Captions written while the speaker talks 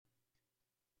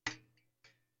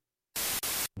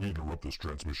We interrupt this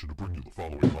transmission to bring you the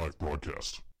following live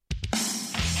broadcast.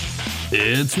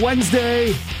 It's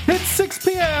Wednesday. It's 6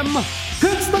 p.m.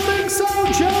 It's the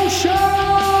ThinkSoJoE Show!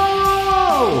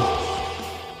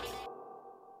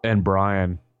 And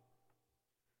Brian.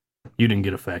 You didn't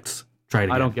get effects. Try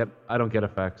it again. I don't get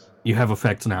effects. You have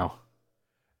effects now.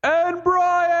 And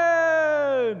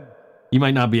Brian! You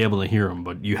might not be able to hear them,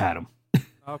 but you had them.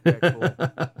 Okay, cool.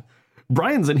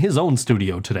 Brian's in his own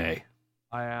studio today.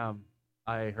 I am.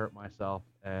 I hurt myself,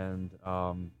 and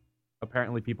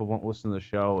apparently people won't listen to the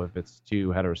show if it's too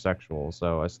heterosexual,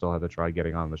 so I still had to try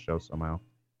getting on the show somehow.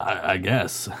 I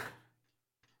guess.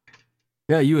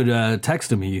 Yeah, you had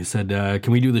texted me. You said,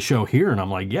 can we do the show here? And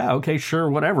I'm like, yeah, okay, sure,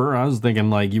 whatever. I was thinking,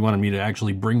 like, you wanted me to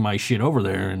actually bring my shit over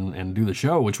there and do the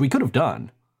show, which we could have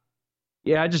done.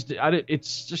 Yeah,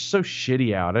 it's just so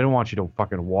shitty out. I didn't want you to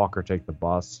fucking walk or take the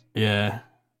bus. Yeah.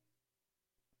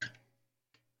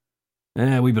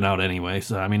 Yeah, we've been out anyway,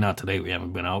 so, I mean, not today we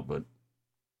haven't been out, but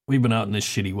we've been out in this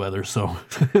shitty weather, so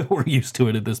we're used to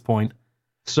it at this point.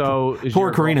 So, is Poor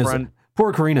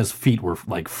your Karina's feet were,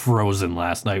 like, frozen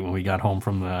last night when we got home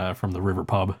from the river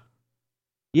pub.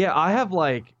 Yeah, I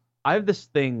have this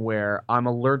thing where I'm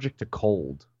allergic to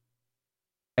cold,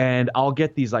 and I'll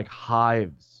get these, like,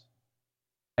 hives,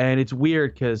 and it's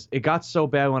weird, because it got so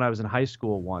bad when I was in high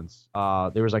school once.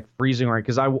 There was, like, freezing rain,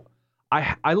 because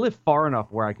I live far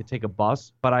enough where I could take a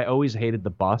bus, but I always hated the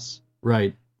bus.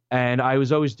 Right. And I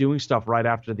was always doing stuff right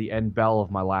after the end bell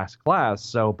of my last class.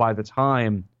 So by the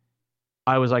time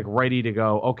I was like ready to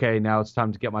go, okay, now it's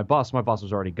time to get my bus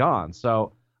was already gone.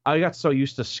 So I got so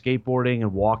used to skateboarding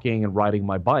and walking and riding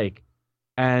my bike.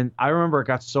 And I remember it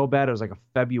got so bad, it was like a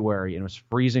February and it was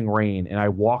freezing rain. And I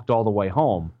walked all the way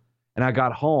home. And I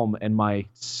got home and my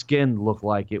skin looked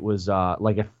like it was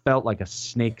like it felt like a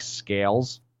snake's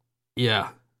scales. Yeah,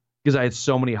 because I had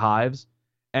so many hives,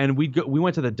 and we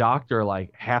went to the doctor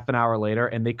like half an hour later,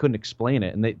 and they couldn't explain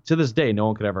it. And to this day, no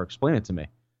one could ever explain it to me.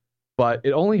 But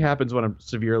it only happens when I'm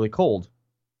severely cold.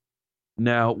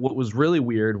 Now, what was really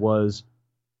weird was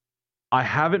I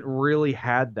haven't really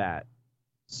had that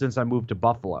since I moved to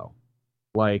Buffalo.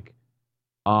 Like,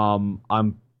 I'll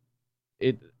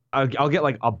get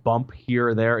like a bump here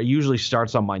or there. It usually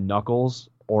starts on my knuckles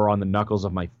or on the knuckles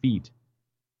of my feet.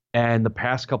 And the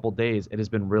past couple days, it has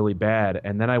been really bad.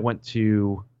 And then I went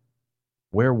to,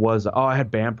 I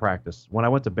had band practice. When I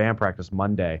went to band practice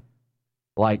Monday,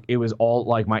 like it was all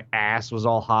like my ass was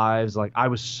all hives. Like I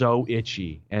was so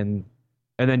itchy. And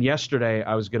then yesterday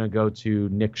I was going to go to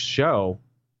Nick's show.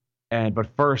 But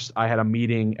first I had a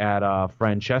meeting at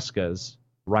Francesca's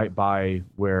right by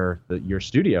where your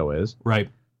studio is. Right.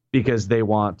 Because they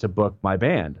want to book my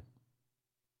band.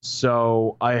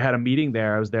 So I had a meeting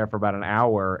there. I was there for about an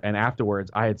hour, and afterwards,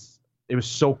 it was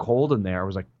so cold in there. I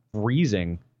was like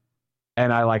freezing,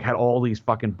 and I like had all these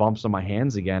fucking bumps on my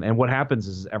hands again. And what happens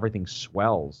is everything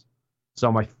swells.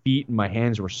 So my feet and my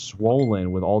hands were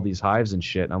swollen with all these hives and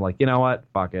shit. And I'm like, you know what?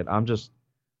 Fuck it. I'm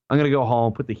gonna go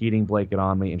home, put the heating blanket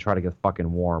on me, and try to get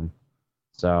fucking warm.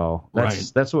 So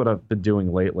that's what I've been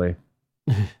doing lately.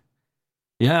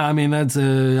 Yeah, I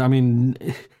mean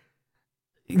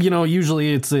you know,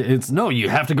 usually it's no, you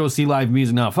have to go see live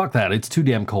music. No, fuck that. It's too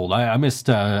damn cold. I missed,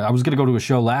 I was going to go to a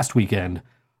show last weekend,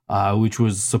 which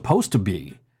was supposed to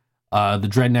be the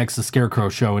Dreadnecks, the Scarecrow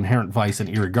show, Inherent Vice, and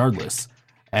Irregardless.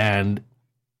 And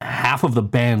half of the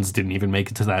bands didn't even make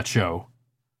it to that show.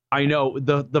 I know.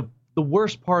 The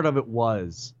worst part of it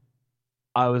was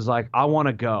I was like, I want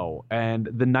to go. And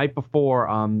the night before,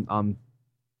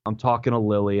 I'm talking to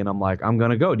Lily, and I'm like, I'm going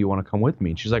to go. Do you want to come with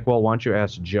me? And she's like, well, why don't you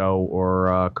ask Joe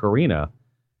or Karina?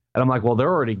 And I'm like, well,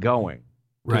 they're already going.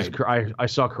 Right. I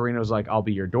saw Karina was like, I'll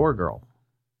be your door girl.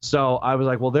 So I was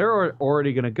like, well, they're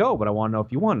already going to go, but I want to know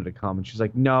if you wanted to come. And she's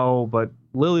like, no, but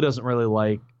Lily doesn't really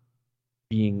like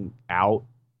being out.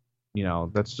 You know,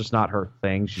 that's just not her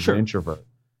thing. She's an introvert.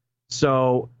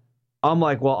 So I'm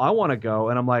like, well, I want to go.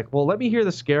 And I'm like, well, let me hear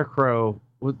the Scarecrow.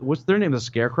 What's their name? The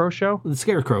Scarecrow show? The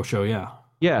Scarecrow show, yeah.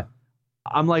 Yeah.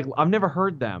 I'm like, I've never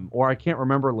heard them, or I can't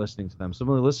remember listening to them. So I'm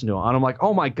going to listen to them. And I'm like,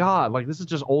 oh my God, like this is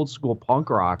just old school punk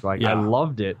rock. Like I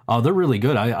loved it. Oh, they're really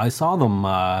good. I saw them.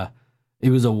 It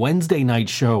was a Wednesday night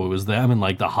show. It was them and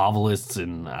like the Hovelists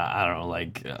and I don't know,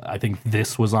 like I think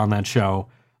this was on that show.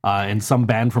 And some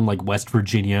band from like West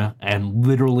Virginia. And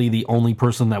literally the only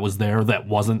person that was there that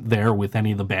wasn't there with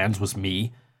any of the bands was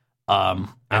me. And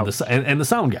the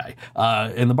sound guy.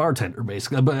 And the bartender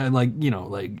basically. But like, you know,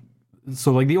 like.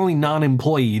 So, like, the only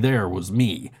non-employee there was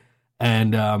me.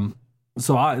 And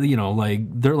so,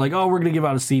 they're like, oh, we're going to give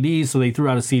out a CD. So they threw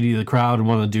out a CD to the crowd, and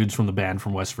one of the dudes from the band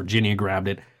from West Virginia grabbed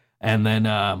it. And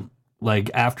then like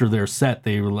after their set,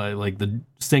 they were like the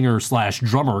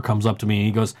singer/drummer comes up to me and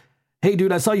he goes, "Hey,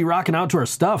 dude, I saw you rocking out to our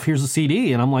stuff. Here's a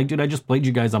CD." And I'm like, "Dude, I just played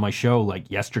you guys on my show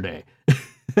like yesterday."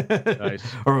 Nice.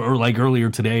 or like earlier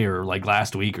today or like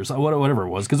last week or so, whatever it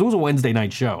was, because it was a Wednesday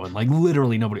night show and like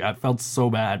literally nobody. I felt so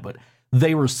bad, but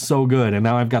they were so good, and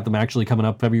now I've got them actually coming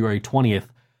up February 20th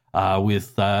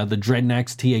with the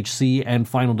Dreadnecks, THC, and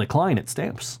Final Decline at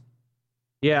Stamps.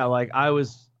 Yeah, like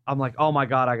I'm like, oh my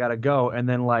god, I gotta go, and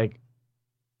then like,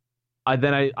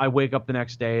 I wake up the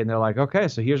next day and they're like, okay,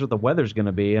 so here's what the weather's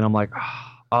gonna be, and I'm like,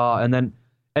 and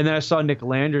then I saw Nick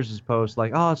Landers' post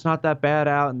like, oh, it's not that bad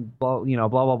out, and blah, blah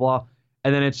blah blah,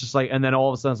 and then it's just like, and then all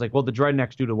of a sudden it's like, well, the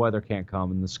Dreadnecks due to weather can't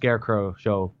come, and the Scarecrow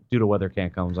show due to weather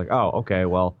can't come. I was like, oh, okay,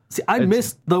 well. See, I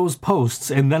missed those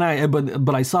posts, and then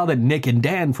but I saw that Nick and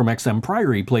Dan from XM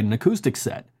Priory played an acoustic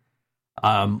set,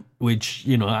 which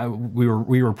we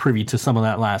were privy to some of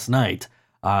that last night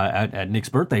at Nick's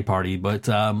birthday party. But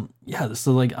yeah,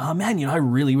 so like, oh man, I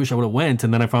really wish I would have went,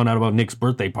 and then I found out about Nick's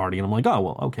birthday party, and I'm like, oh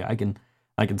well, okay,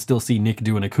 I can still see Nick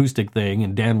do an acoustic thing,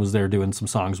 and Dan was there doing some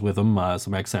songs with him,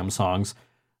 some XM songs,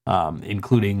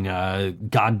 including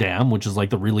Goddamn, which is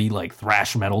like the really like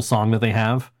thrash metal song that they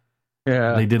have.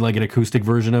 Yeah. They did like an acoustic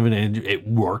version of it, and it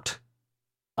worked.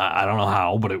 I don't know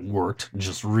how, but it worked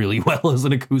just really well as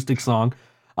an acoustic song.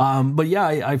 But yeah,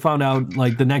 I found out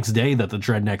like the next day that the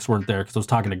Dreadnecks weren't there because I was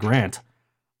talking to Grant.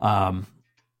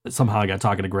 Somehow I got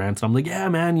talking to Grant, and I'm like, yeah,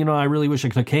 man, I really wish I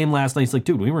could have came last night. He's like,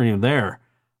 dude, we weren't even there.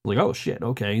 I was like, oh shit,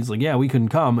 okay. He's like, yeah, we couldn't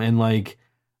come, and like,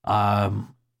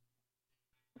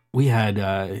 we had,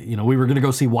 we were gonna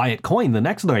go see Wyatt Coyne the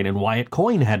next night, and Wyatt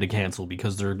Coyne had to cancel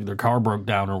because their car broke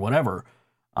down or whatever.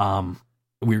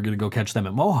 We were gonna go catch them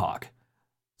at Mohawk.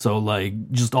 So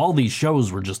like, just all these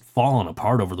shows were just falling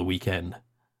apart over the weekend,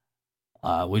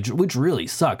 which really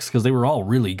sucks because they were all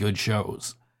really good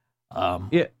shows.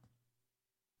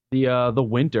 Yeah, the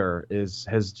winter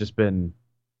has just been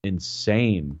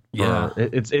insane. Yeah,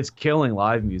 it's killing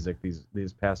live music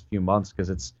these past few months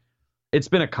because it's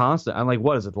been a constant. I'm like,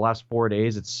 what is it? The last 4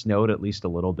 days it's snowed at least a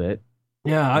little bit.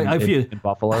 Yeah, I feel in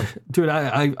Buffalo, dude.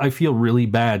 I feel really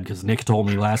bad because Nick told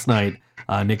me last night.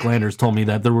 Nick Landers told me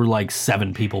that there were like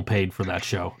 7 people paid for that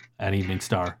show at Evening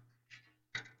Star.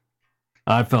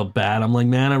 I felt bad. I'm like,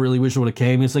 man, I really wish I would have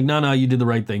came. He's like, no, you did the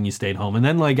right thing. You stayed home. And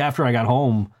then like after I got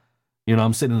home,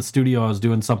 I'm sitting in the studio. I was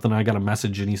doing something. And I got a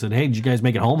message, and he said, hey, did you guys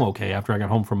make it home okay? After I got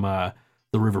home from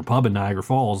the River Pub in Niagara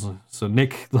Falls. So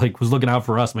Nick like was looking out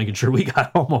for us, making sure we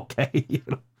got home okay.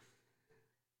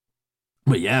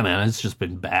 But yeah, man, it's just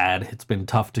been bad. It's been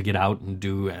tough to get out and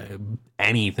do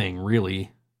anything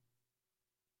really.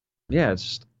 Yeah, it's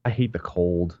just, I hate the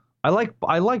cold. I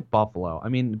like Buffalo. I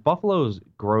mean, Buffalo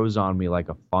grows on me like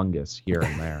a fungus here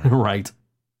and there. Right.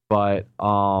 But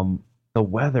the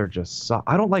weather just sucks.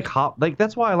 I don't like hot. Like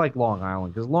that's why I like Long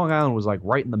Island, because Long Island was like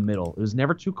right in the middle. It was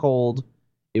never too cold.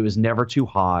 It was never too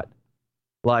hot.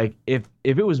 Like if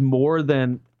it was more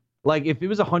than like if it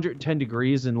was 110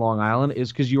 degrees in Long Island,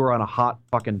 it's because you were on a hot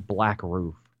fucking black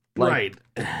roof. Like,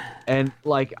 right. And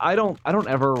like I don't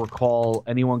ever recall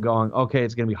anyone going, okay,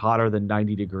 it's gonna be hotter than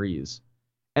 90 degrees.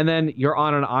 And then you're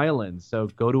on an island, so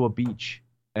go to a beach.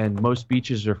 And most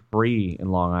beaches are free in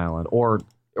Long Island or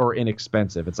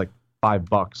inexpensive. It's like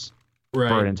 $5 right.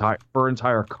 for an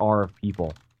entire car of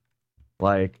people.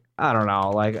 Like, I don't know,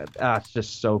 like it's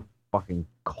just so fucking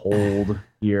cold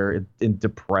here and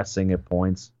depressing at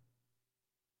points.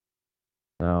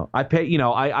 So I pay,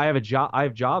 I have a job. I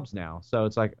have jobs now, so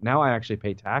it's like now I actually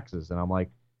pay taxes, and I'm like,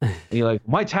 and you're like,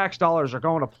 my tax dollars are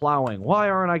going to plowing. Why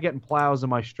aren't I getting plows in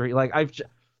my street? Like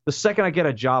the second I get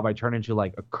a job, I turn into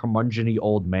like a curmudgeon-y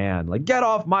old man. Like, get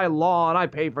off my lawn! I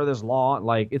pay for this lawn.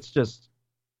 Like, it's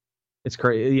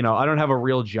crazy. I don't have a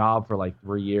real job for like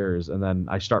 3 years, and then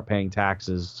I start paying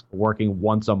taxes, working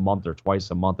once a month or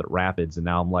twice a month at Rapids, and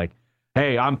now I'm like,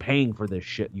 hey, I'm paying for this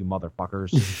shit, you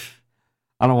motherfuckers.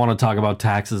 I don't want to talk about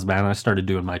taxes, man. I started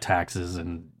doing my taxes,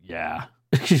 and yeah.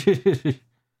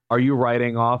 Are you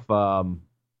writing off the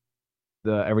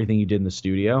everything you did in the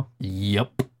studio?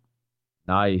 Yep.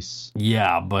 Nice.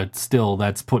 Yeah, but still,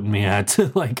 that's putting me at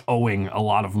like owing a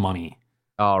lot of money.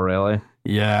 Oh, really?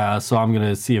 Yeah, so I'm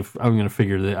gonna see if I'm gonna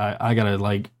figure that I gotta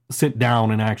like sit down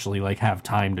and actually like have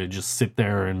time to just sit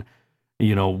there and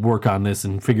work on this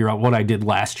and figure out what I did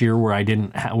last year where I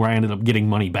ended up getting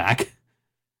money back.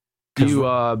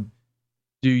 Do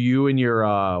you and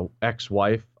your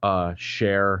ex-wife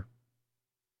share?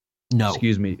 No.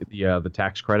 Excuse me, the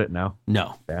tax credit? No.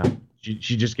 Yeah.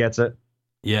 She just gets it.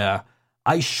 Yeah.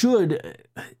 I should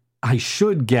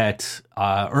get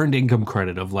earned income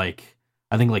credit of like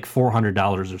I think like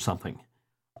 $400 or something.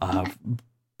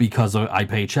 because I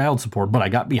pay child support, but I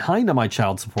got behind on my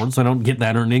child support, so I don't get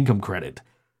that earned income credit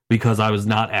because I was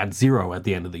not at zero at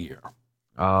the end of the year.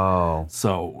 Oh.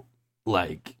 So,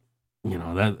 like, you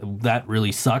know, that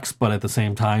really sucks, but at the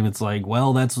same time, it's like,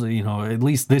 well, that's, you know, at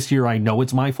least this year I know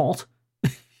it's my fault.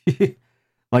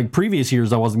 Like, previous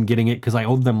years, I wasn't getting it because I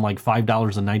owed them like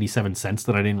 $5.97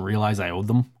 that I didn't realize I owed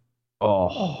them.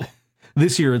 Oh.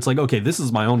 This year, it's like, okay, this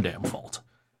is my own damn fault.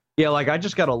 Yeah, like, I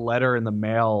just got a letter in the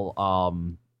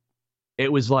mail.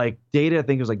 It was like dated, I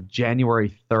think it was like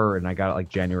January 3rd, and I got it like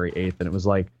January 8th, and it was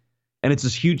like, and it's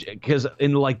this huge, because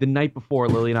in like the night before,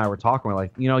 Lily and I were talking, we're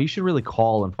like, you know, you should really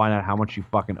call and find out how much you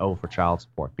fucking owe for child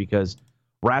support, because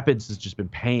Rapids has just been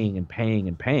paying and paying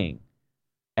and paying.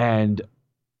 And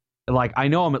like, I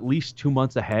know I'm at least 2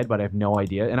 months ahead, but I have no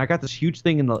idea. And I got this huge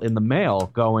thing in the mail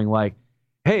going like,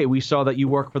 hey, we saw that you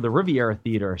work for the Riviera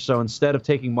Theater, so instead of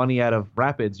taking money out of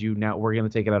Rapids, we're going to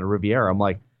take it out of Riviera. I'm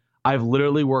like, I've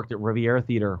literally worked at Riviera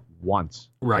Theater once,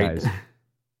 right? Guys.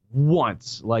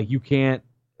 Once. Like, you can't,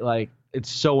 like, it's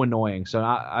so annoying. So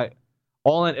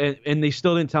and they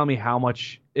still didn't tell me how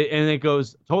much. And it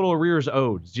goes total arrears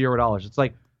owed $0. It's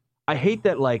like, I hate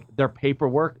that, like, their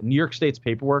paperwork, New York State's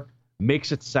paperwork,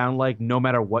 makes it sound like no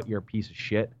matter what, you're a piece of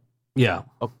shit. Yeah.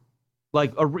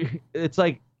 Like, it's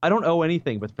like, I don't owe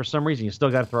anything, but for some reason you still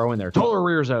got to throw in there total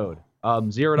arrears owed,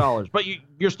 $0. But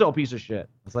you're still a piece of shit.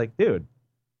 It's like, dude,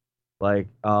 like,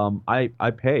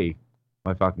 I pay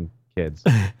my fucking kids.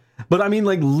 But I mean,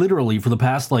 like, literally for the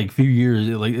past like few years,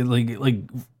 like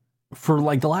for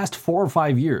like the last 4 or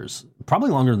 5 years, probably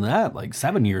longer than that, like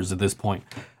 7 years at this point,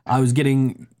 I was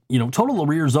getting, you know, total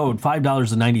arrears owed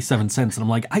 $5.97, and I'm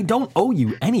like, I don't owe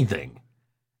you anything.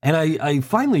 And I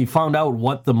finally found out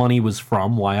what the money was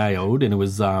from, why I owed, and it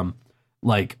was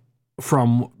like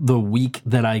from the week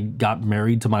that I got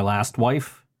married to my last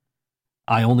wife.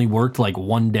 I only worked like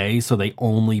 1 day, so they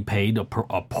only paid a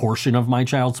portion of my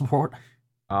child support.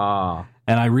 Ah.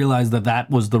 And I realized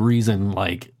that was the reason,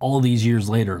 like, all these years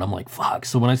later, and I'm like, fuck.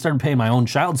 So when I started paying my own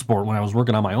child support when I was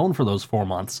working on my own for those 4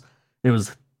 months, it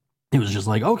was just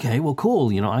like, okay, well,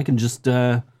 cool, you know, I can just,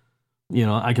 you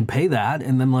know, I can pay that,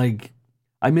 and then, like,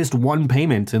 I missed one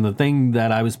payment, and the thing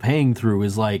that I was paying through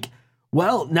is like,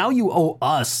 well, now you owe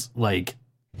us like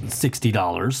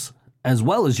 $60 as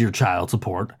well as your child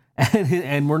support,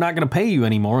 and we're not going to pay you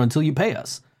anymore until you pay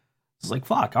us. It's like,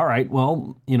 fuck, all right,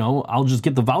 well, you know, I'll just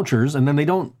get the vouchers, and then they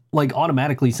don't like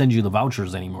automatically send you the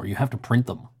vouchers anymore. You have to print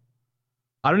them.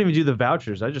 I don't even do the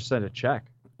vouchers. I just send a check.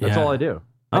 That's Yeah. all I do.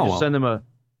 I just send them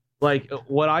like,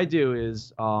 what I do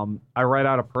is I write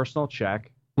out a personal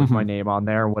check with my name on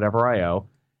there and whatever I owe.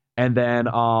 And then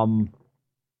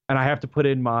and I have to put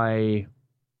in my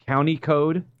county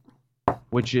code,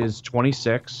 which is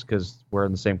 26 because we're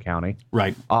in the same county.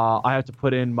 Right. I have to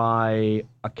put in my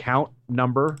account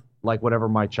number, like whatever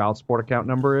my child support account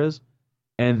number is.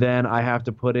 And then I have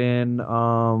to put in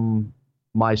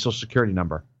my social security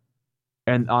number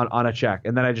and on a check.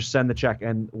 And then I just send the check.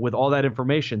 And with all that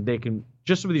information, they can,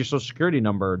 just with your social security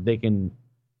number, they can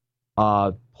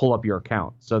pull up your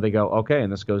account. So they go, okay,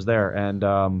 and this goes there.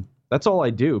 And that's all I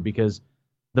do, because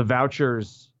the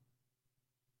vouchers,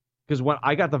 because when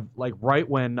I got right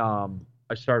when I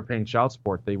started paying child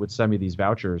support, they would send me these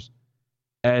vouchers,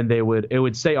 and it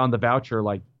would say on the voucher,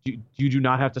 like, you do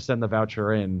not have to send the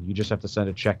voucher in. You just have to send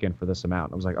a check in for this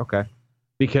amount. I was like, okay,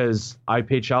 because I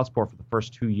paid child support for the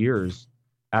first 2 years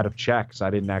out of checks. I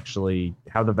didn't actually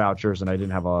have the vouchers, and I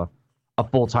didn't have a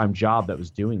full-time job that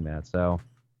was doing that. So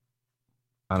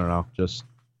I don't know, just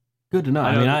good to know.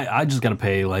 I mean, I just got to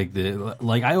pay like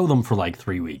I owe them for like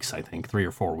 3 weeks, I think 3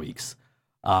 or 4 weeks.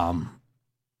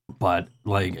 But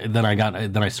like then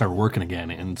I started working again,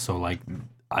 and so like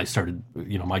I started,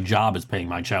 you know, my job is paying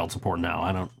my child support now.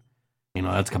 I don't, you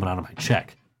know, that's coming out of my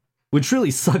check, which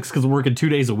really sucks because I'm working 2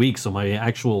 days a week, so my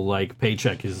actual like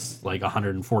paycheck is like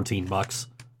 $114.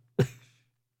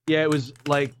 Yeah, it was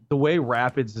like the way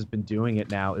Rapids has been doing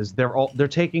it now is they're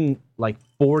taking like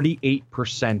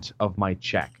 48% of my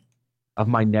check, of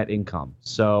my net income.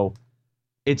 So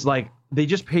it's like they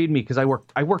just paid me because I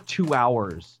worked 2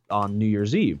 hours on New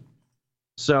Year's Eve.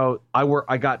 So I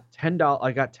got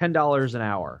 $10 an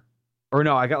hour. Or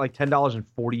no, I got like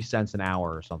 $10.40 an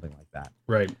hour or something like that.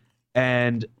 Right.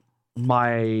 And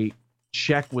my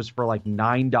check was for like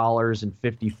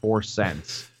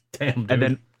 $9.54. Damn,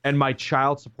 dude. And my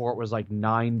child support was like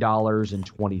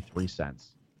 $9.23.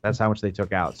 That's how much they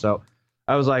took out. So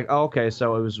I was like, oh, okay,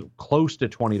 so it was close to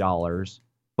 $20.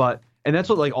 And that's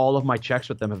what like all of my checks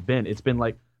with them have been. It's been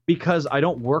like, because I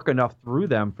don't work enough through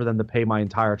them for them to pay my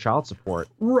entire child support.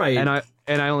 Right.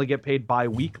 And I only get paid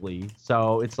bi-weekly.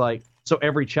 So it's like, So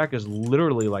every check is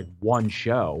literally like one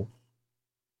show.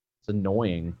 It's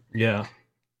annoying. Yeah.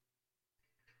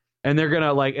 And they're going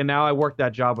to like, and now I worked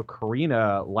that job with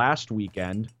Karina last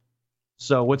weekend.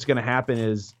 So what's going to happen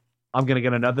is I'm going to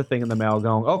get another thing in the mail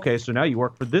going, okay, so now you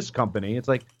work for this company. It's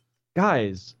like,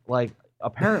 guys, like,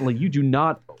 apparently you do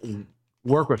not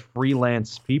work with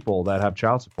freelance people that have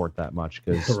child support that much,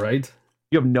 because Right.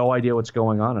 you have no idea what's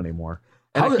going on anymore.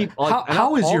 And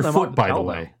How is your foot, by the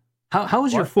way? How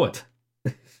is your foot?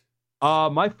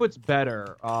 My foot's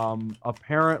better.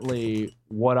 Apparently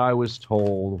what I was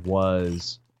told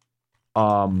was,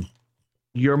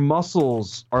 your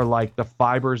muscles are like the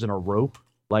fibers in a rope,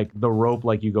 like the rope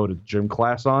like you go to gym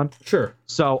class on. Sure.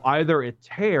 So either it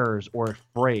tears or it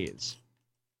frays.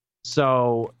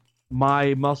 So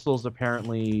my muscles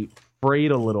apparently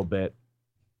frayed a little bit,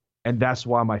 and that's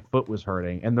why my foot was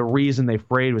hurting. And the reason they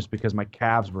frayed was because my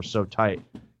calves were so tight.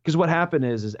 Because what happened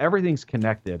is everything's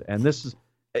connected, and this is,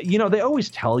 you know, they always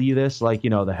tell you this, like, you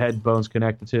know, the head bone's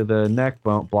connected to the neck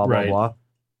bone, blah, blah, Right. blah.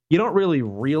 You don't really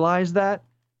realize that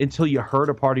until you hurt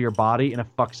a part of your body, and it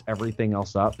fucks everything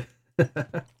else up.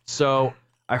 So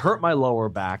I hurt my lower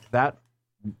back. That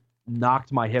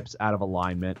knocked my hips out of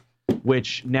alignment,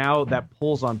 which now that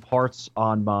pulls on parts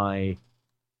on my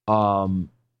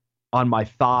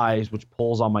thighs, which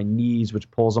pulls on my knees, which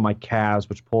pulls on my calves,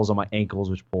 which pulls on my ankles,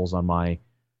 which pulls on my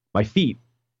feet.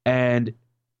 And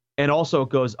also it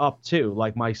goes up too.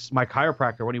 Like my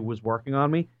chiropractor, when he was working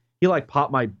on me, he like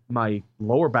popped my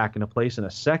lower back into place in a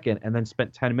second, and then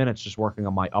spent 10 minutes just working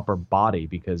on my upper body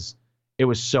because it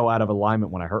was so out of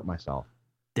alignment when I hurt myself.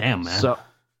 Damn, man.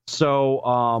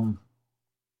 So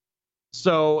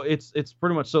it's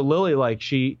pretty much, so Lily, like,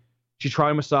 she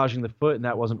tried massaging the foot and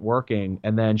that wasn't working,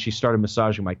 and then she started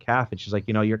massaging my calf, and she's like,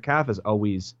 you know, your calf is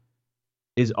always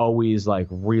like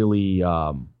really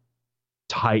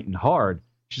tight and hard.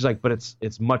 She's like, but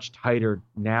it's much tighter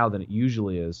now than it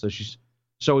usually is.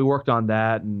 So we worked on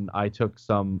that, and I took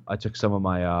some of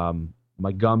my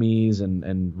my gummies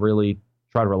and really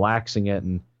tried relaxing it,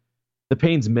 and the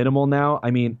pain's minimal now. I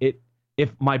mean,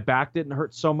 if my back didn't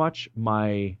hurt so much,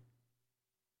 my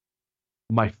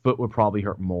foot would probably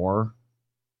hurt more.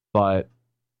 But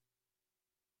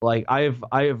like I've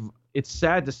it's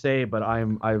sad to say, but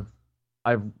I'm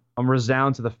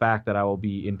resound to the fact that I will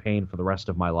be in pain for the rest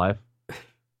of my life.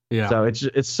 Yeah. So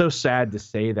it's so sad to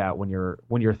say that when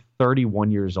you're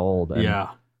 31 years old. And,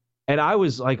 yeah. And I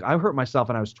was like, I hurt myself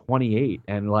when I was 28,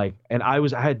 and I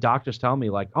had doctors tell me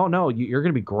like, oh no, you're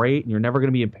gonna be great, and you're never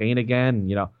gonna be in pain again. And,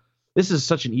 you know, this is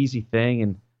such an easy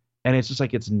thing, and it's just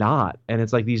like, it's not. And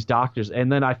it's like these doctors,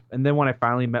 and then when I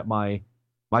finally met my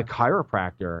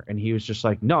chiropractor, and he was just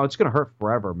like, no, it's gonna hurt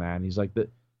forever, man. He's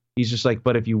just like,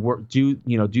 but if you do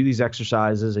these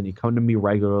exercises and you come to me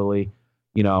regularly,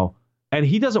 you know. And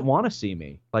he doesn't want to see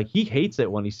me. Like, he hates it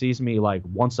when he sees me like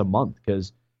once a month,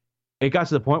 because it got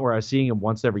to the point where I was seeing him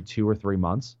once every 2 or 3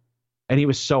 months. And he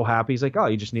was so happy. He's like, oh,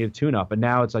 you just need a tune-up. And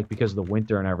now it's like, because of the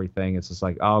winter and everything, it's just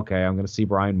like, oh, okay, I'm going to see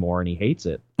Brian more. And he hates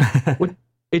it.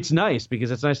 It's nice, because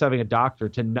it's nice having a doctor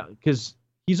to know, because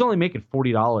he's only making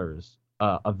 $40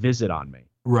 a visit on me.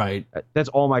 Right. That's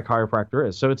all my chiropractor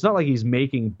is. So it's not like he's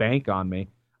making bank on me.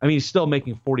 I mean, he's still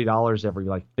making $40 every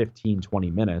like 15, 20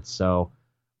 minutes. So,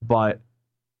 but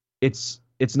it's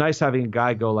nice having a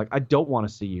guy go like, I don't want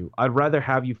to see you. I'd rather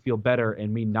have you feel better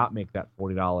and me not make that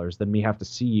 $40 than me have to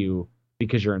see you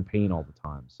because you're in pain all the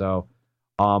time. So,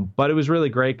 but it was really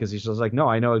great, because he's just like, no,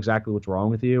 I know exactly what's wrong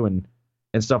with you, and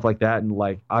stuff like that. And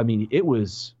like, I mean, it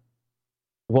was,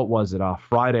 what was it?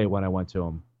 Friday when I went to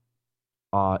him,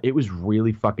 it was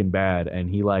really fucking bad.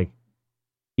 And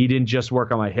he didn't just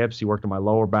work on my hips. He worked on my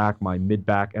lower back, my mid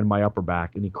back, and my upper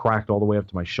back. And he cracked all the way up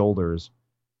to my shoulders.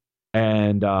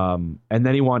 And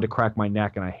then he wanted to crack my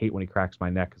neck, and I hate when he cracks my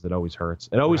neck, because it always hurts.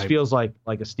 It always feels like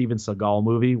a Steven Seagal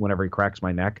movie whenever he cracks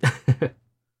my neck.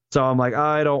 So I'm like,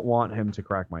 I don't want him to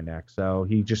crack my neck. So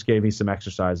he just gave me some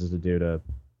exercises to do to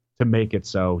make it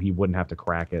so he wouldn't have to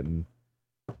crack it and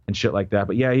shit like that.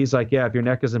 But yeah, he's like, yeah, if your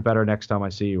neck isn't better next time I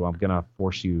see you, I'm gonna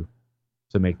force you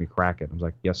to make me crack it. I was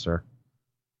like, yes, sir.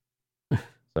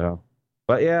 So,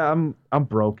 but yeah, I'm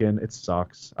broken. It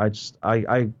sucks.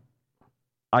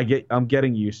 I'm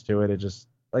getting used to it. It just,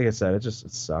 like I said, it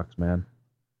sucks, man.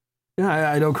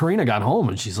 Yeah, I know Karina got home,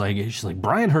 and she's like,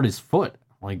 Brian hurt his foot.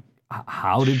 I'm like,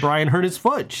 how did Brian hurt his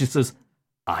foot? She says,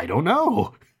 I don't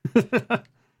know.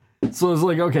 So it's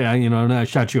like, okay, and I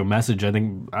shot you a message. I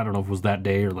don't know if it was that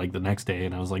day or like the next day,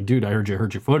 and I was like, dude, I heard you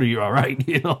hurt your foot. Are you all right?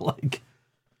 Like.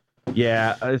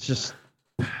 Yeah, it's just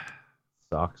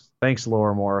sucks. Thanks,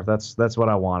 Laura Moore. That's what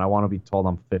I want. I want to be told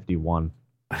I'm 51.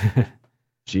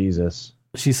 Jesus.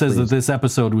 She says Please. that this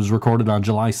episode was recorded on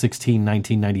July 16,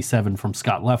 1997 from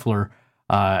Scott Leffler,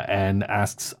 and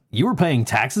asks, you were paying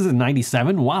taxes in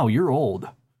 97? Wow, you're old.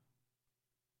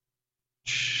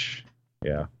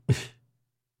 Yeah.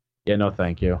 Yeah, no,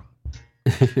 thank you.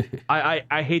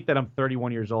 I hate that I'm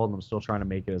 31 years old and I'm still trying to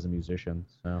make it as a musician.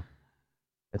 So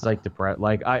it's like depressed.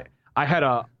 Like I had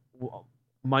a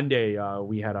Monday.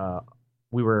 We had a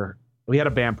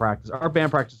band practice. Our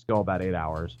band practice go about 8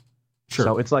 hours. Sure.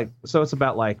 So it's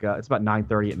about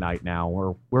 9:30 at night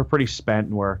now. We're pretty spent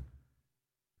and we're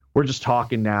just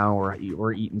talking now.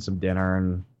 We're eating some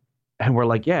dinner and we're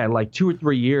like, yeah, in like 2 or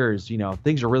 3 years,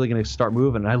 things are really going to start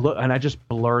moving. And I just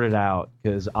blurted out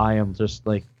because I am just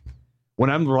like, when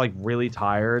I'm like really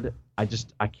tired, I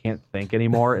can't think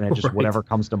anymore, and it just Right. whatever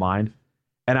comes to mind.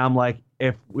 And I'm like,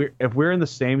 if we're in the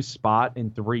same spot in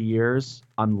 3 years,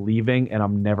 I'm leaving and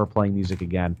I'm never playing music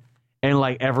again. And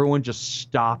like everyone just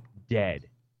stopped dead.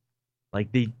 Like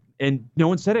and no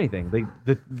one said anything.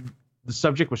 The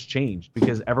subject was changed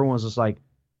because everyone was just like,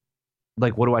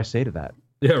 what do I say to that?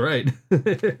 Yeah, right.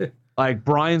 Like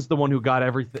Brian's the one who got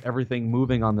everything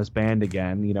moving on this band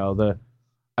again.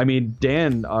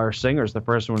 Dan, our singer, is the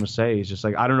first one to say, he's just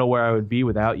like, I don't know where I would be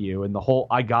without you. And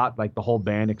I got like the whole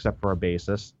band except for a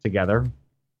bassist together.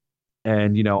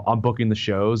 And, I'm booking the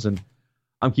shows and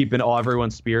I'm keeping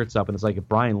everyone's spirits up. And it's like, if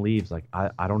Brian leaves, like,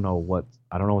 I don't know what's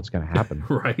going to happen.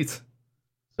 Right.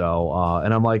 So,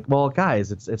 and I'm like, well,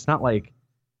 guys, it's not like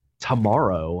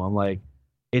tomorrow. I'm like,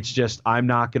 it's just, I'm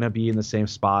not going to be in the same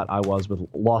spot I was with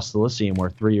Lost Elysium, where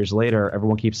 3 years later,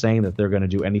 everyone keeps saying that they're going to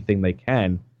do anything they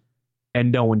can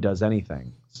and no one does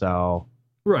anything. So,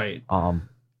 right. And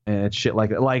it's shit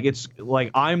like it's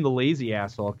like I'm the lazy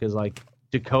asshole because like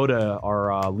Dakota,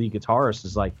 our lead guitarist,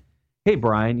 is like, hey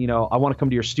Brian, I want to come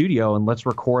to your studio and let's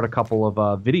record a couple of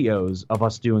videos of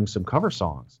us doing some cover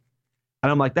songs. And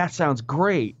I'm like, that sounds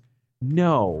great.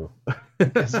 No,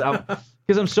 because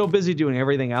I'm so busy doing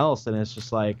everything else, and it's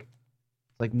just like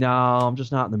no, I'm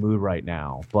just not in the mood right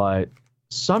now. But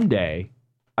someday,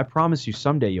 I promise you,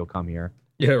 someday you'll come here.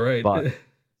 Yeah, right. But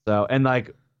so, and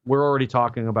like we're already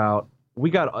talking about,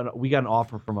 we got an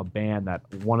offer from a band that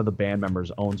one of the band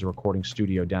members owns a recording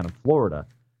studio down in Florida,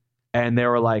 and they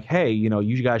were like, hey,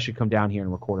 you guys should come down here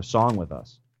and record a song with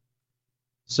us.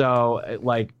 So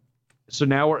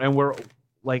now we're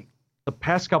like, the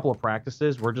past couple of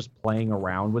practices, we're just playing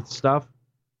around with stuff,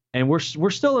 and we're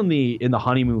still in the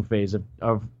honeymoon phase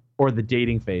of or the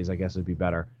dating phase, I guess would be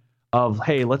better, of,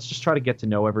 hey, let's just try to get to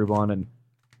know everyone. And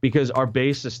because our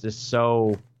bassist is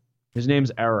his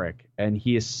name's Eric, and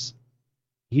he's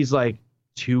like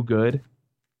too good.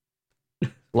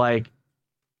 like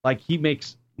he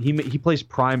plays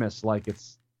Primus like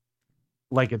it's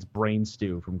Brain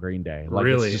Stew from Green Day. Like,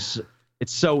 really? It's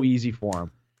so easy for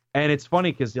him. And it's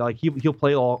funny because like he'll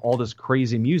play all this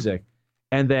crazy music,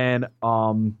 and then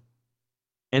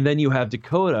you have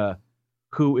Dakota,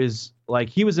 who is like,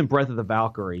 he was in Breath of the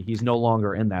Valkyrie. He's no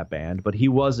longer in that band, but he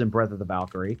was in Breath of the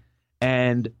Valkyrie,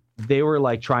 and they were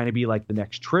like trying to be like the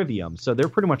next Trivium. So they're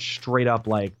pretty much straight up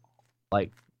like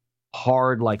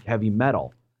hard, like heavy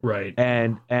metal. Right.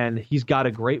 And he's got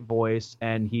a great voice,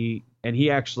 and he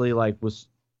actually like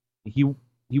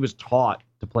he was taught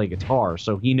to play guitar,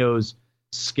 so he knows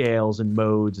scales and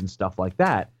modes and stuff like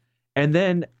that. And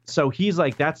then so he's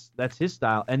like, that's his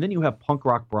style. And then you have Punk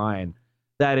Rock Brian,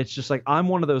 that it's just like, I'm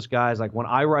one of those guys, like when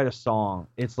I write a song,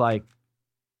 it's like,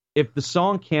 if the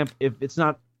song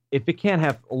if it can't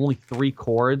have only 3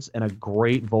 chords and a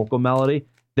great vocal melody,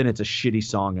 then it's a shitty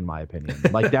song in my opinion.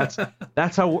 Like that's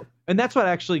how, and that's what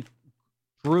actually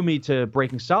drew me to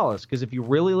Breaking Solace, because if you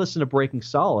really listen to Breaking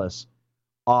Solace,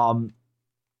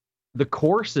 the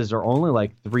choruses are only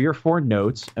like 3 or 4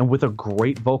 notes, and with a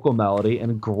great vocal melody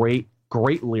and great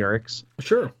lyrics.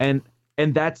 Sure. And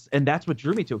that's what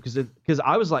drew me to it, because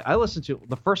I was like, I listened to,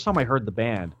 the first time I heard the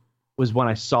band was when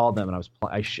I saw them, and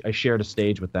I shared a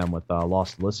stage with them with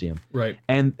Lost Elysium. Right.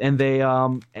 And they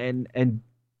and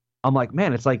I'm like,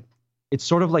 man, it's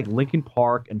sort of like Linkin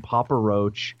Park and Papa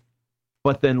Roach,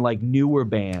 but then like newer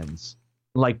bands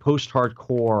like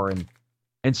post-hardcore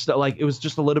and stuff. Like, it was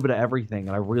just a little bit of everything,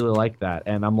 and I really like that.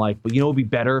 And I'm like, but it would be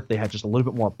better if they had just a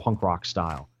little bit more punk rock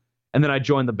style. And then I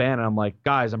joined the band, and I'm like,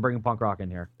 guys, I'm bringing punk rock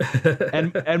in here.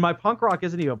 and my punk rock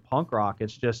isn't even punk rock.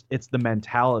 It's the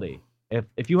mentality.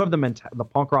 If you have the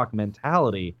punk rock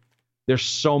mentality, there's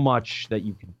so much that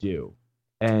you can do.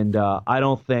 And I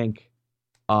don't think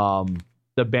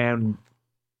the band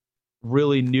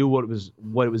really knew what it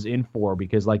was in for,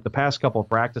 because like the past couple of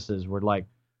practices were like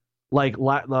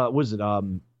was it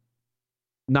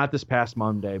not this past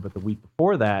Monday, but the week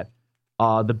before that,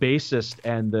 the bassist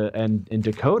and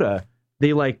Dakota,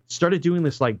 they like started doing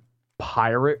this like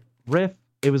pirate riff.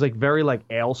 It was like very like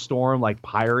Ailstorm, like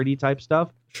piratey type stuff.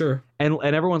 Sure. And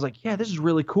everyone's like, yeah, this is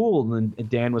really cool. And then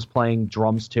Dan was playing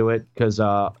drums to it because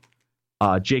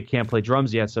Jake can't play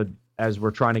drums yet. So as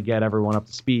we're trying to get everyone up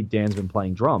to speed, Dan's been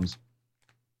playing drums.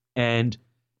 And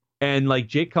like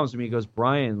Jake comes to me and goes,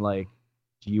 Brian, like,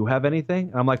 do you have anything?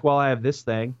 And I'm like, well, I have this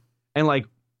thing. And like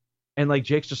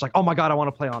Jake's just like, oh my God, I want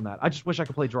to play on that. I just wish I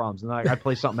could play drums. And then I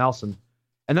play something else. And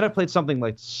then I played something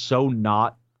like so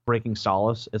not Breaking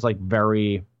Solace. It's like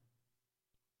very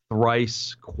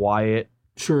thrice quiet.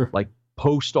 Sure. Like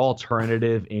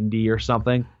post-alternative indie or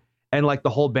something. And like the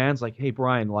whole band's like, hey,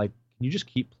 Brian, like, can you just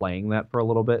keep playing that for a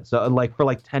little bit? So like for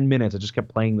like 10 minutes, I just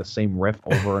kept playing the same riff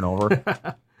over and over.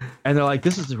 And they're like,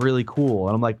 this is really cool.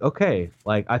 And I'm like, okay,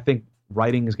 like I think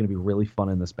writing is going to be really fun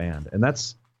in this band. And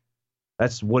that's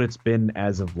what it's been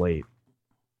as of late.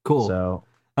 Cool. So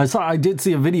I did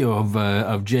see a video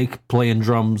of Jake playing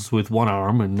drums with one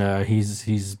arm, and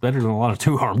he's better than a lot of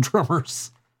two-arm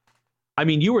drummers. I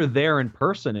mean, you were there in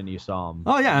person and you saw him.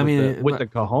 Oh yeah, I mean with the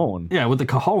cajon. Yeah, with the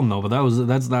cajon though, but that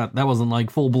wasn't like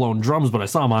full-blown drums, but I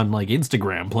saw him on like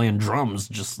Instagram playing drums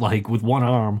just like with one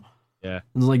arm. Yeah. It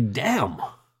was like, damn.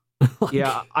 Like,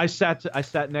 yeah, I sat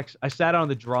on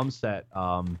the drum set,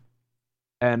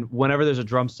 and whenever there's a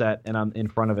drum set and I'm in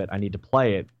front of it, I need to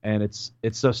play it, and it's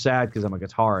so sad because I'm a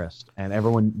guitarist, and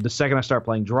everyone, the second I start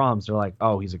playing drums, they're like,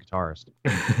 oh, he's a guitarist.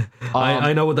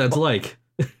 I know what that's like.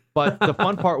 But the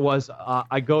fun part was,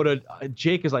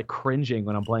 Jake is like cringing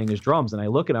when I'm playing his drums, and I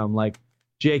look at him like,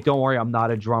 Jake, don't worry, I'm not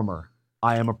a drummer.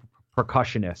 I am a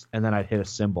percussionist. And then I'd hit a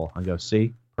cymbal and go,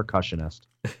 see, percussionist.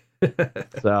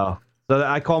 So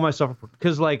I call myself,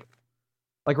 because like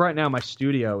right now my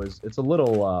studio it's a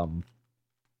little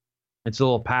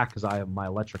packed because I have my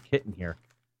electric kit in here.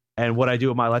 And what I do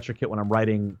with my electric kit when I'm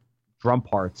writing drum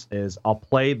parts is I'll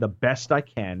play the best I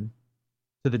can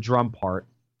to the drum part,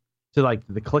 to like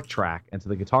the click track and to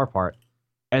the guitar part.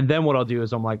 And then what I'll do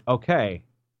is I'm like, okay,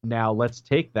 now let's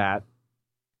take that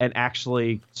and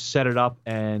actually set it up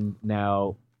and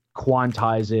now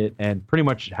quantize it and pretty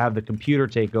much have the computer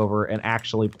take over and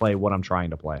actually play what I'm trying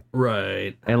to play.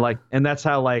 Right. And that's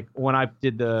how, like, when I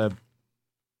did the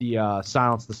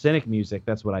Silence the Cynic music,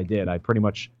 that's what I did. I pretty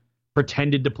much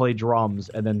pretended to play drums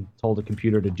and then told the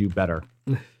computer to do better.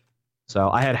 So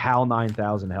I had HAL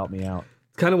 9000 help me out.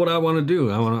 It's kind of what I want to do.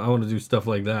 I want to do stuff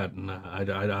like that, and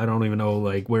I don't even know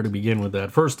like where to begin with that.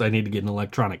 First, I need to get an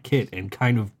electronic kit and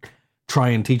kind of try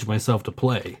and teach myself to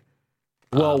play.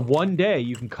 Well, one day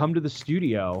you can come to the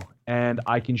studio and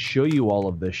I can show you all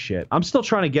of this shit. I'm still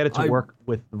trying to get it to work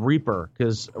with Reaper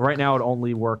because right now it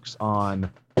only works on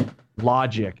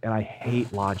Logic, and I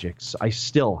hate Logic. So I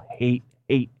still hate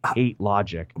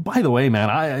Logic. By the way,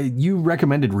 man, you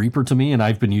recommended Reaper to me, and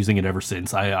I've been using it ever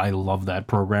since. I love that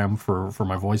program for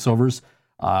my voiceovers.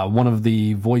 One of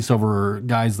the voiceover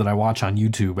guys that I watch on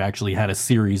YouTube actually had a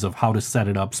series of how to set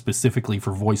it up specifically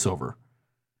for voiceover.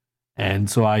 And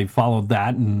so I followed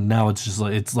that, and now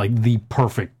it's like the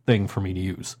perfect thing for me to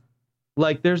use.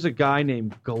 Like, there's a guy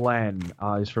named Glenn.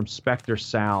 He's from Spectre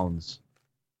Sounds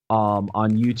on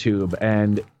YouTube,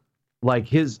 and like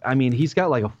he's got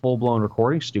like a full-blown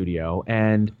recording studio,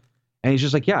 and he's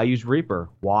just like, yeah, I use Reaper.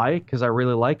 Why? Because I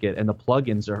really like it, and the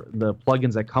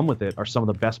plugins that come with it are some of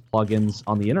the best plugins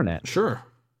on the internet. Sure.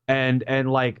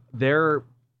 And like their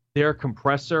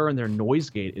compressor and their noise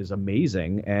gate is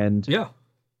amazing, and yeah.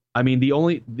 I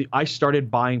mean, I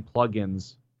started buying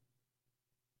plugins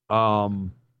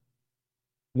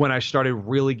when I started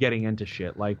really getting into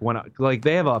shit. Like like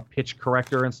they have a pitch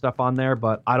corrector and stuff on there,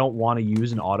 but I don't want to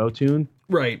use an auto-tune.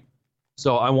 Right.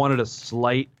 So I wanted a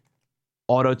slight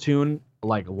auto-tune,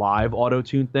 like live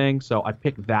auto-tune thing. So I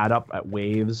picked that up at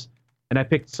Waves, and I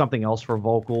picked something else for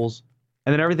vocals.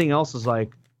 And then everything else is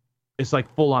like, it's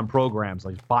like full-on programs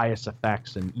like Bias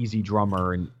Effects and Easy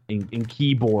Drummer and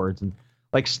keyboards and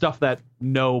like stuff that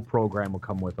no program will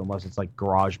come with unless it's like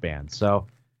GarageBand. So,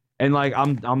 and like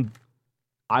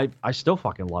I still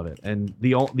fucking love it. And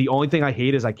the only thing I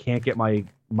hate is I can't get my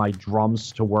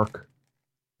drums to work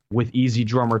with Easy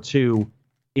Drummer 2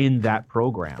 in that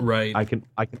program. Right. I can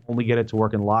only get it to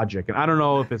work in Logic, and I don't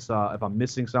know if it's if I'm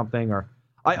missing something, or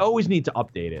I always need to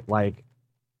update it. Like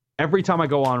every time I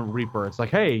go on Reaper, it's like,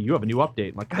 hey, you have a new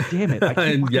update. I'm like, God damn it! I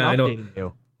keep updating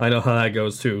you. I know how that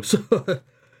goes too.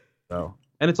 So,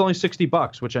 and it's only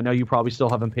 $60, which I know you probably still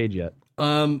haven't paid yet.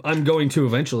 I'm going to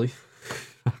eventually.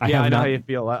 I know how you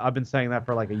feel. I've been saying that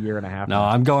for like a year and a half. No, now.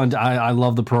 I'm going to. I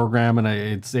love the program, and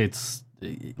it's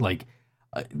like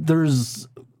there's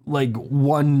like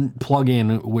one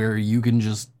plugin where you can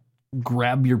just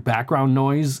grab your background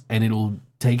noise and it'll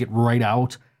take it right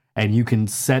out, and you can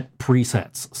set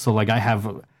presets. So like I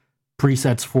have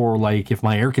presets for like if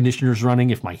my air conditioner's running,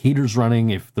 if my heater's running,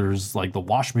 if there's like the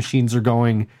wash machines are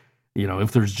going, you know,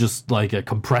 if there's just like a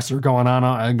compressor going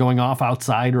off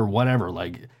outside or whatever.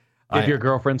 Like if your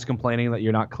girlfriend's complaining that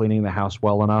you're not cleaning the house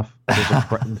well enough,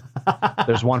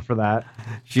 there's one for that.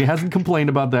 She hasn't complained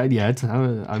about that yet.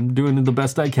 I'm doing the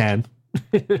best I can.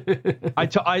 I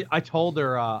told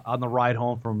her on the ride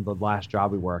home from the last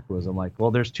job we worked was, I'm like,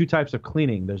 well, there's two types of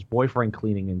cleaning. There's boyfriend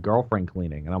cleaning and girlfriend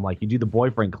cleaning. And I'm like, you do the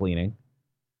boyfriend cleaning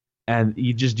and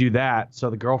you just do that so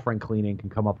the girlfriend cleaning can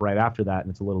come up right after that and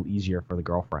it's a little easier for the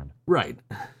girlfriend. Right.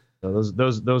 So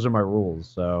those are my rules.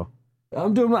 So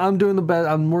I'm doing the best.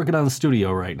 I'm working on the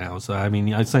studio right now. So I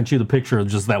mean, I sent you the picture of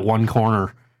just that one corner.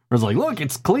 I was like, look,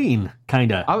 it's clean,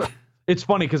 kind of. It's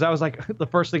funny because I was like, the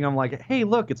first thing I'm like, hey,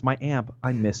 look, it's my amp.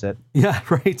 I miss it. Yeah,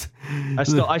 right.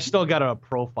 I still got a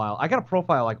profile. I got a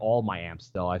profile like all my amps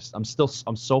still. I'm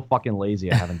so fucking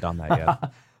lazy. I haven't done that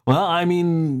yet. Well, I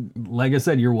mean, like I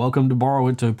said, you're welcome to borrow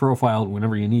it to profile it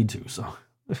whenever you need to. So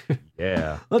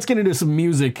yeah, let's get into some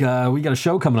music. We got a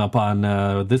show coming up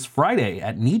on this Friday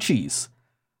at Nietzsche's.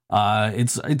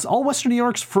 It's all Western New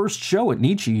York's first show at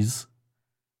Nietzsche's.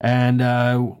 And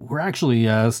we're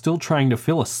actually still trying to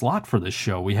fill a slot for this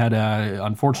show. We had,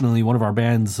 unfortunately, one of our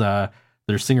bands,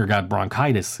 their singer got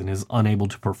bronchitis and is unable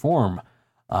to perform.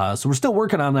 So we're still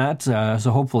working on that. So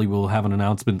hopefully we'll have an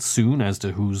announcement soon as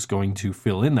to who's going to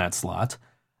fill in that slot.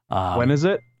 When is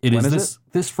it? It is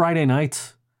this Friday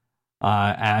night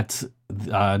at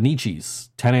Nietzsche's.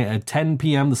 At 10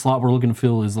 p.m. The slot we're looking to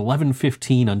fill is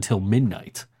 11:15 until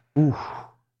midnight. Oof.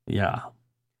 Yeah.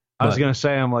 I was going to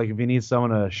say, I'm like, if you need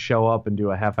someone to show up and do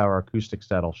a half-hour acoustic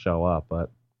set, I'll show up. But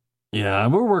yeah,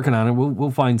 we're working on it. We'll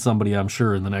find somebody, I'm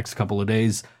sure, in the next couple of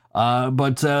days.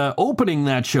 But opening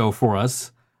that show for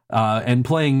us and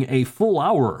playing a full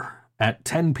hour at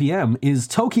 10 p.m. is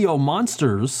Tokyo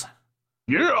Monsters.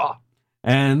 Yeah!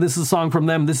 And this is a song from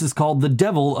them. This is called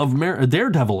Daredevil of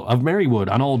Marywood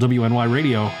on all WNY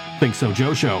Radio.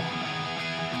 ThinkSoJoE Show.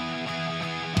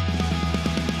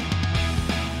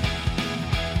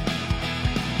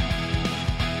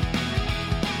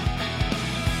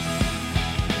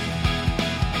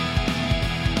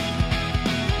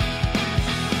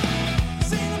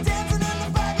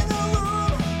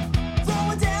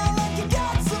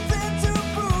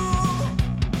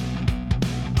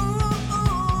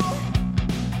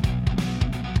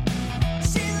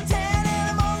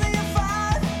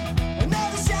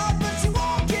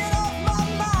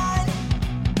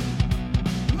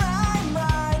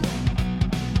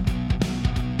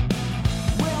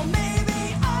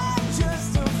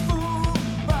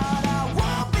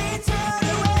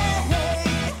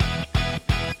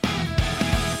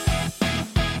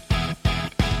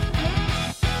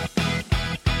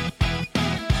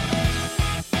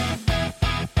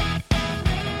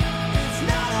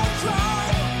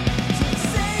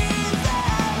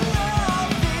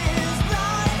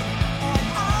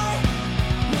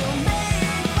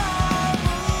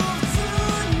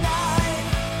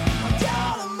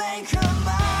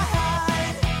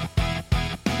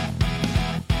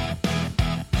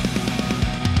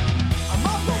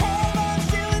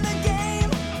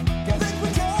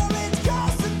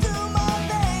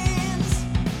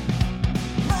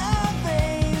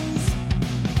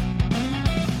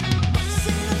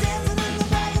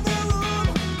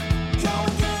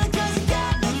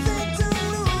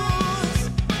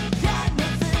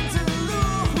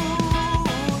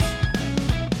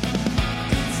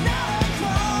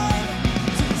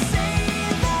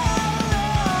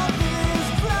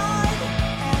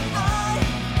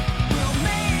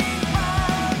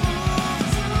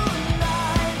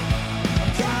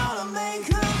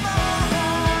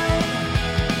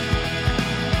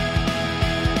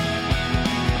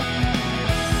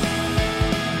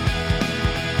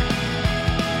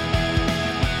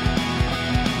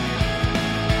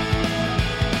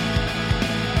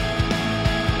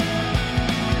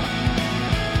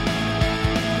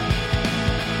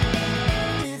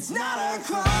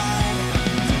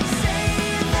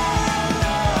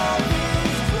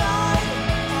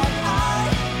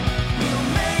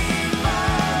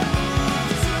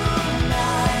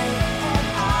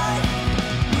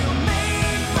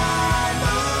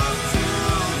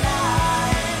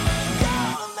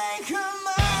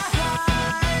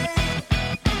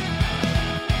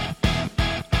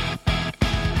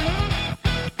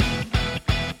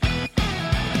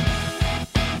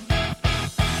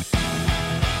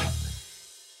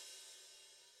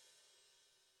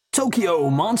 Tokyo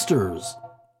Monsters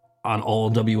on all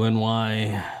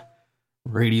WNY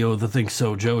Radio, the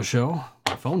ThinkSoJoE Show.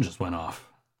 My phone just went off.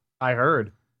 I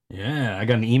heard. Yeah, I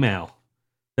got an email.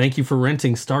 Thank you for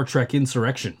renting Star Trek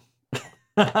Insurrection.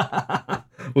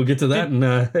 We'll get to that in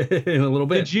a little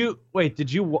bit.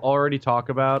 Did you already talk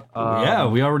about? Yeah,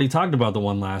 we already talked about the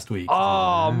one last week.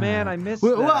 Oh man, I missed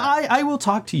that. Well, I will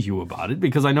talk to you about it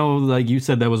because I know, like you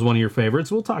said, that was one of your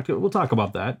favorites. We'll talk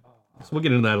about that. So we'll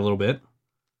get into that a little bit.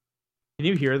 Can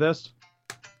you hear this?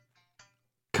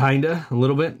 Kinda, a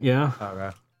little bit, yeah.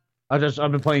 Okay.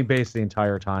 I've been playing bass the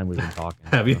entire time we've been talking.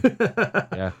 Have you?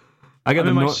 Yeah.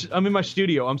 I'm in my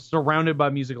studio. I'm surrounded by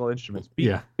musical instruments.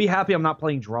 Be happy I'm not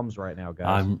playing drums right now,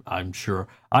 guys. I'm sure.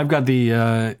 I've got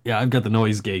the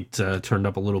noise gate turned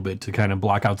up a little bit to kind of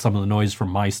block out some of the noise from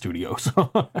my studio.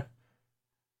 So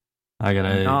I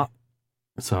gotta.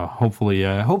 So hopefully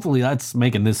that's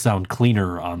making this sound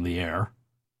cleaner on the air.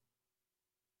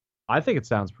 I think it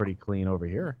sounds pretty clean over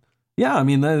here. Yeah, I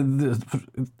mean,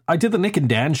 I did the Nick and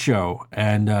Dan show,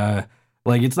 and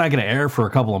like it's not going to air for a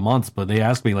couple of months, but they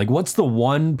asked me, like, what's the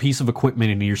one piece of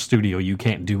equipment in your studio you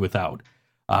can't do without,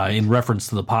 in reference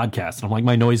to the podcast? And I'm like,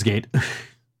 my noise gate.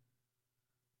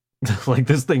 Like,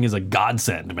 this thing is a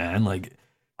godsend, man. Like,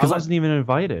 I wasn't even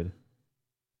invited.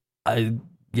 I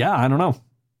don't know.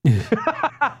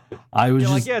 I was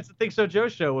just like, yeah, it's the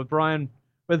ThinkSoJoE show with Brian.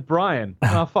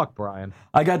 Oh, fuck Brian.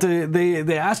 I got to.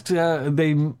 They asked.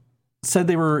 They said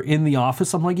they were in the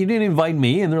office. I'm like, you didn't invite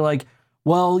me, and they're like,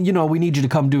 well, we need you to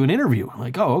come do an interview. I'm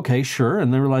like, oh, okay, sure.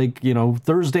 And they're like,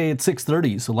 Thursday at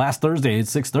 6:30. So last Thursday at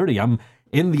 6:30, I'm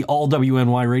in the all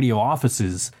WNY radio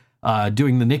offices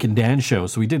doing the Nick and Dan show.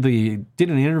 So we did an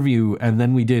interview, and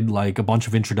then we did like a bunch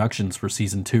of introductions for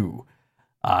season 2.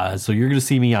 So you're gonna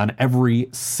see me on every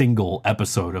single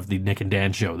episode of the Nick and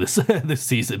Dan show this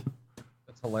season.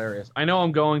 That's hilarious. I know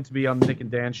I'm going to be on the Nick and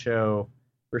Dan show.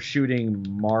 We're shooting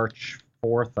March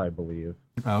 4th, I believe.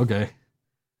 Oh, okay.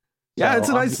 Yeah,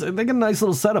 they got a nice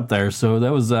little setup there. So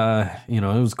that was, it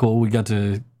was cool. We got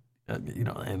to,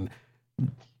 and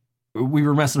we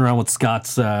were messing around with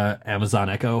Scott's Amazon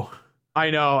Echo. I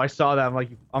know. I saw that.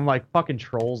 I'm like fucking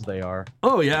trolls they are.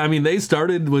 Oh yeah, I mean they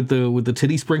started with the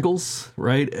titty sprinkles,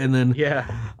 right? And then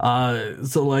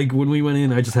so like when we went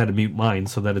in, I just had to mute mine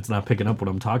so that it's not picking up when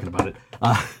I'm talking about it.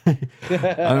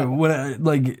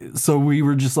 So we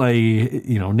were just like,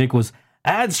 Nick was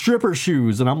add stripper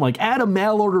shoes, and I'm like add a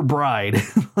mail order bride.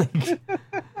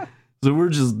 So we're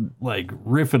just like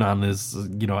riffing on this,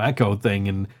 Echo thing,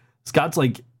 and Scott's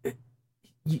like,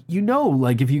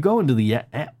 like if you go into the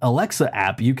Alexa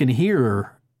app, you can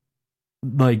hear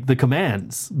like the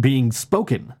commands being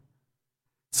spoken.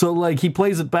 So like he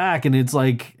plays it back, and it's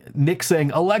like Nick saying,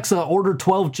 Alexa, order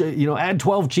 12, add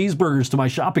 12 cheeseburgers to my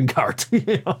shopping cart.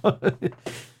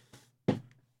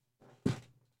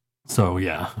 So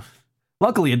yeah,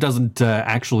 luckily it doesn't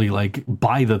actually like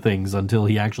buy the things until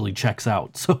he actually checks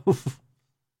out. So.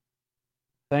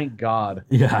 Thank God.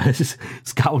 Yeah,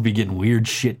 Scott would be getting weird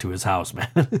shit to his house, man.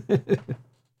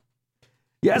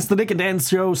 Yes, the Nick and Dan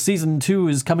show season 2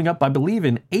 is coming up, I believe,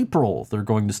 in April. They're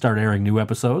going to start airing new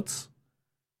episodes,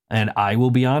 and I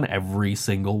will be on every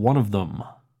single one of them.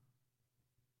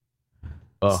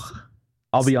 Ugh.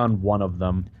 I'll be on one of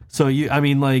them. So,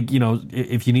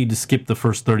 if you need to skip the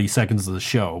first 30 seconds of the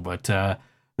show, but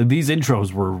these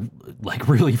intros were, like,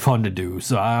 really fun to do,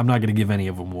 so I'm not going to give any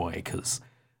of them away, because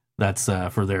that's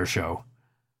for their show.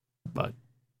 But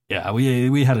yeah,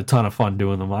 we had a ton of fun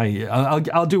doing them.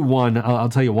 I'll do one. I'll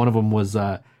tell you, one of them was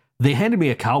they handed me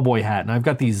a cowboy hat, and I've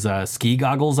got these ski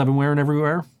goggles I've been wearing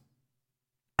everywhere,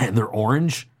 and they're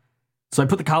orange. So I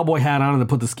put the cowboy hat on and I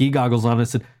put the ski goggles on and I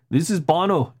said, "This is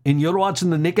Bono, and you're watching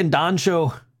the Nick and Don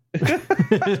show."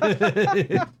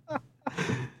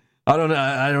 I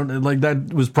don't like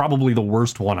that was probably the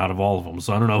worst one out of all of them.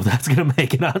 So I don't know if that's going to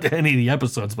make it out to any of the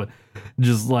episodes, but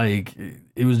just like,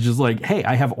 it was just like, hey,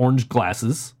 I have orange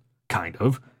glasses, kind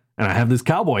of, and I have this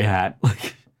cowboy hat.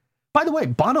 Like, by the way,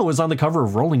 Bono is on the cover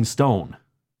of Rolling Stone.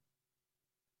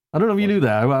 I don't know if you knew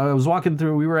that. I was walking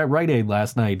through, we were at Rite Aid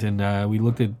last night, and we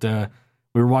looked at,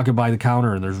 we were walking by the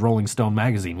counter, and there's Rolling Stone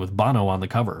magazine with Bono on the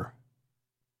cover.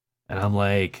 And I'm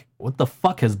like, what the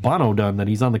fuck has Bono done that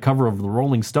he's on the cover of the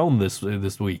Rolling Stone this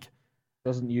week?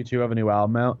 Doesn't U2 have a new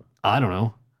album out? I don't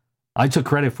know. I took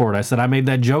credit for it. I said I made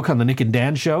that joke on the Nick and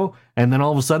Dan show, and then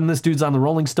all of a sudden this dude's on the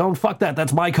Rolling Stone. Fuck that.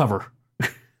 That's my cover.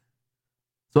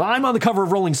 So I'm on the cover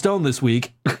of Rolling Stone this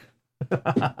week.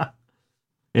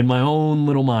 In my own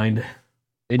little mind.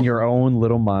 In your own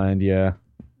little mind, yeah.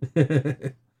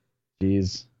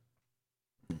 Jeez.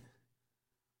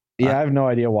 Yeah, I have no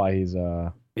idea why he's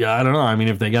Yeah, I don't know. I mean,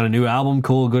 if they got a new album,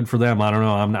 cool, good for them. I don't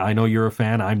know. I know you're a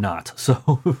fan. I'm not.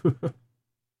 So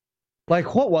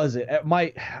Like, what was it?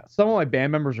 Some of my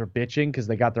band members were bitching because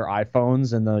they got their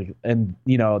iPhones and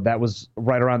you know that was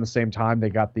right around the same time they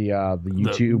got the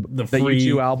YouTube the the free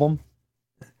YouTube album.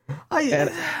 And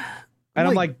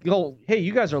I'm like, like, oh, hey,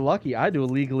 you guys are lucky. I had to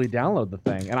illegally download the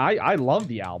thing, and I love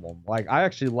the album. Like, I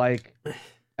actually like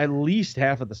at least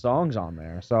half of the songs on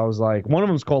there. So I was like, one of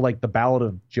them's called like the Ballad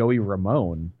of Joey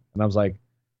Ramone, and I was like,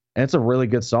 and it's a really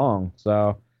good song.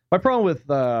 So my problem with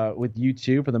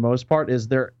U2 for the most part is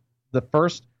the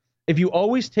first, if you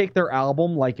always take their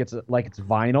album like it's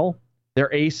vinyl,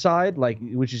 their A side, like,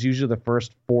 which is usually the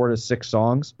first 4 to 6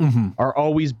 songs, are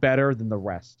always better than the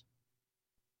rest.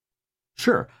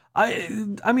 Sure.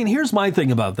 I mean, here's my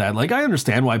thing about that. Like, I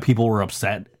understand why people were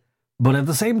upset, but at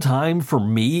the same time, for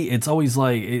me, it's always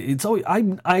like,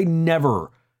 I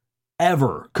never,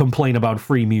 ever complain about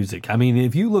free music. I mean,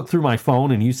 if you look through my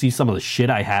phone and you see some of the shit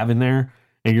I have in there,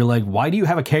 and you're like, why do you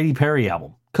have a Katy Perry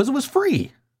album? Because it was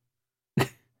free.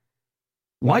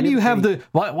 Why do you have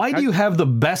the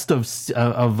best of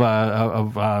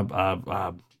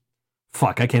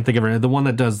fuck, I can't think of it. The one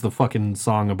that does the fucking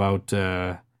song about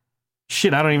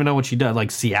shit, I don't even know what she does.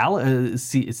 Like Sierra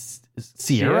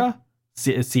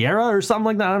or something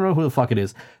like that. I don't know who the fuck it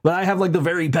is. But I have like the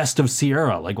very best of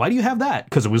Sierra. Like, why do you have that?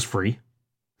 Because it was free.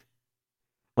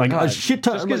 Like a shit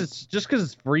ton. Just because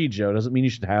it's free, Joe, doesn't mean you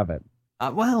should have it.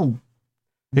 Well,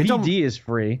 VD is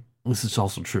free. This is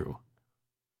also true.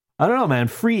 I don't know, man.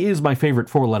 Free is my favorite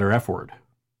 4-letter F word.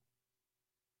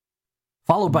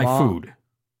 Followed by food.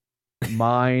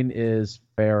 Mine is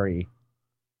fairy.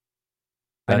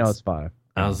 I know it's 5.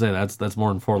 I was saying that's more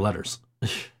than 4 letters.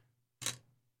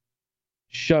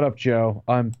 Shut up, Joe.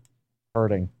 I'm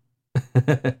hurting.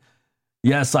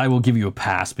 Yes, I will give you a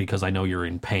pass because I know you're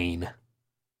in pain.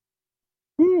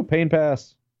 Woo, pain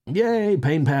pass. Yay,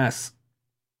 pain pass.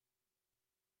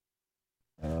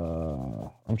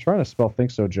 I'm trying to spell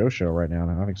ThinkSoJoE show right now,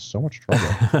 and I'm having so much trouble.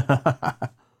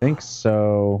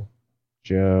 ThinkSoJoE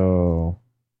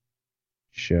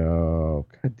show.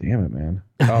 God damn it, man.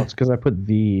 Oh, it's because I put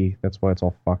the. That's why it's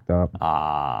all fucked up.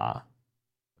 Ah.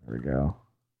 There we go.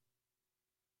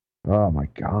 Oh my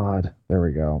god. There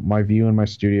we go. My view in my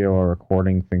studio are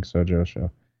recording ThinkSoJoE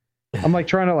show. I'm like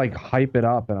trying to like hype it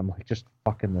up, and I'm like just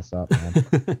fucking this up,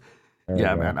 man.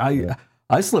 Yeah, man.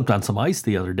 I slipped on some ice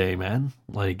the other day, man.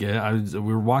 Like, we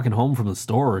were walking home from the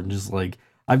store and just like,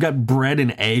 I've got bread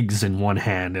and eggs in one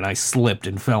hand and I slipped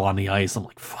and fell on the ice. I'm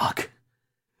like, fuck.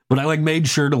 But I like made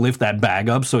sure to lift that bag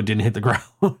up so it didn't hit the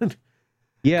ground.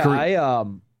 Yeah, I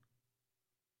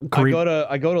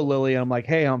go to Lily and I'm like,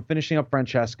 hey, I'm finishing up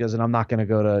Francesca's and I'm not gonna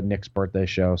go to Nick's birthday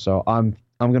show, so I'm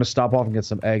gonna stop off and get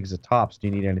some eggs at Tops. Do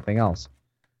you need anything else?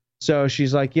 So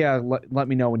she's like, yeah, let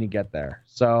me know when you get there.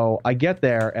 So I get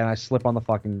there and I slip on the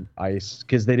fucking ice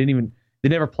because they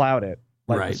never plowed it,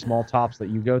 like right. The small Tops that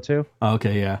you go to.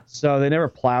 Okay, yeah. So they never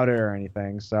plowed it or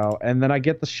anything. So, and then I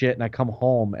get the shit and I come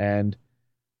home and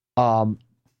I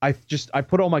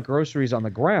put all my groceries on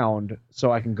the ground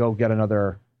so I can go get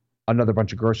another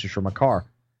bunch of groceries for my car.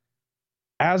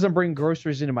 As I'm bringing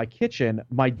groceries into my kitchen,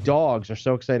 my dogs are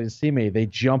so excited to see me, they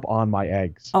jump on my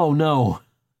eggs. Oh no.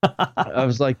 I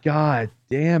was like, God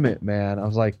damn it, man. I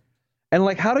was like, and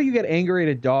like, how do you get angry at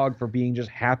a dog for being just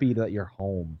happy that you're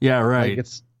home? Yeah, right. Like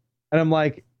and I'm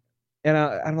like,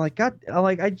 God,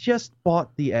 I just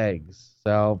bought the eggs.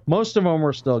 So most of them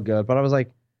were still good, but I was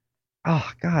like,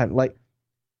 oh God, like,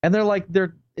 and it's like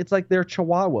they're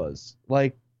chihuahuas,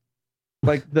 like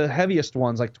the heaviest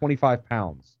one's like 25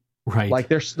 pounds. Right. Like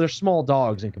they're small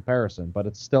dogs in comparison, but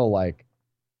it's still like,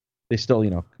 they still,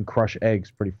 can crush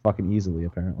eggs pretty fucking easily,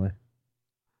 apparently.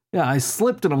 Yeah, I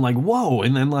slipped and I'm like, whoa.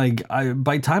 And then like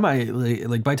by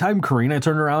the time Karina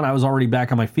turned around, I was already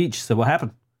back on my feet. She said, what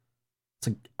happened? It's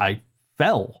like, I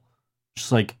fell.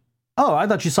 She's like, oh, I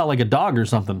thought you saw like a dog or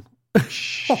something.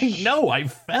 Oh, no, I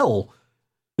fell.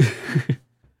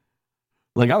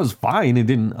 Like I was fine. It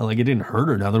didn't hurt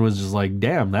or nothing. It was just like,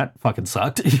 damn, that fucking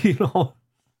sucked.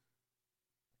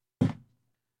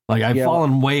 Like I've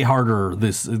fallen way harder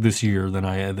this year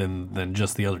than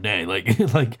just the other day.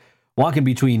 Like walking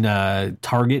between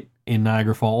Target in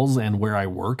Niagara Falls and where I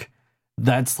work,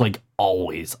 that's like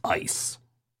always ice.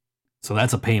 So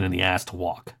that's a pain in the ass to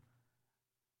walk.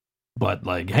 But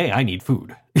like, hey, I need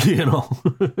food, You know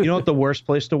what the worst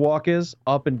place to walk is?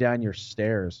 Up and down your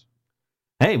stairs.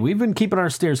 Hey, we've been keeping our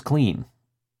stairs clean.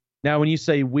 Now, when you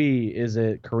say we, is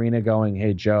it Karina going,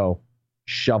 hey, Joe,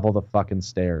 shovel the fucking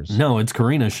stairs? No, it's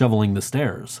Karina shoveling the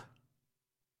stairs.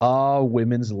 Oh,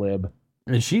 women's lib.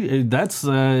 And she loves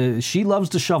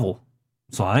to shovel,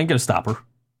 so I ain't gonna stop her.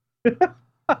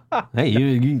 Hey,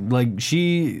 you like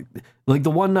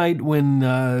the one night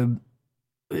when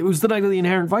it was the night of the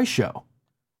Inherent Vice show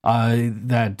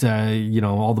that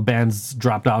all the bands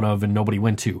dropped out of and nobody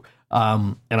went to.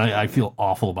 And I feel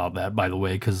awful about that, by the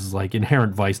way, because like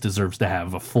Inherent Vice deserves to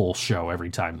have a full show every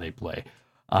time they play.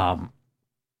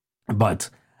 But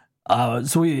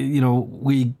so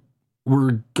we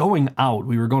were going out.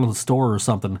 We were going to the store or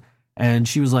something, and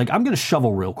she was like, "I'm gonna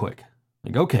shovel real quick."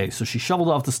 Like, okay, so she shoveled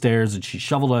off the stairs and she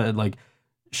shoveled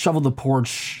the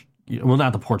porch. Well,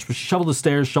 not the porch, but she shoveled the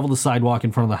stairs, shoveled the sidewalk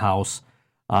in front of the house.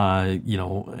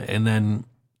 And then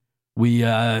we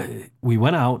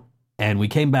went out and we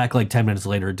came back like 10 minutes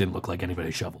later. It didn't look like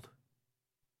anybody shoveled.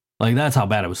 Like, that's how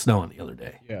bad it was snowing the other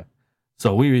day. Yeah.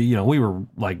 So we were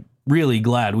like really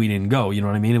glad we didn't go. You know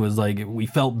what I mean? It was like we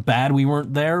felt bad we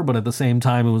weren't there, but at the same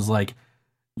time, it was like,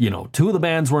 two of the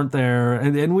bands weren't there,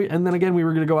 and then again we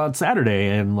were going to go out Saturday,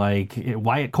 and like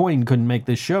Wyatt Coyne couldn't make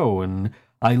this show, and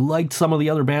I liked some of the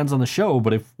other bands on the show,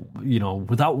 but if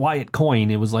without Wyatt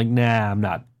Coyne, it was like, nah, I'm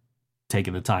not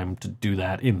taking the time to do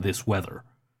that in this weather.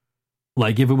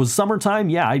 Like if it was summertime,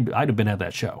 yeah, I'd have been at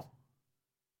that show,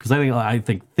 because I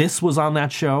think this was on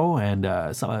that show, and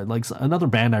another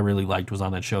band I really liked was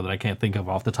on that show that I can't think of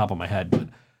off the top of my head, but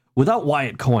without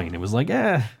Wyatt Coyne, it was like,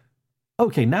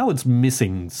 okay, now it's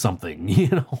missing something,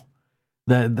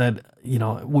 that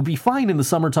would be fine in the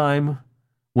summertime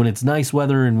when it's nice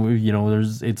weather and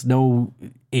it's no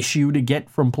issue to get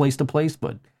from place to place,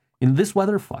 but in this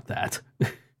weather, fuck that.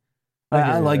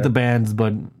 I like the bands,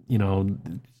 but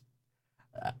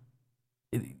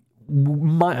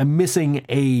missing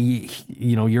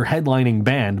your headlining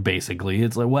band, basically,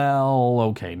 it's like, well,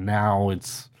 okay, now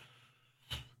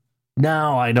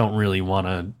I don't really want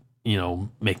to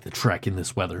make the trek in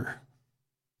this weather.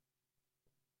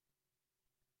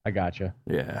 I gotcha.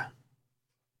 Yeah.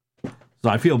 So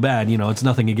I feel bad, it's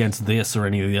nothing against this or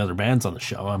any of the other bands on the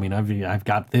show. I mean, I've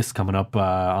got this coming up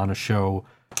on a show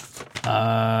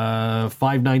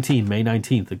 5/19, May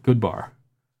 19th at Good Bar.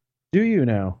 Do you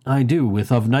now? I do,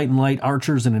 with Of Night and Light,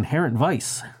 Archers, and Inherent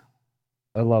Vice.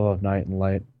 I love Of Night and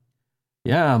Light.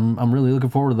 Yeah, I'm really looking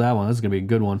forward to that one. That's going to be a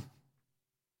good one.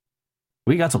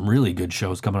 We got some really good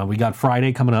shows coming up. We got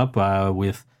Friday coming up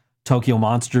with Tokyo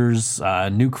Monsters,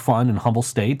 Nuke Fun, and Humble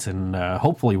State, and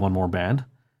hopefully one more band.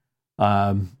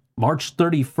 March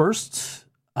 31st.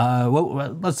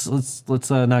 Let's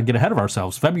not get ahead of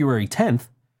ourselves. February 10th,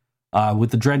 with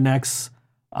the Dreadnecks,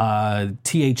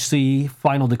 THC,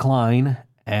 Final Decline,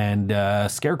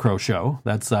 and Scarecrow show.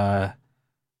 That's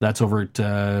over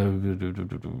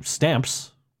at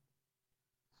Stamps.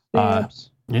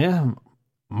 Yeah.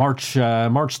 March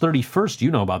 31st, you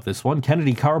know about this one.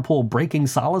 Kennedy Carpool, Breaking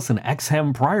Solace, and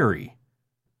Exham Priory.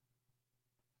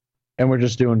 And we're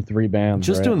just doing 3 bands.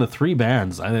 Just right? doing the 3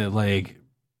 bands. I like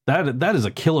that is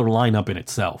a killer lineup in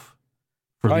itself.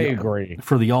 I agree.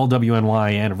 For the All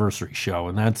WNY anniversary show,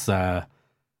 and that's gonna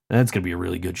be a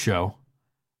really good show.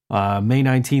 May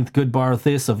 19th, Good Bar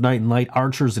This, Of Night and Light,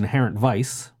 Archers, Inherent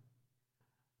Vice.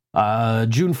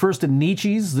 June 1st at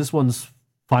Nietzsche's. This one's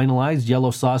finalized.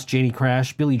 Yellow Sauce, Janie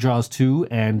Crash, Billy Jaws 2,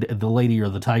 and The Lady or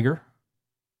the Tiger.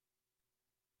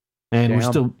 And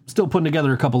we're still putting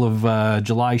together a couple of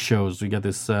July shows. We got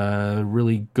this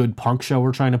really good punk show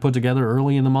we're trying to put together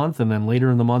early in the month, and then later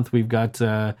in the month we've got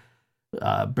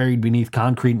Buried Beneath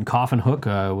Concrete and Coffin Hook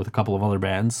with a couple of other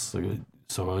bands.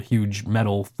 So a huge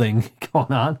metal thing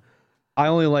going on. I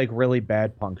only like really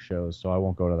bad punk shows, so I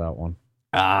won't go to that one.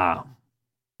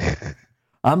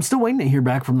 I'm still waiting to hear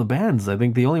back from the bands. I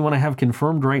think the only one I have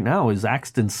confirmed right now is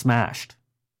Axed and Smashed.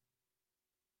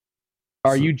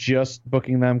 Are you just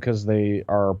booking them because they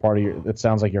are part of your... It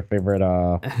sounds like your favorite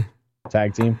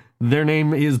tag team. Their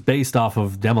name is based off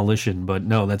of Demolition, but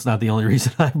no, that's not the only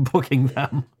reason I'm booking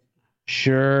them.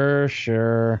 Sure.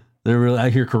 They're really,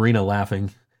 I hear Karina laughing.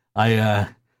 I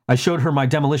showed her my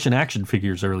Demolition action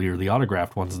figures earlier, the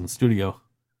autographed ones in the studio.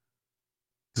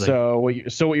 So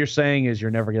what you're saying is you're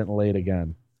never getting laid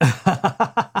again.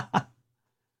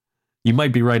 You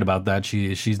might be right about that.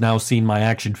 She's now seen my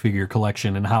action figure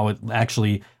collection and how it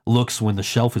actually looks when the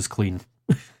shelf is clean.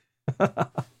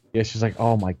 Yeah, she's like,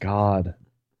 oh my God,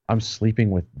 I'm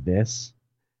sleeping with this?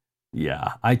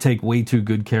 Yeah, I take way too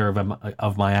good care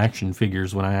of my action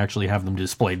figures when I actually have them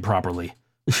displayed properly.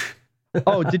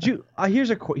 Oh, did you... here's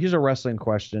a wrestling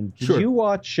question. Did you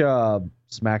watch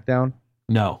SmackDown?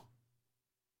 No.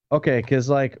 Okay, because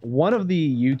like one of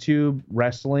the YouTube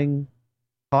wrestling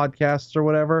podcasts or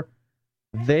whatever,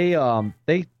 they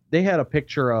had a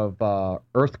picture of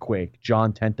Earthquake,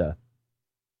 John Tenta.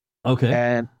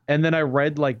 Okay. And then I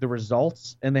read like the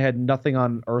results, and they had nothing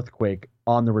on Earthquake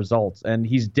on the results, and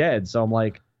he's dead. So I'm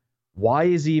like, why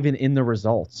is he even in the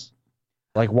results?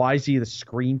 Like, why is he the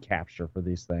screen capture for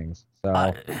these things?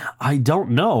 So I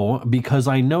don't know, because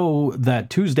I know that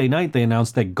Tuesday night they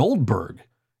announced that Goldberg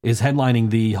is headlining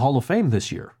the Hall of Fame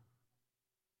this year.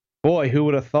 boy, who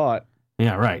would have thought?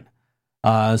 Yeah, right.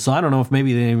 So I don't know if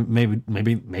maybe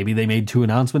they made two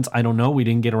announcements. I don't know. We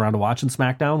didn't get around to watching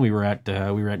SmackDown. We were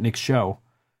at Nick's show,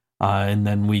 and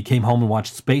then we came home and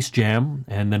watched Space Jam.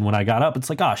 And then when I got up, it's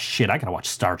like, oh shit, I gotta watch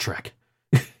Star Trek.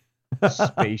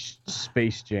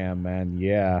 Space Jam, man.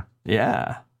 Yeah.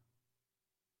 Yeah.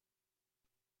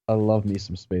 I love me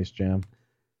some Space Jam.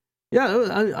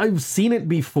 Yeah, I've seen it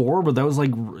before, but that was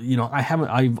like,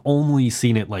 I've only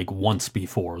seen it like once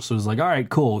before. So it was like, all right,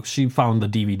 cool. She found the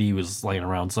DVD was laying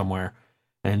around somewhere,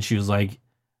 and she was like,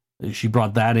 she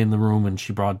brought that in the room, and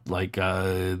she brought like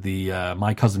the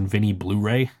My Cousin Vinny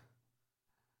Blu-ray.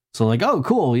 So like, oh,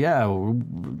 cool, yeah,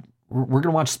 we're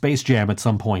gonna watch Space Jam at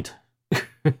some point.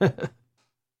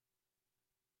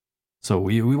 So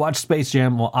we watched Space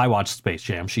Jam. Well, I watched Space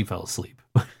Jam. She fell asleep.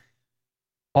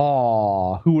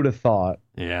 Aw, who would have thought?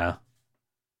 Yeah. It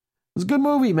was a good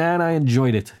movie, man. I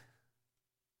enjoyed it.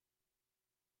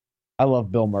 I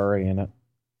love Bill Murray in it.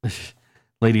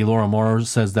 Lady Laura Moore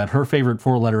says that her favorite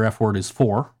four-letter F word is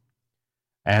 4,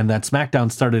 and that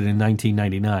SmackDown started in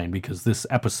 1999 because this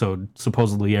episode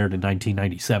supposedly aired in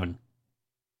 1997.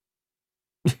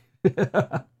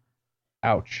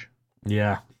 Ouch.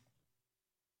 Yeah.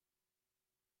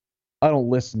 I don't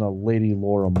listen to Lady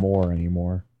Laura Moore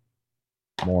anymore.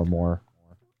 More.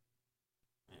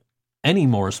 Any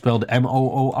more spelled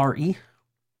Moore?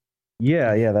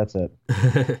 Yeah, that's it.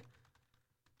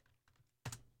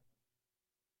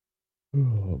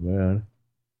 Oh, man.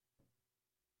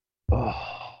 Oh.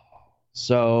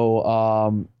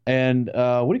 So, and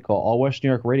what do you call it? All West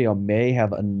New York Radio may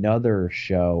have another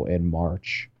show in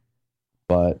March,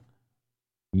 but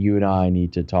you and I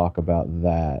need to talk about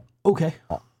that. Okay.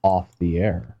 Off the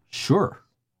air. Sure.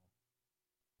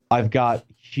 I've got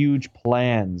huge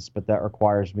plans, but that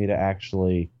requires me to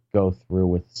actually go through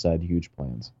with said huge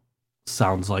plans.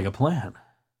 Sounds like a plan.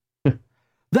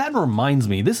 That reminds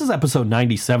me, this is episode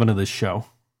 97 of this show.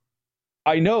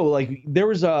 I know, like, there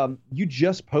was you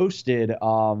just posted,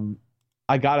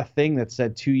 I got a thing that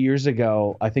said 2 years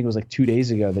ago, I think it was like 2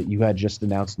 days ago, that you had just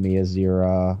announced me as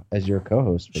your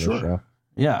co-host for the show.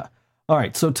 Yeah. All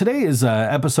right, so today is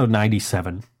episode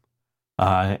 97,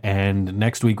 and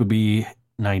next week would be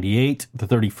 98. The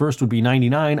 31st would be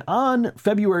 99 on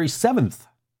February 7th.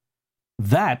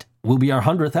 That will be our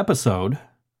 100th episode.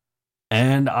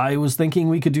 And I was thinking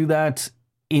we could do that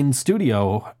in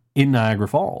studio in Niagara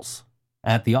Falls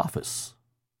at the office.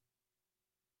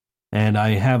 And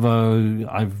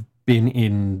I've been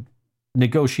in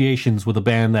negotiations with a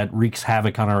band that wreaks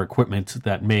havoc on our equipment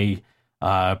that may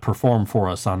perform for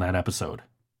us on that episode.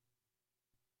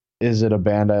 Is it a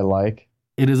band I like?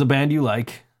 It is a band you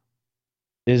like.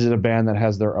 Is it a band that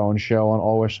has their own show on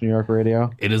All West New York Radio?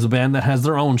 It is a band that has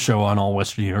their own show on All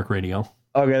West New York Radio.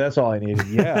 Okay, that's all I needed.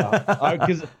 Yeah,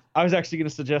 because I was actually going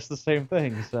to suggest the same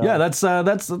thing. So. Yeah,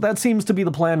 that seems to be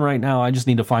the plan right now. I just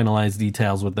need to finalize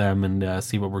details with them and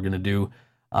see what we're going to do.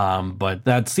 But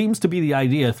that seems to be the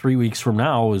idea. 3 weeks from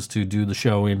now is to do the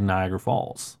show in Niagara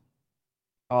Falls.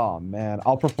 Oh man,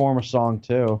 I'll perform a song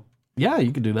too. Yeah,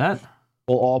 you could do that.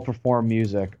 We'll all perform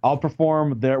music. I'll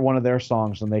perform one of their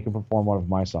songs, and they can perform one of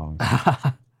my songs.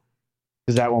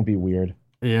 Because that won't be weird.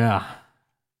 Yeah.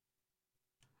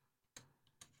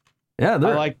 Yeah,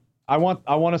 I want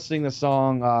to sing the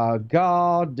song.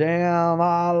 God damn,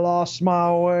 I lost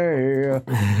my way.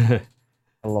 I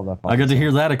love that. I got to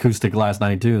hear that acoustic last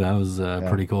night too. That was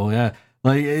pretty cool. Yeah,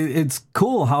 like it's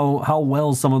cool how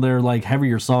well some of their like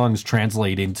heavier songs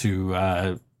translate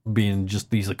into being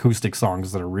just these acoustic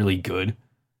songs that are really good.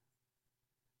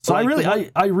 So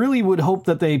like, I really would hope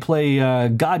that they play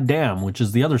 "Goddamn," which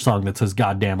is the other song that says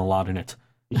 "Goddamn" a lot in it.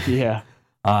 Yeah.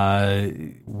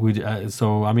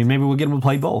 So I mean, maybe we'll get them to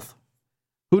play both.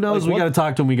 Who knows? Like, we got to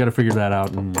talk to them. We got to figure that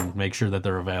out and make sure that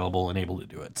they're available and able to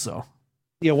do it. So.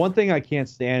 Yeah, one thing I can't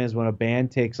stand is when a band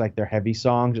takes like their heavy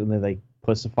songs and they like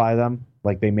pussify them,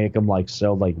 like they make them like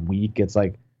so like weak. It's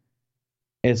like,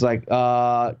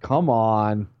 come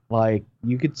on, like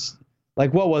you could,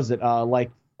 like what was it?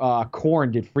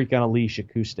 Korn did "Freak on a Leash"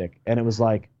 acoustic, and it was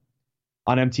like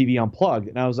on MTV Unplugged,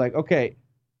 and I was like, okay,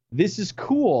 this is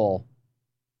cool.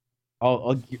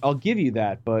 I'll give you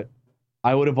that, but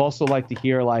I would have also liked to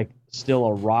hear like still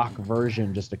a rock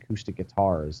version, just acoustic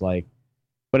guitars, like.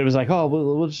 But it was like, oh,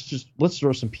 well, let's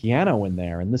throw some piano in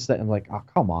there and this, that. And I'm like, oh,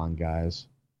 come on, guys.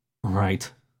 Right.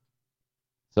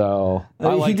 So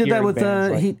he did that with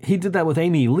he did that with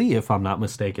Amy Lee, if I'm not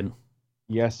mistaken.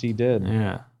 Yes, he did.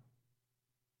 Yeah.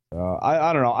 So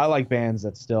I don't know. I like bands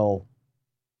that still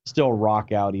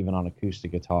rock out even on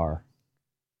acoustic guitar.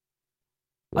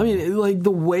 I mean, like,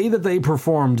 the way that they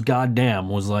performed Goddamn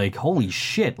was like, holy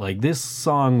shit, like, this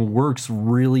song works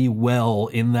really well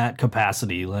in that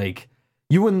capacity. Like,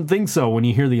 you wouldn't think so when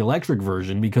you hear the electric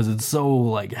version because it's so,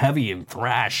 like, heavy and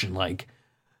thrash and, like,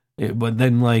 but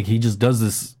then, like, he just does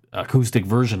this acoustic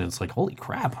version and it's like, holy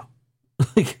crap.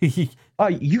 Like,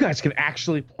 you guys can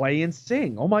actually play and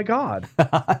sing. Oh my God.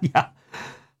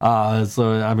 Yeah.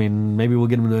 So, I mean, maybe we'll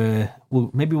get them to,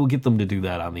 maybe we'll get them to do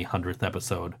that on the 100th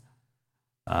episode.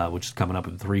 Which is coming up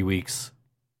in 3 weeks.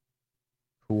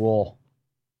 Cool.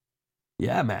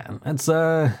 Yeah, man. It's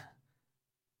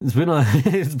been a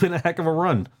heck of a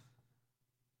run.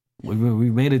 We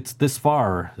made it this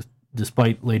far,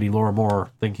 despite Lady Laura Moore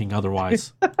thinking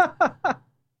otherwise.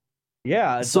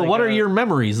 Yeah. So, like, what are your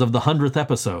memories of the 100th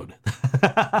episode?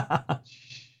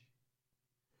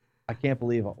 I can't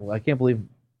believe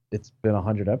it's been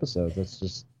 100 episodes. That's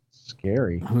just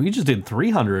scary. We just did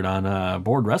 300 on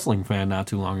Board Wrestling Fan not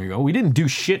too long ago. We didn't do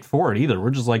shit for it either.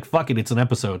 We're just like, fuck it, it's an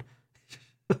episode.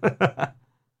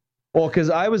 Well, because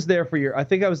I was there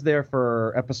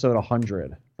for episode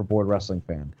 100 for Board Wrestling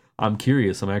Fan. I'm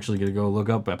curious. I'm actually going to go look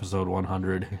up episode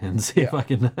 100 and see if I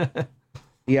can.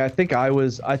 Yeah, I think I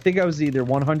was either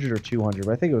 100 or 200,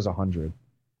 but I think it was 100.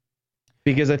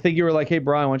 Because I think you were like, hey,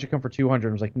 Brian, why don't you come for 200?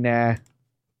 I was like, nah.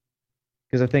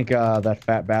 Because I think that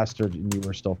fat bastard and you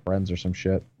were still friends or some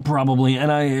shit. Probably.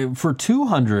 And for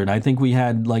 200, I think we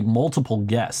had like multiple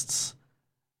guests.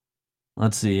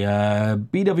 Let's see.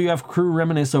 BWF crew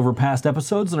reminisce over past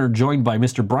episodes and are joined by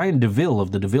Mr. Brian DeVille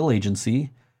of the DeVille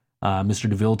Agency. Mr.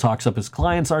 DeVille talks up his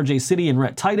clients, RJ City and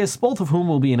Rhett Titus, both of whom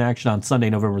will be in action on Sunday,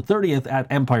 November 30th at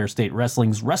Empire State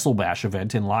Wrestling's Wrestle Bash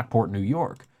event in Lockport, New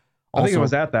York. I think it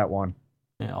was at that one.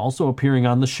 Yeah, also appearing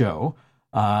on the show,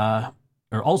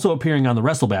 or also appearing on the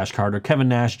Wrestle Bash card are Kevin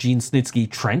Nash, Gene Snitsky,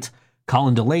 Trent,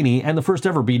 Colin Delaney, and the first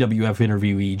ever BWF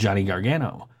interviewee, Johnny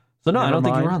Gargano. So no, I don't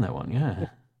think you were on that one. Yeah.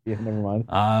 Yeah, never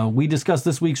mind. We discuss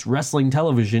this week's wrestling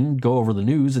television, go over the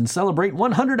news, and celebrate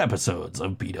 100 episodes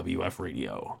of BWF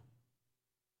Radio.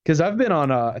 Because I've been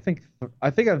on, I think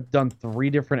I've done 3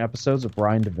 different episodes of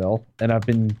Brian DeVille, and I've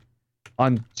been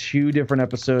on 2 different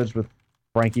episodes with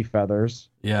Frankie Feathers.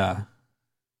 Yeah.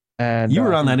 And you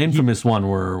were on that infamous one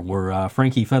where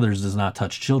Frankie Feathers does not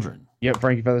touch children. Yeah,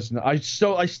 Frankie Feathers. I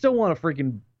still want to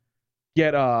freaking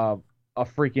get a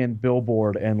freaking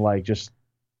billboard and like just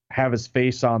have his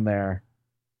face on there,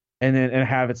 and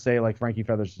have it say like Frankie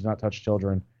Feathers does not touch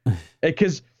children.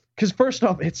 Because first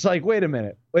off, it's like wait a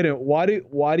minute, why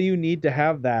do you need to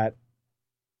have that?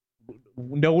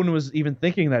 No one was even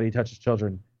thinking that he touches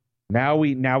children. Now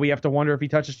we have to wonder if he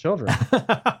touches children.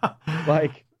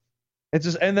 Like. It's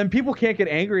just, and then people can't get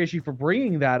angry at you for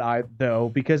bringing that though,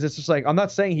 because it's just like, I'm not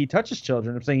saying he touches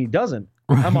children. I'm saying he doesn't.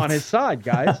 Right. I'm on his side,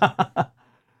 guys.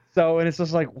 So, and it's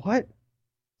just like, what?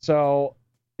 So,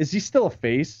 is he still a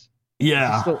face?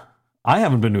 Yeah. I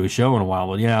haven't been to a show in a while,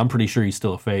 but yeah, I'm pretty sure he's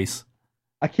still a face.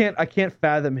 I can't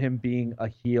fathom him being a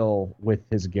heel with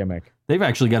his gimmick. They've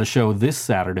actually got a show this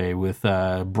Saturday with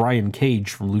Brian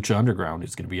Cage from Lucha Underground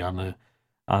who's going to be on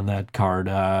that card.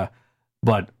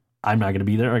 But I'm not going to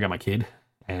be there. I got my kid,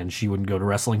 and she wouldn't go to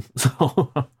wrestling.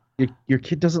 So your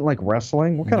kid doesn't like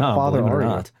wrestling? What kind of father are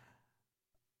you?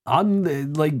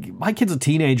 I'm like, my kid's a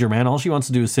teenager, man. All she wants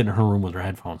to do is sit in her room with her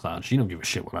headphones on. She don't give a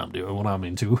shit what I'm doing, what I'm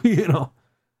into, you know.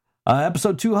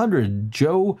 Episode 200,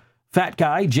 Joe, Fat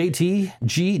Guy, JT,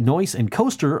 G, Noise, and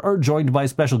Coaster are joined by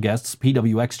special guests,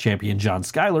 PWX champion John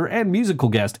Schuyler and musical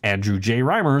guest Andrew J.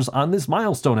 Reimers on this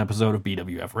milestone episode of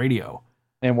BWF Radio.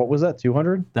 And what was that,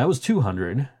 200? That was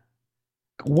 200.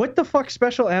 What the fuck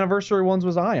special anniversary ones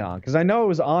was I on? Because I know it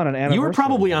was on an anniversary. You were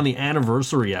probably on the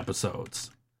anniversary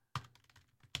episodes.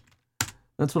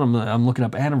 That's what I'm looking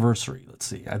up. Anniversary. Let's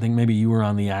see. I think maybe you were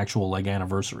on the actual like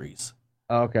anniversaries.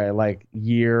 Okay, like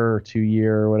year or 2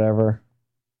 year or whatever.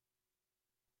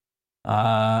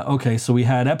 Okay, so we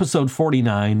had episode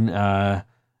 49.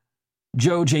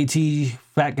 Joe, JT,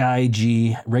 Fat Guy,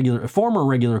 G, former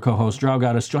regular co-host Drow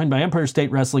Goddess, joined by Empire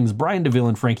State Wrestling's Brian DeVille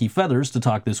and Frankie Feathers to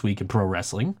talk this week in pro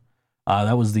wrestling.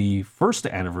 That was the first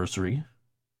anniversary.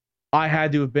 I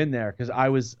had to have been there because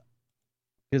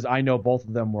I know both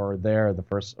of them were there.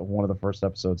 One of the first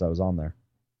episodes I was on there.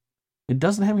 It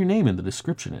doesn't have your name in the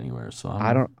description anywhere, so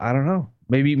I don't know.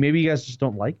 Maybe you guys just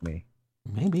don't like me.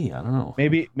 Maybe, I don't know.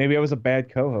 Maybe I was a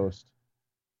bad co-host.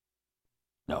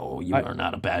 No, you are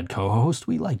not a bad co-host.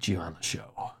 We liked you on the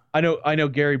show. I know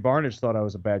Gary Barnage thought I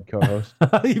was a bad co-host.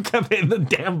 You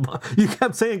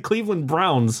kept saying Cleveland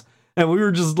Browns, and we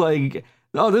were just like,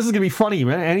 Oh, this is going to be funny,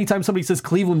 man. Anytime somebody says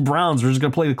Cleveland Browns, we're just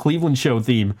going to play the Cleveland show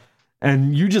theme.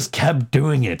 And you just kept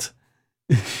doing it.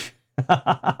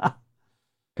 Because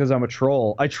I'm a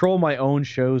troll. I troll my own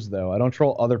shows, though. I don't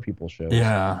troll other people's shows.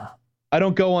 Yeah. I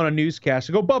don't go on a newscast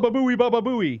and go, Baba Booey, Baba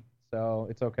Booey. So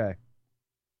it's okay.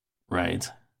 Right.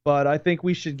 But I think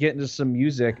we should get into some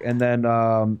music, and then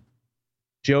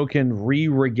Joe can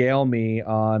regale me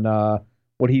on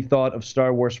what he thought of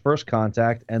Star Wars First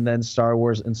Contact and then Star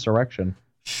Wars Insurrection.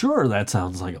 Sure, that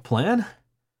sounds like a plan.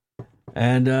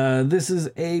 And this is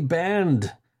a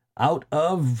band out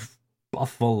of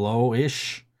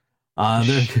Buffalo-ish.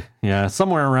 They're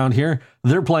somewhere around here.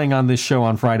 They're playing on this show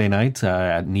on Friday night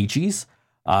at Nietzsche's.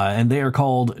 And they are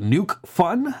called Nuke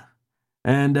Fun.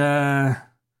 And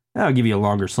I'll give you a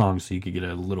longer song so you could get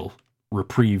a little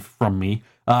reprieve from me.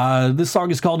 This song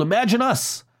is called Imagine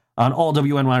Us on all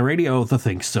WNY Radio, the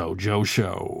Think So Joe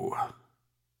Show.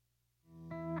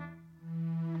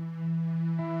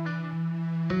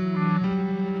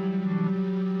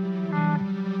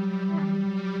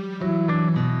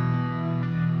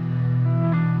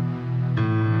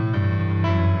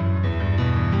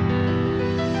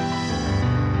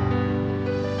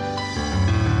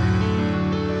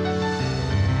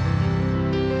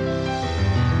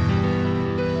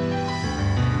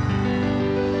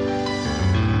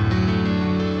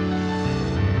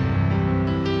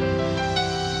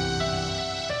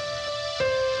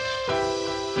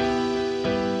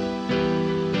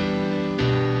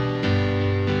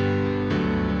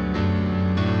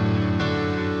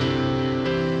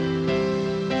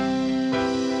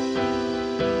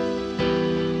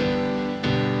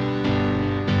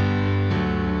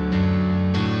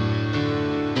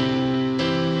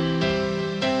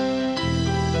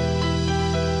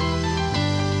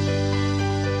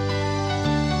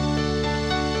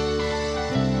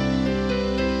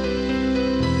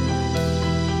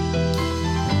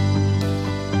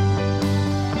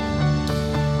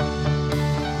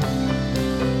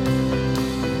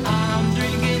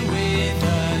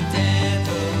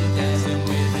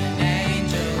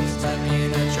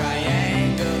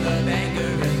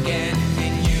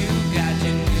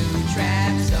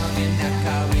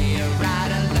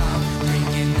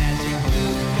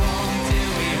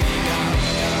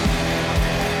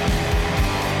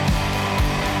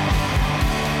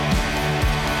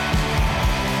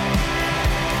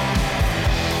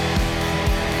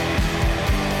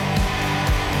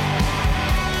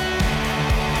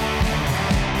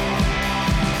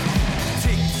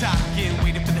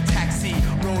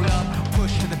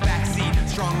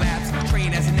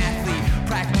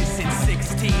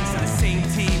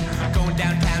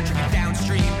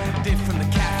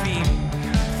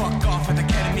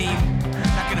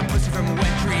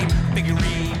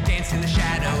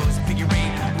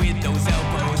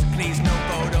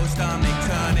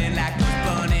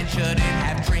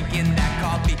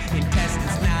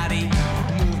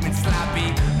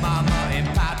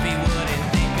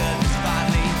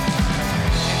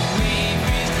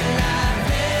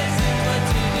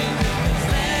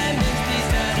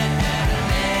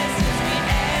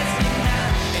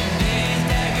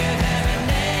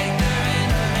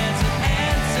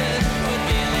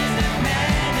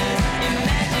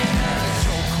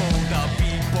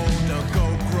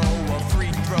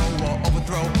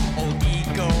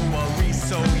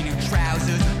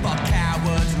 Love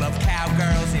cowards, love cowards.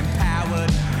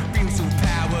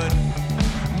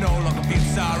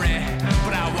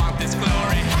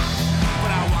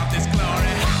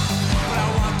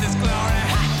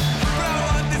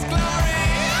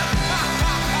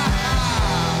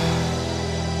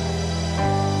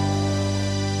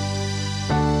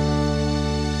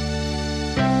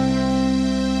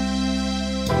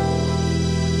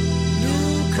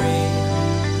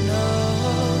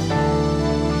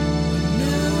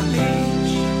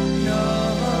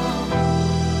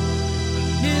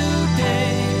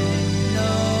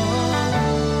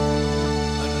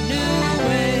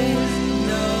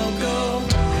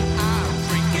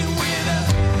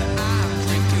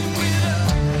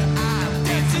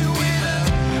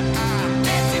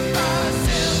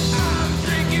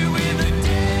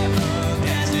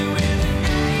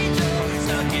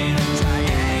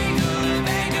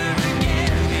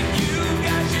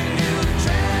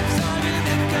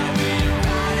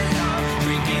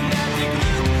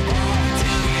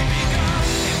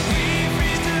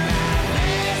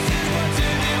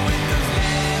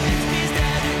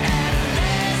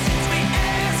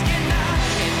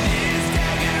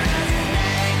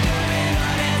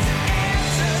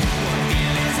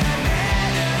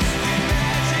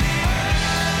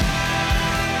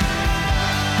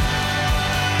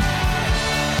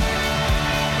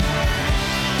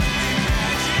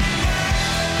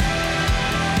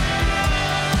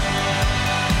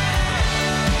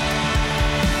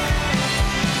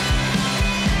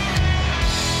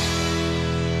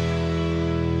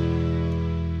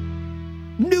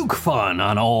 fun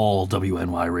on all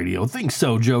WNY Radio. Think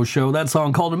So Joe Show. That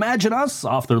song called Imagine Us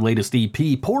off their latest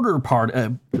EP, Porter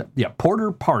Party.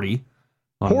 Porter Party.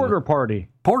 Porter Party.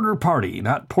 Porter Party,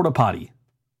 not Porta Potty.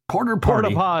 Porter Party.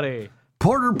 Porta Potty.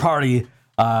 Porter Party.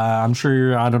 I'm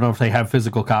sure, I don't know if they have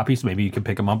physical copies. Maybe you can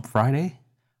pick them up Friday.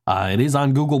 It is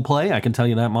on Google Play, I can tell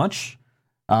you that much.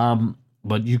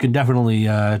 But you can definitely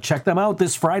check them out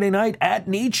this Friday night at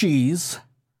Nietzsche's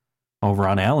over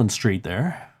on Allen Street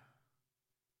there.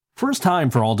 First time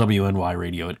for all WNY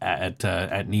Radio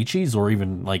at Nietzsche's, or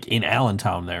even like in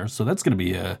Allentown there. So that's going to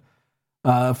be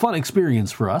a fun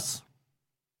experience for us.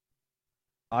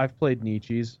 I've played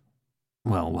Nietzsche's.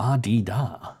 Well,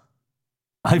 la-dee-da.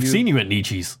 I've seen you at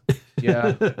Nietzsche's.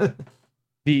 Yeah.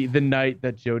 The night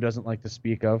that Joe doesn't like to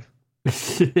speak of.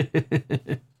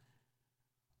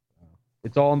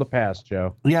 It's all in the past,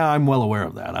 Joe. Yeah, I'm well aware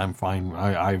of that. I'm fine.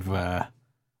 I've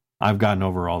gotten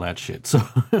over all that shit. So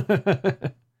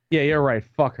yeah, you're right.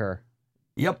 Fuck her.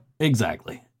 Yep,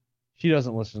 exactly. She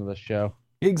doesn't listen to this show.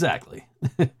 Exactly.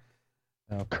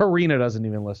 No, Karina doesn't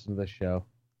even listen to this show.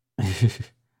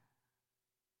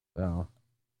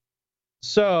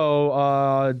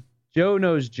 So, Joe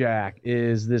Knows Jack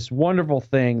is this wonderful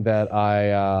thing that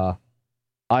I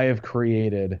have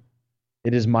created.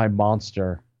 It is my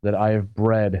monster that I have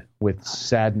bred with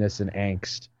sadness and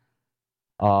angst.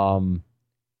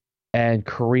 And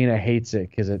Karina hates it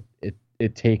because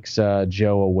it takes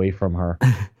Joe away from her.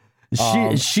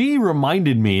 She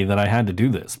reminded me that I had to do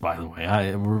this, by the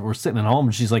way. We're sitting at home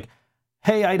and she's like,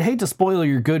 hey, I'd hate to spoil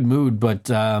your good mood, but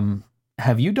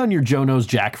have you done your Joe Knows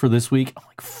Jack for this week? I'm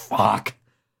like, fuck.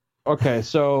 Okay,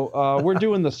 so we're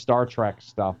doing the Star Trek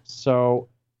stuff. So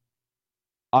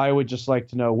I would just like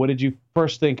to know, what did you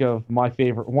first think of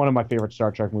one of my favorite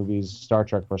Star Trek movies, Star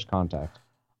Trek First Contact?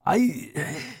 I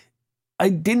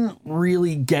didn't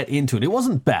really get into it. It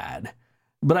wasn't bad,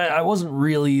 but I wasn't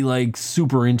really like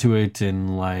super into it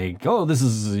and like, oh, this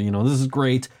is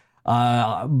great.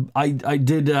 I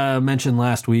did mention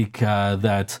last week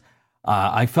that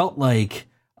I felt like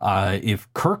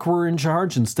if Kirk were in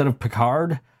charge instead of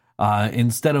Picard,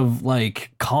 instead of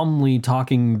like calmly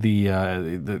talking the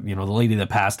lady that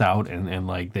passed out and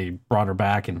like they brought her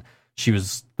back and she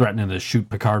was threatening to shoot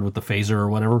Picard with the phaser or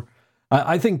whatever.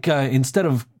 I think instead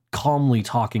of calmly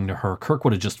talking to her, Kirk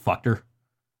would have just fucked her.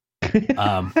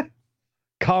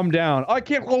 Calm down. I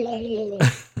can't.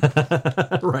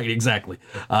 Right, exactly.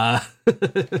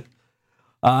 It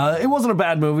wasn't a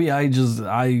bad movie. I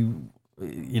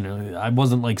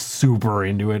wasn't like super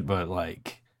into it, but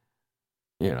like,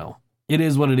 it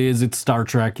is what it is. It's Star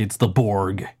Trek. It's the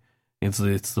Borg. It's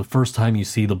the first time you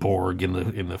see the Borg in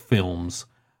the films.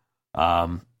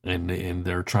 And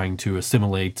they're trying to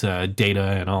assimilate data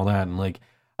and all that, and like,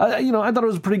 I thought it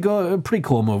was a pretty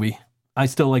cool movie. I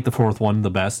still like the fourth one the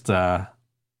best,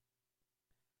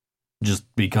 just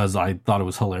because I thought it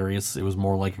was hilarious. It was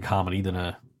more like a comedy than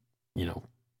a,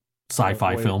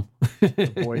 sci-fi film.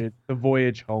 the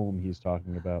voyage home he's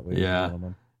talking about. Yeah,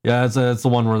 yeah, it's the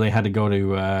one where they had to go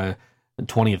to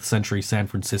 20th century San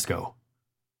Francisco.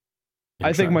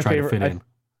 I think my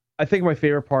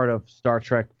favorite part of Star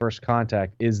Trek First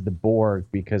Contact is the Borg,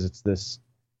 because it's this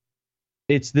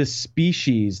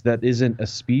species that isn't a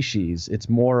species. It's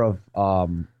more of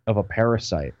a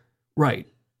parasite. Right.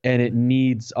 And it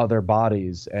needs other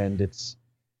bodies, and it's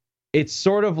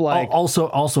sort of like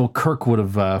also Kirk would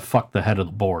have fucked the head of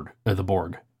the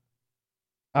Borg.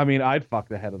 I mean, I'd fuck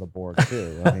the head of the Borg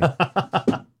too. I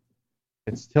mean,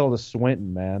 it's Tilda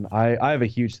Swinton, man. I have a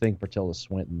huge thing for Tilda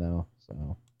Swinton though.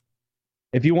 So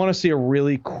if you want to see a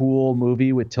really cool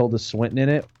movie with Tilda Swinton in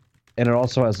it, and it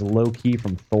also has Loki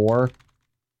from Thor,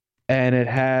 and it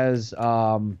has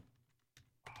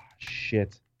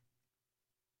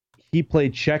he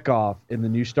played Chekhov in the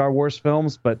new Star Wars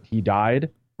films, but he died.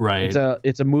 Right.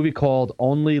 It's a movie called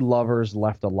Only Lovers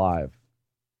Left Alive.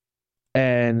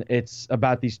 And it's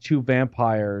about these two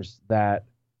vampires that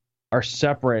are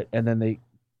separate, and then they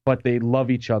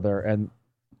love each other. And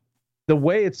the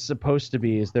way it's supposed to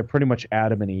be is they're pretty much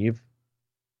Adam and Eve,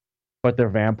 but they're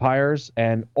vampires,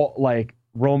 and like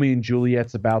Romeo and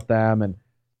Juliet's about them, and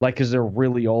like, cause they're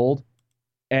really old.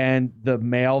 And the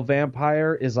male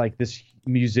vampire is like this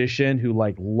musician who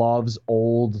like loves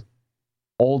old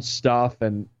stuff,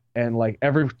 and like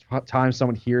every time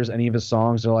someone hears any of his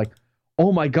songs, they're like,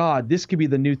 oh my God, this could be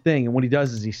the new thing. And what he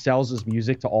does is he sells his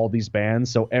music to all these bands.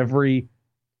 So every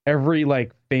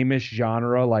like famous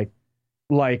genre, like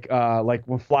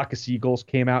when Flock of Seagulls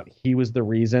came out, he was the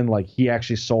reason. Like, he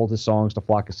actually sold his songs to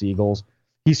Flock of Seagulls.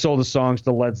 He sold his songs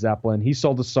to Led Zeppelin. He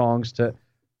sold his songs to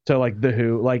to like the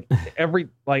Who. Like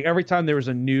every time there was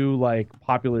a new like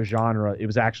popular genre, it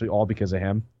was actually all because of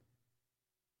him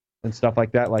and stuff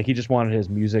like that. Like he just wanted his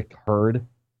music heard.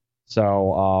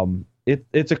 So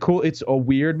it's a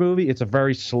weird movie. It's a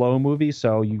very slow movie.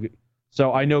 So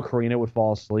I know Karina would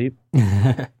fall asleep,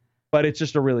 but it's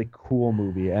just a really cool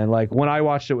movie. And like when I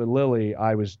watched it with Lily,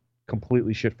 I was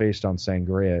completely shit faced on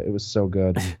sangria. It was so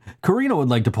good. Karina would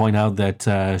like to point out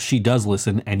that she does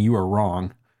listen, and you are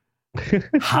wrong.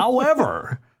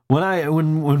 However,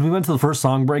 when we went to the first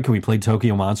song break and we played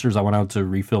Tokyo Monsters, I went out to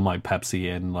refill my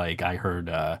Pepsi, and like I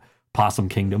heard Possum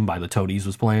Kingdom by the Toadies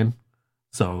was playing.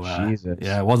 So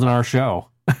yeah, it wasn't our show.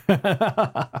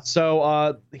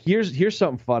 So here's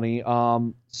something funny.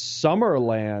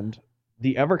 Summerland,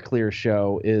 the Everclear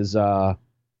show is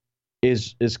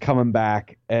coming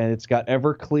back, and it's got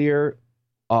Everclear,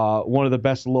 one of the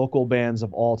best local bands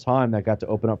of all time that got to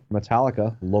open up for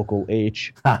Metallica, Local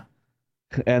H.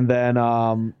 And then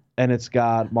and it's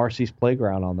got Marcy's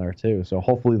Playground on there too. So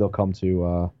hopefully they'll come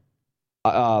to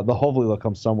hopefully they'll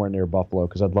come somewhere near Buffalo,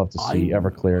 because I'd love to see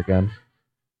Everclear again.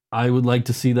 I would like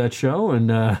to see that show, and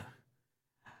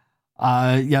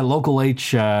yeah, Local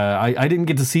H. I didn't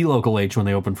get to see Local H when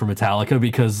they opened for Metallica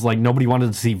because like nobody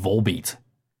wanted to see Volbeat,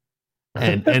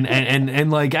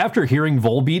 and like after hearing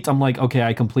Volbeat, I'm like, okay,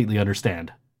 I completely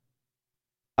understand.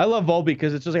 I love Volbeat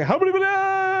because it's just like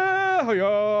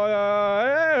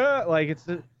like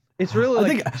it's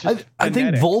really I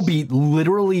think Volbeat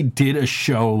literally did a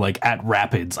show like at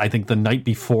Rapids. I think the night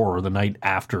before or the night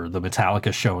after the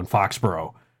Metallica show in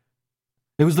Foxborough.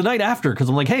 It was the night after because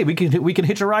I'm like, hey, we can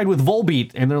hitch a ride with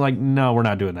Volbeat, and they're like, no, we're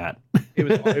not doing that.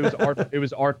 It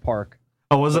was Art Park.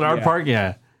 Oh, was it Art Park?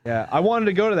 Yeah. Yeah, I wanted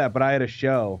to go to that, but I had a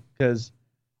show because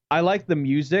I like the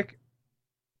music,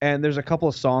 and there's a couple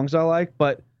of songs I like,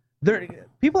 but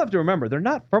people have to remember they're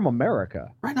not from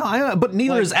America. Right now, but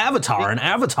neither is Avatar, and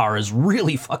Avatar is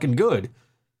really fucking good.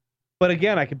 But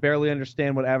again, I could barely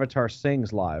understand what Avatar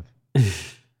sings live.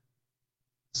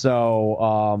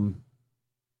 So,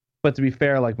 but to be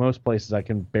fair, like most places, I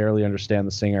can barely understand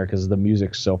the singer because the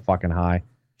music's so fucking high.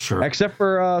 Sure. Except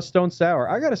for Stone Sour.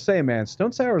 I gotta say, man,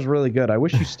 Stone Sour is really good. I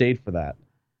wish you stayed for that.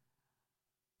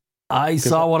 I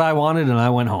saw what I wanted and I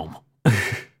went home.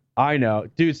 I know.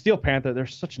 Dude, Steel Panther, they're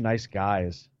such nice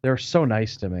guys. They're so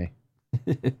nice to me.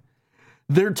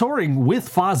 They're touring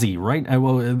with Fozzy, right?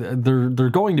 Well, they're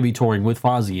going to be touring with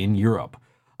Fozzy in Europe.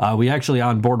 We actually,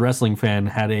 on Board Wrestling Fan,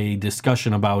 had a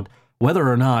discussion about whether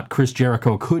or not Chris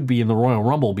Jericho could be in the Royal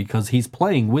Rumble because he's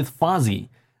playing with Fozzy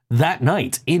that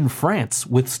night in France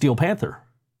with Steel Panther.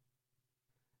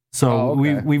 So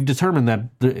we've determined that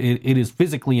it is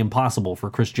physically impossible for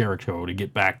Chris Jericho to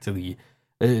get back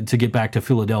to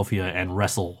Philadelphia and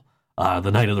wrestle the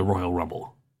night of the Royal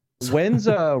Rumble. When's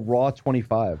Raw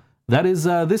 25? That is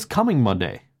this coming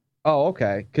Monday. Oh,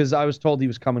 okay. Because I was told he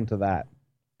was coming to that.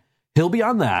 He'll be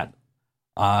on that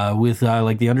with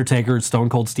like The Undertaker, Stone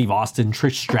Cold Steve Austin.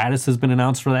 Trish Stratus has been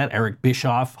announced for that. Eric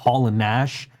Bischoff, Hall and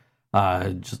Nash,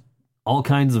 just all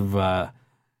kinds of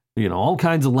all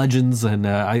kinds of legends. And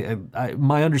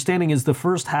my understanding is the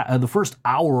first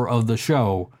hour of the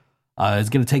show is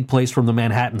going to take place from the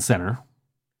Manhattan Center,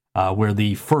 where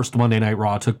the first Monday Night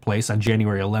Raw took place on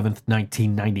January 11th,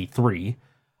 1993.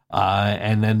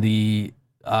 And then the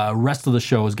rest of the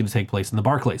show is going to take place in the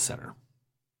Barclays Center.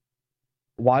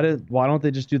 Why don't they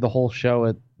just do the whole show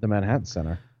at the Manhattan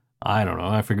Center? I don't know.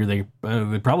 I figured they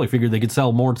probably figured they could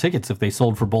sell more tickets if they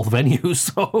sold for both venues.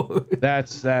 So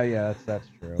that's true.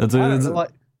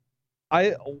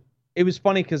 It was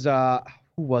funny because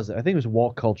who was it? I think it was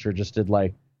Walt Culture just did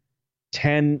like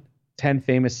 10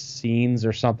 famous scenes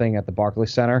or something at the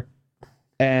Barclays Center,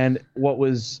 and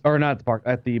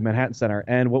at the Manhattan Center.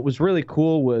 And what was really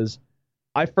cool was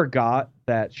I forgot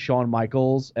that Shawn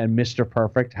Michaels and Mr.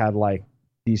 Perfect had like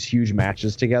these huge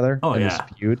matches together in this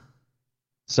feud.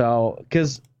 So,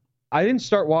 because I didn't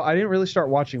really start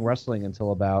watching wrestling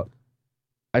until about,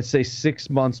 I'd say 6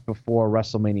 months before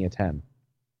WrestleMania 10.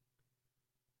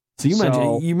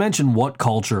 So you mentioned What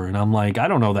Culture, and I'm like, I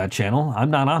don't know that channel.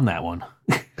 I'm not on that one.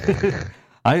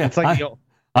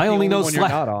 I only know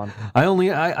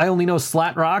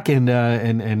Slat Rock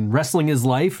and Wrestling is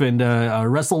Life and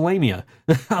WrestleMania.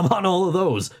 I'm on all of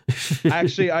those.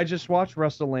 Actually, I just watched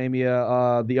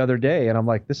WrestleMania the other day, and I'm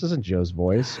like, this isn't Joe's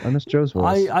voice. I miss Joe's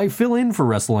voice. I fill in for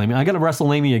WrestleMania. I got a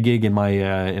WrestleMania gig in my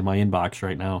inbox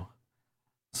right now,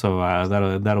 so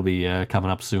that'll be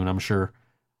coming up soon, I'm sure.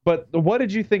 But what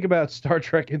did you think about Star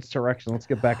Trek Insurrection? Let's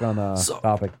get back on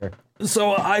topic here.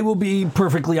 So I will be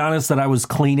perfectly honest that I was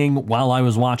cleaning while I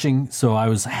was watching, so I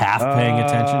was half paying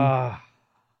attention.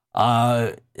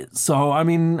 So I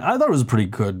mean, I thought it was a pretty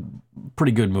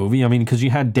good movie. I mean, because you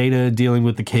had Data dealing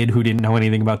with the kid who didn't know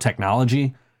anything about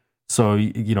technology. So,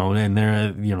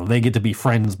 and they get to be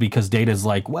friends because Data's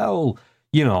like, well,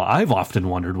 I've often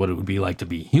wondered what it would be like to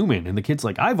be human. And the kid's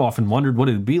like, I've often wondered what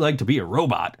it would be like to be a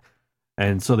robot.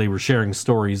 And so they were sharing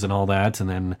stories and all that. And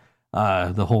then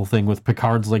the whole thing with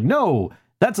Picard's like, no,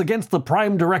 that's against the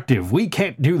Prime Directive. We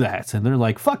can't do that. And they're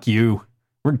like, fuck you.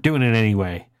 We're doing it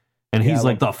anyway. And he's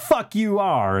like, the fuck you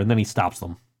are. And then he stops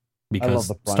them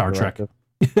because Star Trek.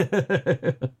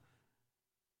 Then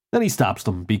he stops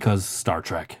them because Star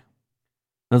Trek.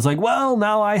 And it's like, well,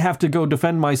 now I have to go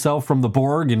defend myself from the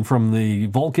Borg and from the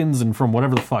Vulcans and from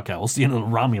whatever the fuck else, the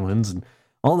Romulans and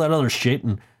all that other shit.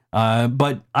 And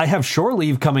but I have shore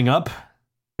leave coming up.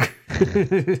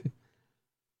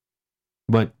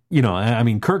 But, I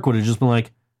mean, Kirk would have just been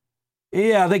like,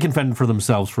 yeah, they can fend for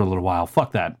themselves for a little while.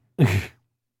 Fuck that.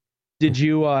 Did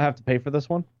you have to pay for this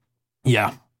one?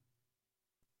 Yeah.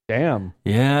 Damn.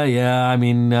 Yeah. I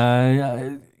mean,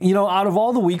 out of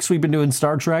all the weeks we've been doing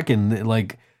Star Trek, and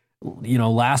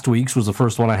last week's was the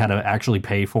first one I had to actually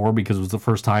pay for because it was the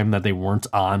first time that they weren't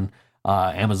on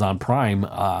Amazon Prime.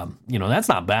 That's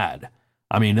not bad.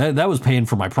 I mean, that was paying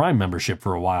for my Prime membership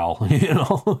for a while,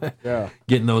 Yeah.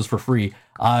 Getting those for free.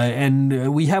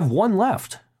 And we have one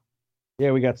left.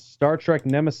 Yeah, we got Star Trek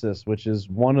Nemesis, which is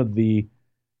one of the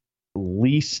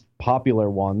least popular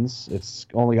ones. It's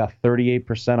only got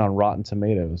 38% on Rotten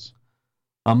Tomatoes.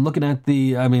 I'm looking at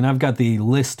I've got the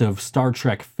list of Star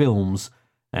Trek films,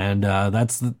 and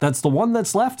that's the one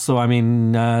that's left. So, I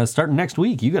mean, starting next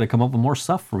week, you got to come up with more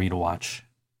stuff for me to watch.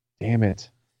 Damn it.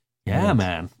 Yeah,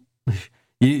 man.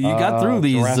 You got through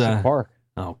these. Jurassic Park.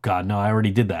 Oh, God, no, I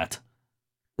already did that.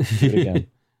 Do it again.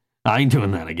 I ain't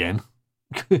doing that again.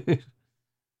 I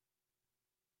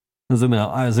was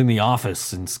in the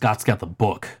office, and Scott's got the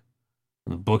book.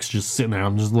 And the book's just sitting there.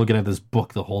 I'm just looking at this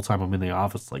book the whole time I'm in the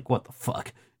office, like, what the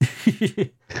fuck?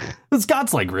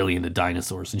 Scott's like really into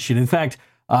dinosaurs and shit. In fact,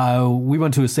 we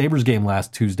went to a Sabres game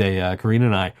last Tuesday, Karina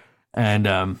and I,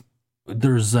 and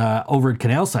there's over at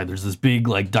Canalside, there's this big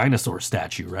like dinosaur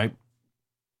statue, right?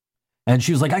 And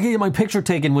she was like, I can get my picture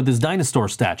taken with this dinosaur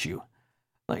statue.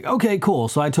 Like, okay, cool.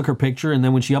 So I took her picture, and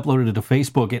then when she uploaded it to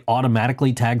Facebook, it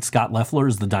automatically tagged Scott Leffler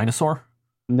as the dinosaur.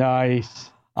 Nice.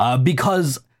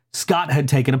 Because Scott had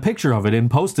taken a picture of it and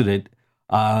posted it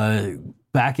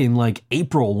back in like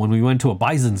April when we went to a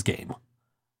Bison's game.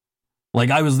 Like,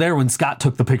 I was there when Scott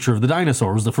took the picture of the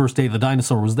dinosaur. It was the first day the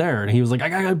dinosaur was there, and he was like,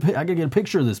 I gotta get a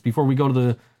picture of this before we go to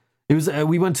the. It was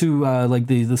we went to like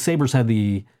the Sabres had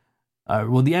the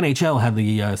the NHL had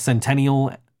the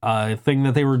Centennial thing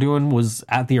that they were doing was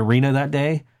at the arena that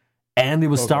day, and it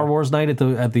was Star Wars night at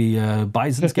the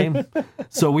Bison's game.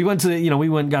 So we went to we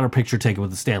went and got our picture taken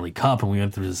with the Stanley Cup, and we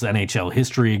went through this NHL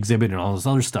history exhibit and all this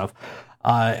other stuff.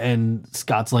 And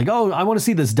Scott's like, oh, I want to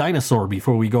see this dinosaur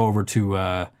before we go over to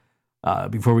the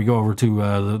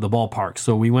ballpark.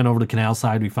 So we went over to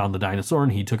Canalside, we found the dinosaur,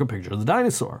 and he took a picture of the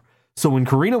dinosaur. So when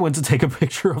Karina went to take a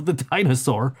picture of the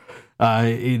dinosaur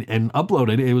and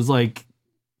upload it, it was like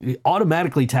it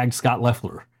automatically tagged Scott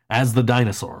Leffler as the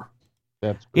dinosaur.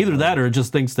 That's cool. Either that or it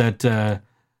just thinks that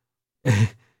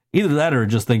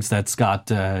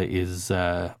Scott is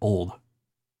old.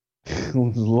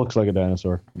 Looks like a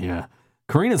dinosaur. Yeah.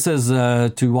 Karina says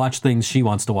to watch things she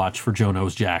wants to watch for Joe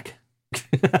Knows Jack.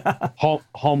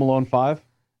 Home Alone 5?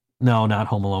 No, not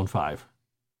Home Alone 5.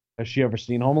 Has she ever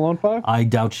seen Home Alone 5? I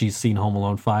doubt she's seen Home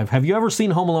Alone 5. Have you ever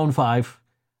seen Home Alone 5?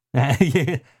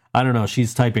 I don't know.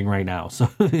 She's typing right now, so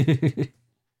I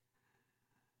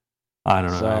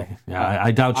don't know. So,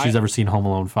 I doubt she's ever seen Home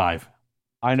Alone 5.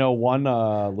 I know one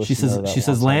listener She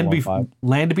says Land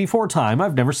Before Time.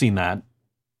 I've never seen that.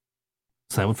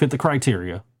 So that would fit the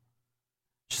criteria.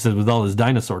 She said with all this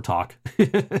dinosaur talk.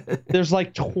 There's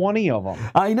like 20 of them.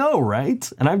 I know,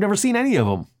 right? And I've never seen any of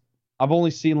them. I've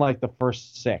only seen like the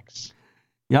first 6.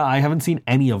 Yeah, I haven't seen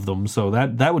any of them, so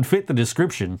that would fit the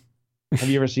description. Have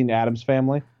you ever seen Addams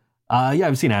Family? Yeah,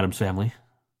 I've seen Addams Family.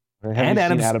 Have you seen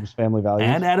Addams Family Values?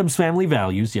 And Addams Family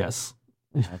Values, yes.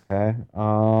 Okay.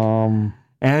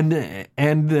 And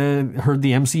heard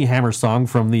the MC Hammer song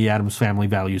from the Addams Family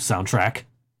Values soundtrack.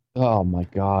 Oh my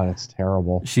God, it's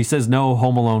terrible. She says no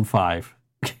Home Alone 5.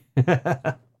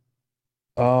 I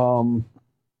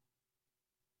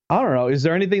don't know. Is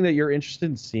there anything that you're interested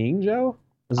in seeing, Joe?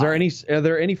 Are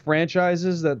there any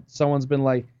franchises that someone's been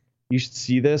like, you should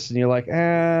see this, and you're like,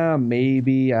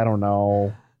 maybe, I don't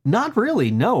know. Not really,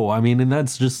 no. I mean, and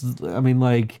that's just, I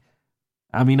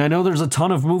know there's a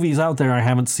ton of movies out there I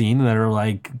haven't seen that are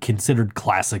like considered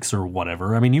classics or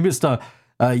whatever. I mean, you missed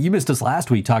us last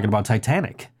week talking about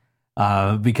Titanic.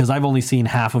 because I've only seen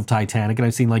half of Titanic, and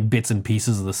I've seen like bits and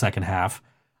pieces of the second half.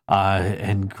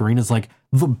 And Karina's like,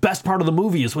 the best part of the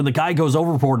movie is when the guy goes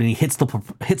overboard and he hits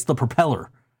the propeller.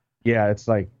 Yeah, it's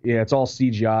all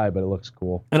CGI, but it looks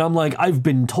cool. And I'm like, I've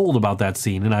been told about that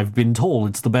scene, and I've been told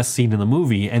it's the best scene in the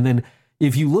movie. And then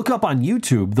if you look up on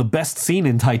YouTube the best scene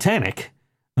in Titanic,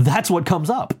 that's what comes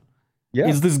up. Yeah.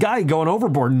 Is this guy going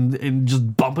overboard and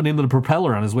just bumping into the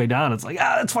propeller on his way down. It's like,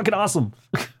 that's fucking awesome.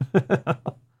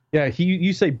 Yeah,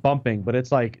 you say bumping, but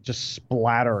it's like just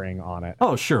splattering on it.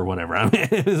 Oh, sure, whatever. I mean,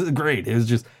 it was great. It was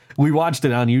just, we watched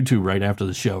it on YouTube right after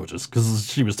the show just because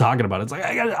she was talking about it. It's like,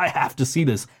 I have to see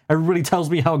this. Everybody tells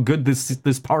me how good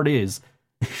this part is.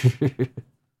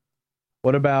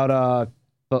 What about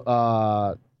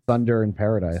Thunder in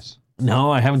Paradise?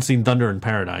 No, I haven't seen Thunder in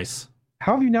Paradise.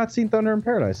 How have you not seen Thunder in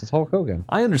Paradise? It's Hulk Hogan.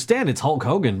 I understand it's Hulk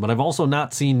Hogan, but I've also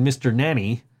not seen Mr.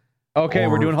 Nanny. Okay,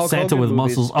 we're doing Hulk Santa Hogan with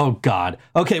movies. muscles. Oh God.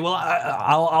 Okay, well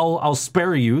I'll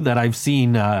spare you that I've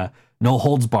seen No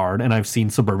Holds Barred and I've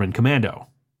seen Suburban Commando.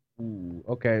 Ooh,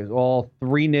 okay, well,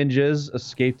 3 ninjas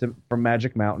escaped from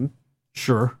Magic Mountain.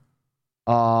 Sure.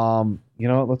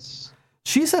 Let's.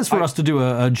 She says for us to do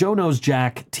a Joe Knows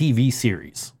Jack TV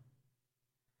series,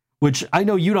 which I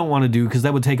know you don't want to do because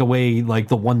that would take away like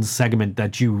the one segment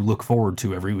that you look forward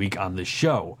to every week on this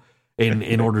show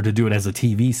in order to do it as a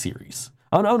TV series.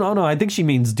 Oh, no. I think she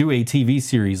means do a TV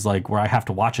series like where I have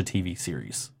to watch a TV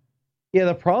series. Yeah,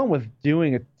 the problem with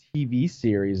doing a TV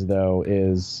series, though,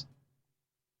 is,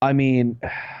 I mean,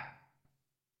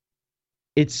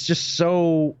 it's just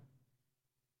so...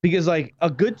 Because, like, a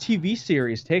good TV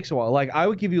series takes a while. Like, I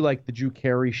would give you, like, the Drew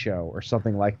Carey Show or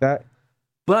something like that.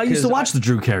 But I used to watch the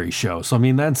Drew Carey Show, so I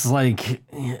mean that's like,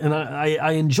 and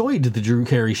I enjoyed the Drew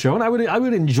Carey Show, and I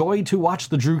would enjoy to watch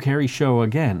the Drew Carey Show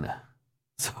again.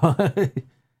 So,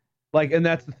 like, and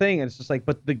that's the thing. It's just like,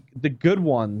 but the good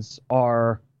ones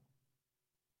are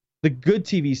the good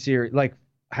TV series. Like,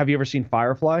 have you ever seen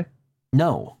Firefly?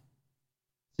 No.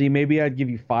 See, maybe I'd give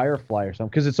you Firefly or something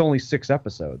because it's only 6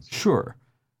 episodes. Sure.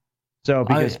 So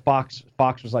because Fox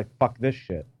was like, fuck this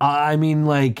shit. I mean,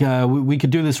 like, we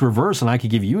could do this reverse, and I could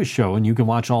give you a show, and you can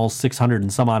watch all 600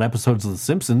 and some odd episodes of The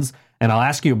Simpsons, and I'll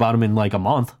ask you about them in like a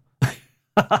month.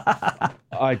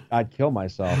 I'd kill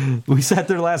myself. We sat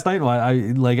there last night.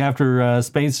 After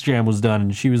Space Jam was done,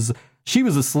 and she was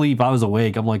asleep. I was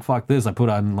awake. I'm like, fuck this. I put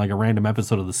on like a random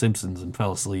episode of The Simpsons and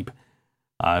fell asleep.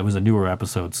 It was a newer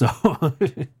episode, so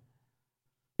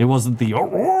it wasn't the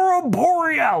Aurora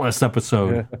Borealis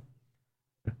episode.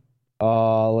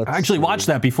 I actually watched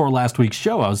that before last week's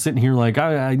show. I was sitting here like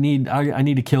I need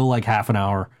to kill like half an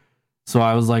hour, so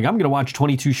I was like, I'm gonna watch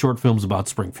 22 short films about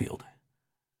Springfield.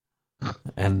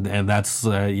 And that's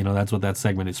that's what that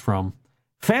segment is from.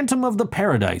 Phantom of the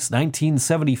Paradise,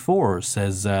 1974,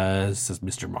 says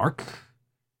Mr. Mark.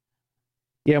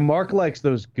 Yeah, Mark likes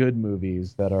those good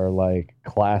movies that are like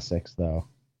classics, though.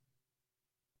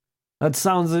 That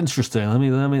sounds interesting.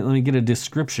 Let me get a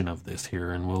description of this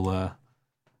here, and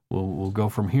we'll go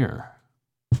from here.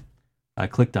 I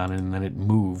clicked on it and then it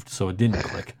moved, so it didn't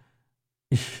click.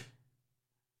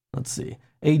 Let's see.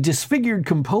 A disfigured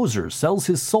composer sells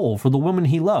his soul for the woman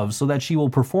he loves so that she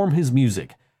will perform his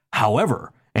music.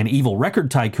 However, an evil record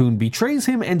tycoon betrays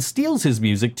him and steals his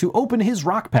music to open his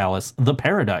rock palace, the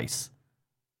Paradise.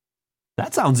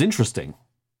 That sounds interesting.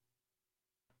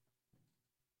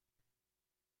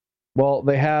 Well,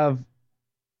 they have...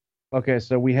 Okay,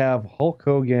 so we have Hulk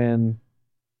Hogan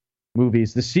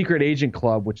movies. The Secret Agent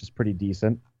Club, which is pretty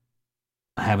decent.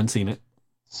 I haven't seen it.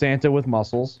 Santa with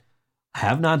Muscles.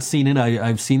 Have not seen it.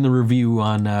 I've seen the review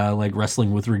on like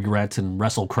Wrestling with Regrets and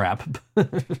Wrestle Crap.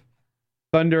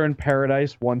 Thunder in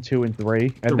Paradise 1, 2, and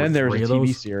 3, and then there's a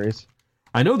TV series.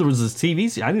 I know there was this TV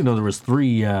series. I didn't know there was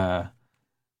three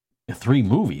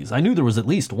movies. I knew there was at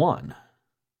least one.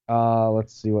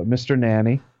 Let's see what Mr.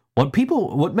 Nanny.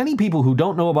 What many people who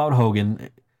don't know about Hogan,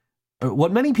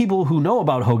 what many people who know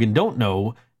about Hogan don't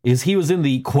know is he was in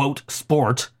the quote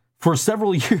sport for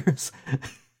several years.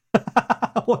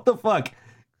 What the fuck?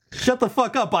 Shut the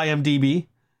fuck up, IMDb.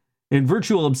 In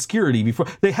virtual obscurity before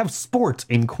they have sport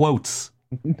in quotes.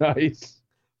 Nice.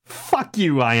 Fuck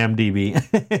you, IMDb.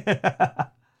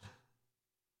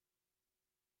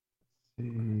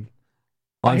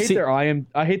 I hate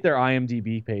their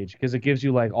IMDb page because it gives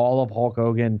you like all of Hulk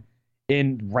Hogan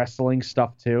in wrestling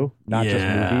stuff too, not just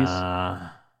movies.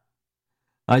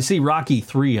 I see Rocky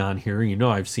 3 on here. You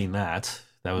know I've seen that.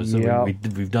 That was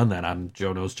we've done that on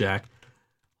Joe Knows Jack.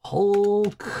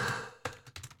 Hulk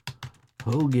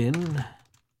Hogan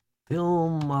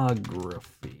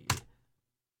filmography.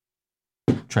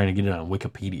 trying to get it on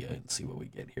Wikipedia and see what we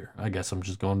get here. I guess I'm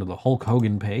just going to the Hulk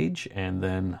Hogan page, and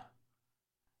then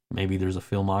maybe there's a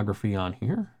filmography on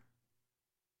here.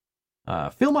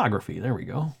 Filmography, there we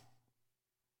go.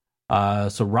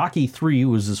 So Rocky 3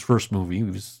 was his first movie.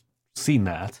 We've seen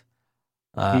that.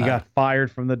 He got fired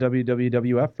from the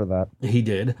WWF for that. He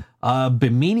did.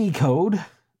 Bimini Code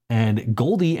and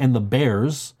Goldie and the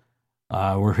Bears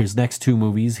were his next two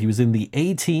movies. He was in the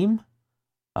A-Team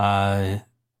on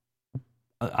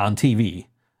TV.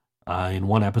 In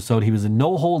one episode, he was in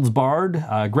No Holds Barred,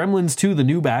 Gremlins 2, The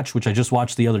New Batch, which I just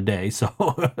watched the other day. So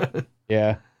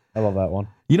yeah, I love that one.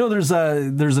 You know, there's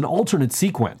an alternate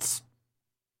sequence.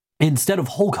 Instead of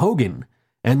Hulk Hogan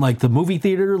and like the movie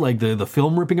theater, like the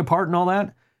film ripping apart and all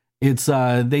that, it's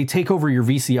they take over your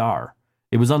VCR.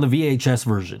 It was on the VHS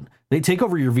version. They take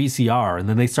over your VCR and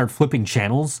then they start flipping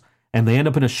channels and they end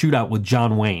up in a shootout with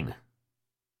John Wayne.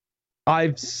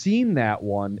 I've seen that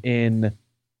one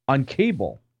on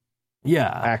cable.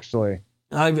 Yeah, actually,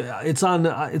 it's on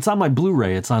my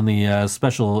Blu-ray. It's on the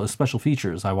special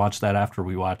features. I watched that after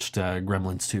we watched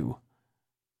Gremlins 2.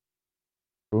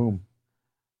 Boom.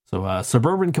 So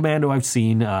Suburban Commando I've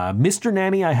seen. Mr.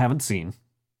 Nanny I haven't seen.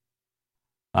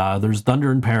 There's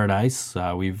Thunder in Paradise.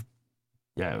 We've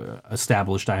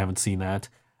established I haven't seen that.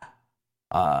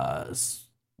 Trying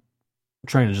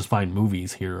to just find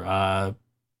movies here.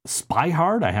 Spy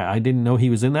Hard. I didn't know he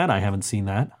was in that. I haven't seen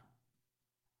that.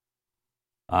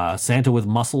 Santa with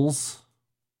Muscles.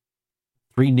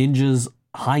 Three Ninjas.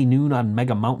 High Noon on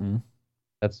Mega Mountain.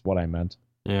 That's what I meant.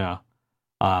 Yeah.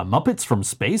 Muppets from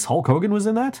Space. Hulk Hogan was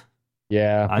in that.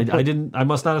 Yeah, I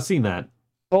must not have seen that.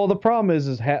 Well, the problem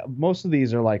is most of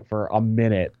these are like for a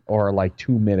minute or like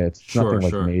 2 minutes. It's nothing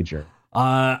like major.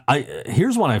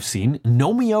 Here's one I've seen: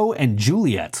 Nomeo and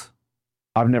Juliet.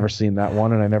 I've never seen that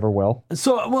one, and I never will.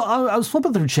 So, well, I was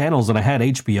flipping through channels, and I had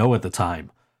HBO at the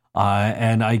time,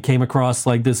 and I came across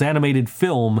like this animated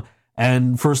film,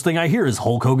 and first thing I hear is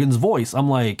Hulk Hogan's voice. I'm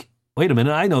like, wait a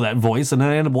minute, I know that voice, and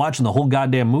I ended up watching the whole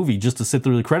goddamn movie just to sit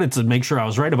through the credits and make sure I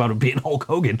was right about it being Hulk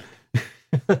Hogan.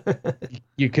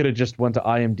 You could have just went to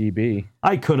IMDb.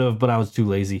 I could have, but I was too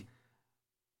lazy.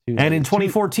 And in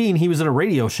 2014, he was in a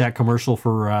Radio Shack commercial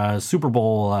for Super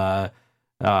Bowl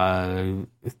Roman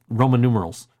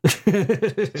numerals.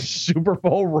 Super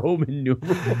Bowl Roman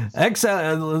numerals.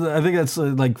 XL, I think that's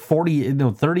like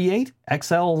 38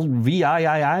 XLVIII.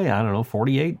 I don't know,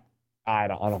 48. I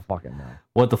don't fucking know.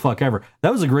 What the fuck ever.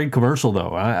 That was a great commercial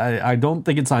though. I don't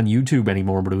think it's on YouTube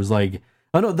anymore, but it was like,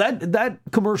 I know that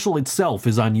commercial itself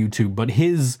is on YouTube, but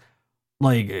his,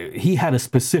 like, he had a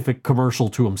specific commercial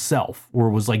to himself where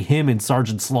it was like him and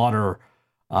Sergeant Slaughter,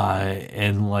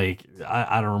 and like,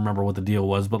 I don't remember what the deal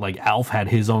was, but like Alf had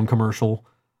his own commercial.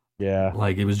 Yeah.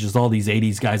 Like it was just all these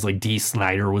 80s guys, like Dee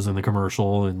Snider was in the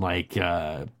commercial, and like,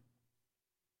 I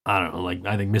don't know, like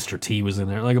I think Mr. T was in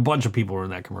there. Like a bunch of people were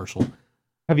in that commercial.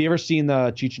 Have you ever seen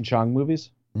the Cheech and Chong movies?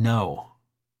 No.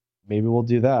 Maybe we'll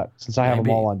do that since I have them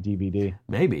all on DVD.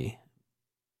 Maybe.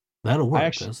 That'll work.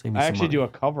 I actually do a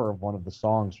cover of one of the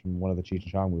songs from one of the Cheech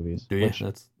and Chong movies. Do you?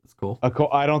 That's cool.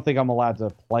 I don't think I'm allowed to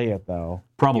play it though.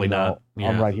 Probably not. Yeah.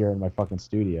 I'm right here in my fucking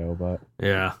studio, but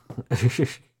yeah.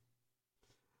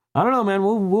 I don't know, man.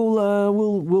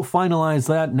 We'll finalize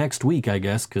that next week, I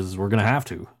guess, because we're gonna have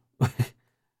to.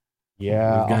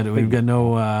 Yeah,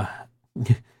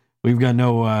 we've got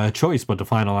no choice but to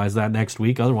finalize that next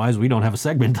week. Otherwise, we don't have a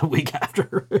segment the week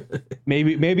after.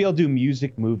 maybe I'll do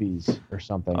music movies or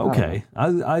something. Okay,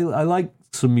 I like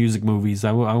some music movies.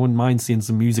 I wouldn't mind seeing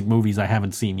some music movies I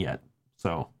haven't seen yet.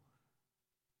 So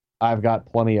I've got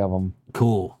plenty of them.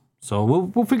 Cool. So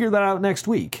we'll figure that out next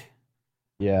week.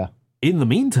 Yeah. In the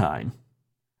meantime,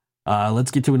 let's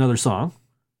get to another song.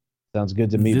 Sounds good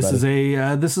to me. This is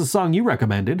a song you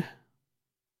recommended.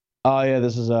 Oh yeah,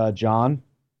 this is John.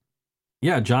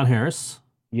 Yeah, John Harris.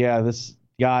 Yeah, this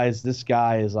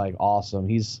guy is like awesome.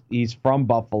 He's from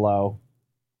Buffalo,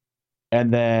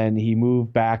 and then he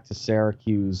moved back to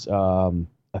Syracuse. I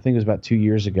think it was about 2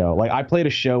 years ago. Like I played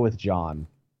a show with John.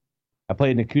 I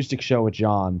played an acoustic show with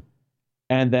John,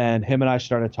 and then him and I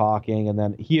started talking, and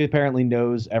then he apparently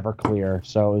knows Everclear,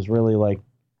 so it was really like.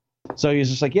 So he's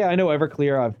just like, yeah, I know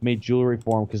Everclear. I've made jewelry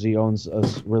for him because he owns a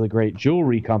really great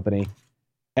jewelry company.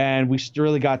 And we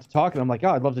really got to talking. I'm like,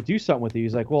 oh, I'd love to do something with you.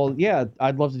 He's like, well, yeah,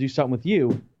 I'd love to do something with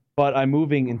you, but I'm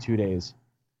moving in 2 days.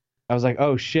 I was like,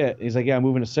 oh shit. He's like, yeah, I'm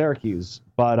moving to Syracuse.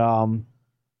 But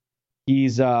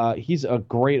he's a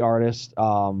great artist.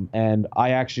 And I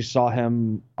actually saw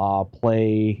him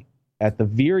play at the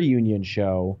Veer Union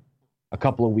show a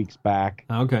couple of weeks back.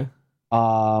 Okay.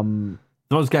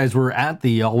 Those guys were at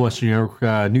the All Western New York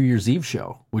New Year's Eve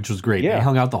show, which was great. Yeah. They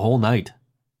hung out the whole night.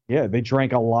 Yeah, they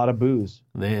drank a lot of booze.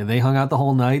 They hung out the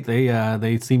whole night.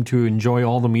 They seemed to enjoy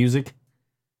all the music.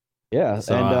 Yeah,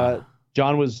 So, and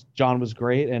John was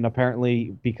great, and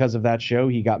apparently because of that show,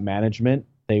 he got management.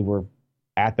 They were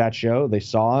at that show. They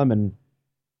saw him, and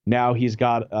now he's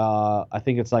got I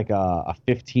think it's like a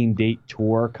 15-date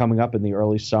tour coming up in the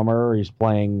early summer. He's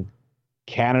playing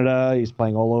Canada. He's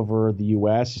playing all over the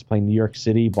U.S. He's playing New York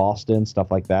City, Boston,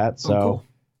 stuff like that. So, cool.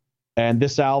 And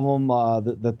this album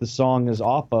that the song is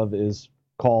off of is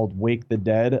called "Wake the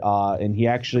Dead," and he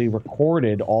actually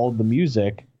recorded all of the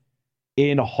music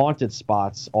in haunted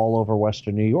spots all over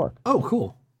Western New York. Oh,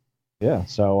 cool. Yeah.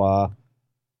 So,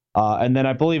 and then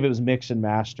I believe it was mixed and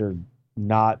mastered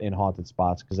not in haunted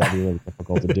spots because that'd be really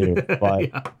difficult to do. But,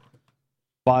 Yeah.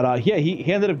 but yeah, he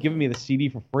ended up giving me the CD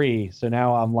for free. So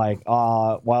now I'm like,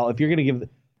 well, if you're gonna give,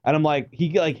 and I'm like,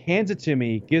 he like hands it to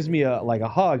me, gives me a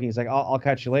hug. And he's like, I'll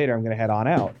catch you later. I'm gonna head on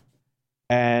out.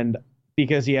 And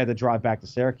because he had to drive back to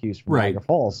Syracuse from Right. Niagara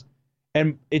Falls,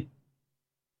 and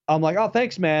I'm like, oh,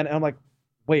 thanks, man. And I'm like,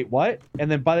 wait, what? And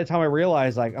then by the time I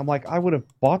realized, I'm like, I would have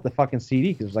bought the fucking CD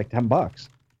because it was like $10.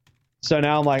 So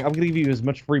now I'm like, I'm gonna give you as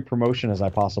much free promotion as I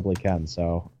possibly can.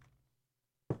 So,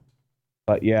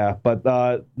 but yeah,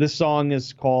 this song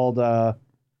is called "The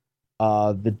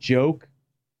Joke"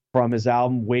 from his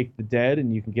album "Wake the Dead,"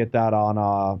 and you can get that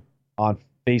on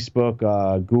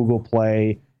Facebook, Google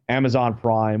Play, Amazon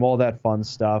Prime, all that fun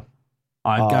stuff.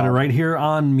 I've got it right here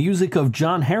on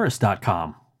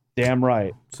musicofjohnharris.com. Damn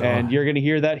right. So- And you're gonna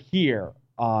hear that here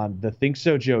on the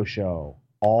ThinkSoJoE show,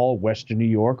 all Western New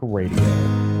York radio.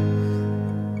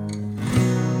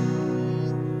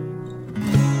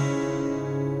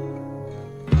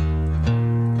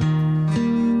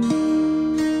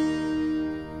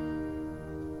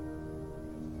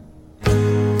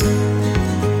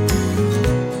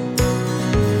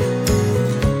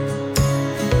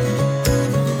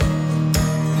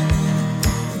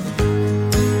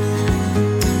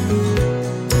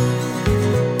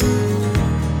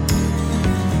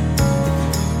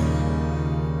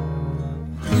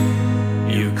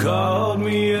 You called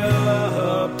me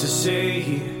up to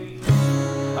say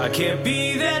I can't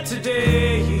be there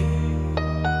today.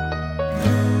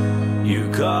 You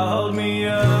called me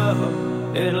up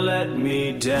and let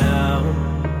me down.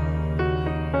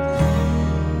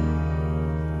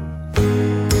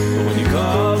 But when you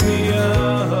called me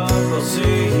up, I'll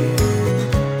say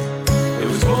it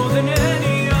was more than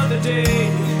any other day.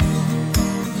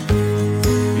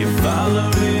 You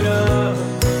followed it up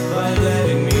by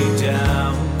letting me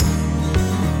down.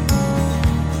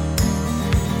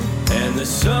 And the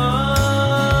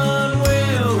sun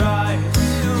will rise,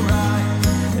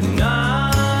 and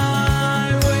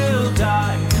I will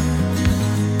die.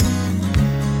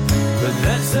 But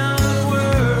that's not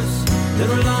worse than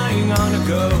relying on a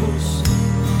ghost.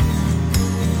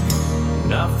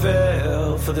 And I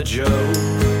fell for the joke.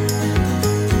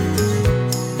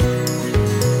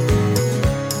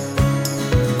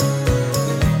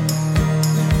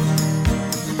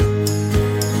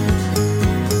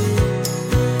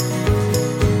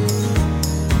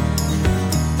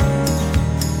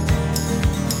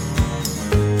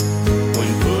 When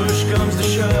push comes to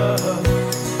shove,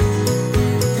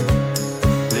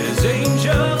 there's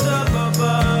angels up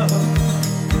above,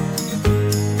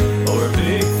 or a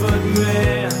Bigfoot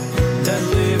man that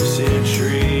lives in a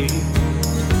tree.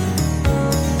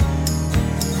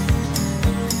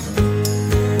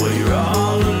 Well, you're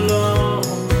all alone,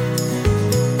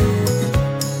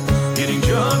 getting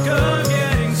drunk or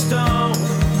getting stoned,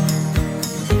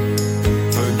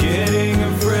 forgetting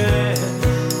a friend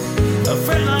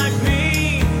like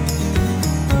me.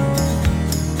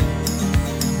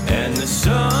 And the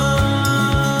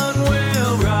sun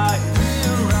will rise,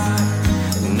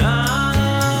 and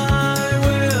I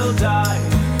will die.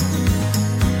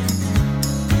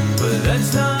 But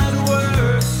that's not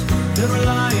worse than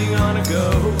relying on a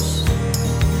ghost.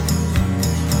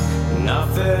 And I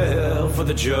fell for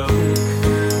the joke.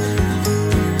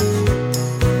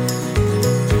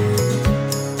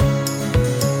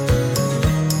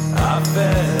 I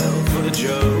fell for the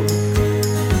joke.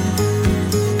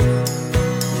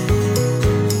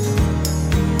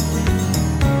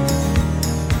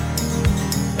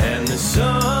 And the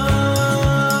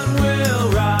sun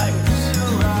will rise,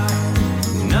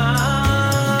 and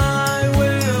I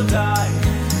will die.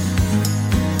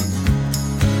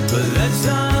 But that's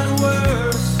not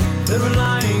worse than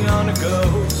relying on a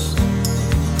ghost.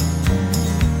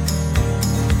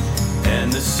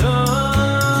 And the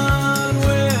sun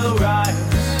will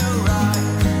rise,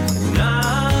 and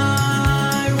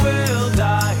I will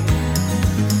die.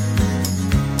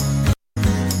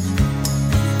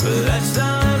 But that's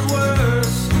not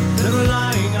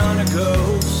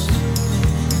ghost,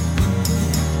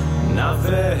 and I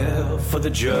fell for the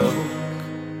joke.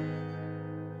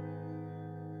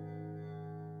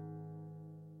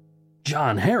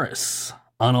 John Harris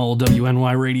on old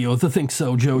WNY Radio, the Think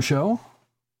So Joe Show.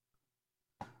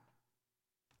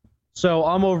 So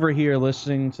I'm over here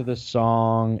listening to this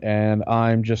song, and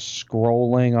I'm just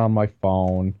scrolling on my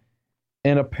phone,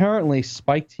 and apparently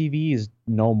Spike TV is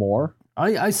no more.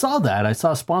 I saw that. I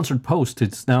saw a sponsored post.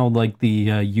 It's now like the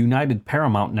United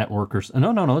Paramount Network.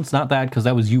 No, it's not that, because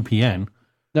that was UPN.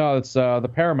 No, it's the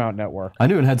Paramount Network. I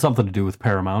knew it had something to do with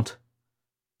Paramount.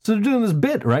 So they're doing this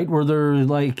bit, right, where they're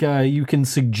like, you can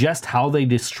suggest how they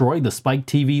destroy the Spike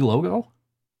TV logo?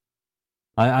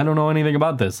 I don't know anything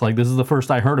about this. Like, this is the first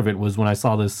I heard of it was when I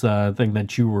saw this thing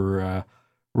that you were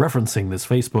referencing, this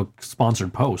Facebook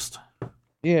sponsored post.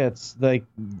 Yeah, it's like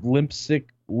lip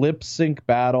sync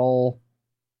battle,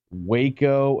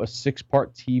 Waco, a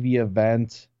 6-part TV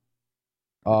event.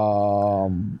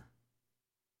 Heathers,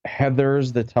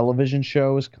 the television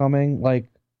show, is coming. Like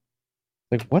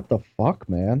what the fuck,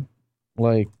 man?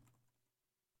 Like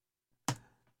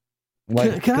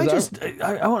can I just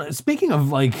I want, speaking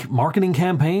of like marketing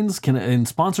campaigns and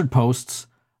sponsored posts,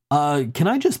 can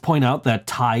I just point out that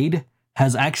Tide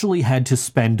has actually had to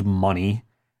spend money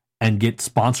and get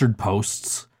sponsored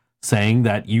posts saying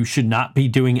that you should not be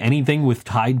doing anything with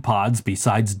Tide Pods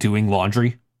besides doing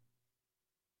laundry?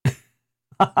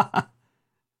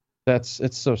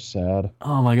 It's so sad.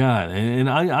 Oh my god! And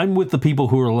I'm with the people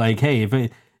who are like, hey, if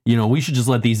we should just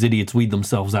let these idiots weed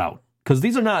themselves out, because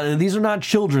these are not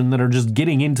children that are just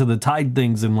getting into the Tide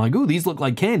things and like, ooh, these look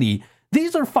like candy.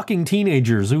 These are fucking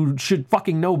teenagers who should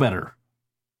fucking know better.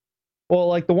 Well,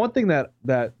 like the one thing that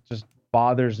just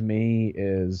bothers me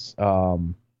is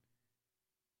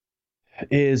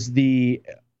the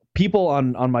people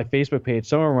on my Facebook page.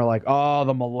 Some of them are like, oh,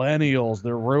 the millennials,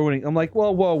 they're ruining. I'm like,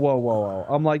 whoa.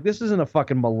 I'm like, this isn't a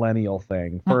fucking millennial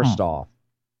thing, first off,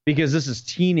 because this is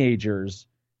teenagers.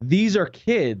 These are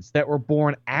kids that were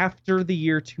born after the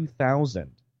year 2000.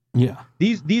 Yeah.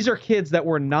 These are kids that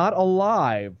were not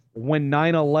alive when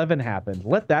 9/11 happened.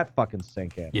 Let that fucking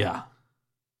sink in. Yeah.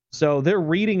 So they're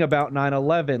reading about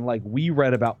 9/11 like we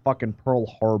read about fucking Pearl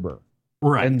Harbor.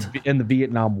 Right. And the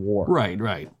Vietnam War.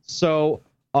 Right. So,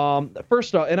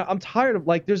 first off, and I'm tired of,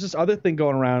 like, there's this other thing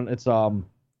going around. It's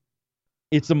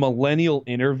a millennial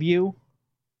interview,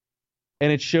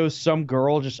 and it shows some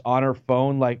girl just on her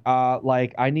phone, like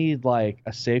I need like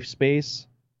a safe space,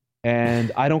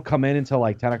 and I don't come in until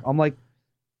like 10 o'clock. I'm like,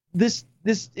 this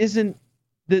isn't,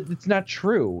 it's not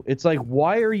true. It's like,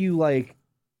 why are you like,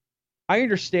 I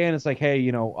understand it's like,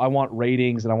 hey, I want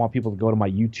ratings and I want people to go to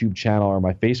my YouTube channel or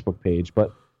my Facebook page,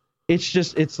 but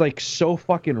it's like so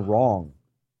fucking wrong.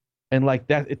 And like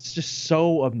that, it's just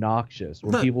so obnoxious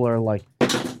when people are like,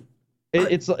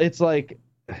 it's like,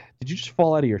 did you just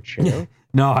fall out of your chair?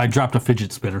 No, I dropped a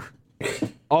fidget spinner.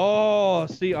 Oh,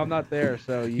 see, I'm not there.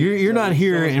 So you're not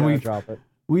here, and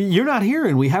you're not here,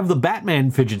 and we have the Batman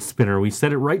fidget spinner. We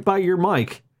set it right by your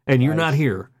mic, and you're not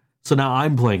here. So now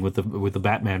I'm playing with the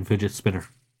Batman fidget spinner.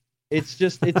 It's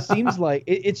just, it seems like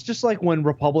it's just like when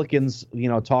Republicans,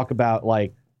 talk about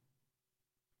like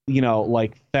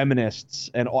feminists,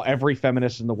 and every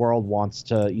feminist in the world wants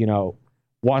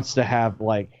to have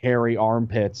like hairy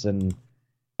armpits and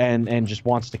just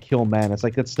wants to kill men. It's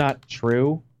like, that's not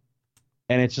true.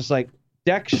 And it's just like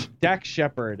Dax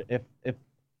Shepard. If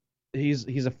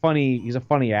he's a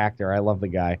funny actor. I love the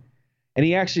guy. And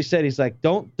he actually said, he's like,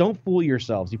 don't fool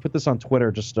yourselves. He put this on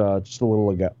Twitter just a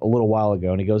little while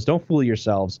ago, and he goes, don't fool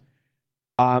yourselves.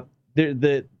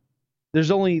 There's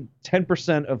only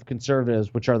 10% of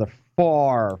conservatives, which are the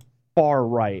far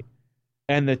right,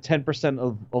 and the 10%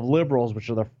 of liberals, which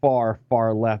are the far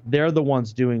left. They're the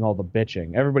ones doing all the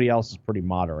bitching. Everybody else is pretty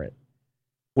moderate,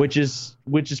 which is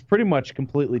pretty much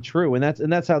completely true. And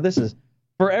that's how this is.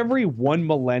 For every one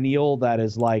millennial that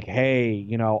is like, hey,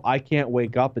 I can't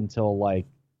wake up until I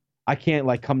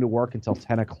can't come to work until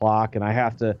 10 o'clock, and I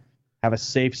have to have a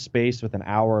safe space with an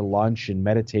hour lunch and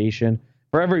meditation.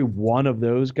 For every one of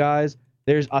those guys,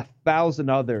 there's 1,000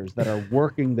 others that are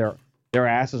working their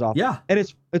asses off. Yeah. And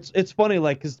it's funny,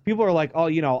 like, because people are like, oh,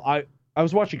 I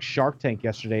was watching Shark Tank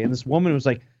yesterday, and this woman was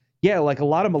like, yeah, like a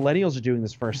lot of millennials are doing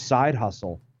this for a side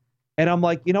hustle. And I'm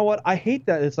like, you know what? I hate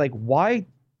that. It's like, why?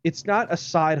 It's not a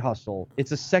side hustle.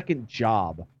 It's a second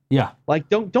job. Yeah. Like,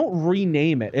 don't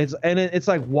rename it. It's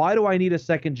like, why do I need a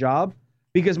second job?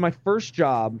 Because my first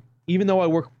job, even though I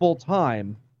work full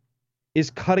time, is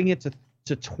cutting it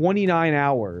to 29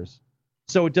 hours.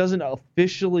 So it doesn't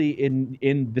officially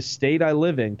in the state I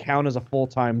live in count as a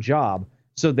full-time job.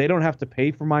 So they don't have to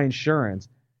pay for my insurance.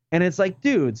 And it's like,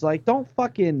 dudes, like, don't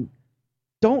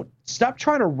stop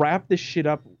trying to wrap this shit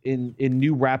up in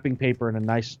new wrapping paper and a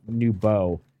nice new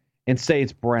bow and say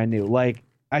it's brand new. Like,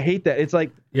 I hate that. It's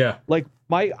like, Yeah. like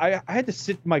I had to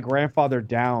sit my grandfather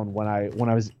down when I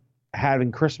was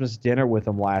having Christmas dinner with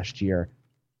him last year.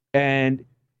 And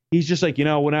he's just like,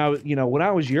 when I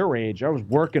was your age, I was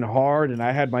working hard and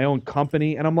I had my own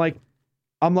company. And I'm like,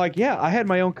 yeah, I had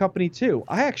my own company too.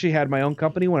 I actually had my own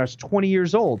company when I was 20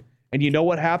 years old. And you know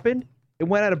what happened? It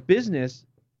went out of business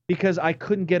because I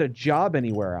couldn't get a job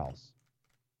anywhere else.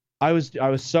 I was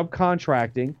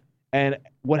subcontracting, and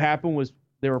what happened was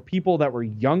there were people that were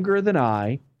younger than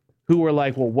I who were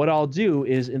like, well, what I'll do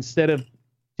is instead of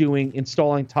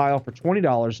installing tile for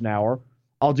 $20 an hour,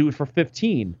 I'll do it for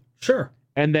 15. Sure.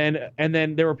 And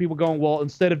then there were people going, well,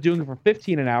 instead of doing it for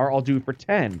 15 an hour, I'll do it for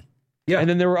 10. Yeah. And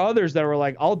then there were others that were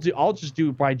like, I'll just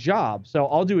do my job. So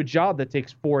I'll do a job that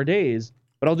takes 4 days,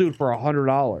 but I'll do it for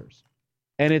 $100.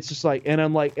 And it's just like, and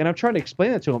I'm trying to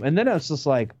explain that to him. And then I was just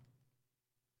like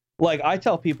I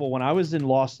tell people when I was in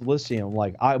Los Elysium,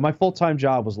 like my full-time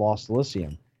job was Los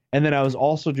Elysium. And then I was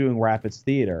also doing Rapids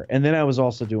Theater. And then I was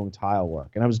also doing tile work.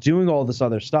 And I was doing all this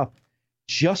other stuff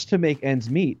just to make ends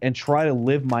meet and try to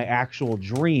live my actual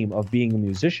dream of being a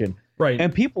musician. Right.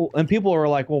 And people are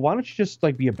like, well, why don't you just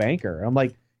like be a banker? And I'm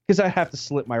like, because I have to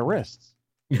slit my wrists.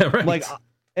 Yeah, right. Like,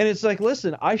 and it's like,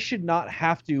 listen, I should not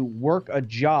have to work a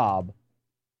job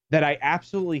that I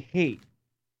absolutely hate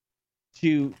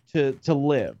to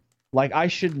live. Like, I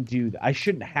shouldn't do that. I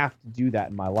shouldn't have to do that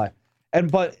in my life. And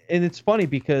it's funny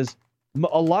because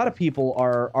a lot of people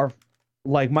are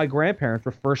like my grandparents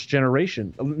were first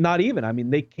generation. Not even. I mean,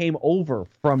 they came over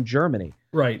from Germany.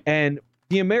 Right. And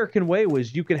the American way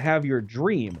was you could have your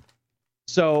dream.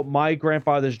 So my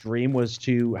grandfather's dream was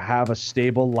to have a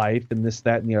stable life and this,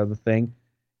 that, and the other thing.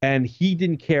 And he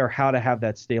didn't care how to have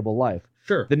that stable life.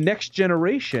 Sure. The next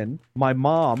generation, my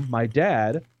mom, my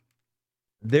dad,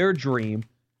 their dream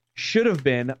should have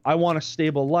been, I want a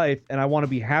stable life and I want to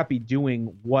be happy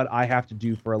doing what I have to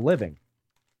do for a living.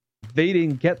 They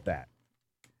didn't get that.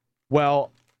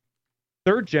 Well,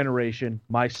 third generation,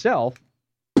 myself,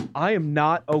 I am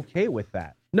not okay with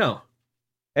that. No.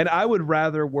 And I would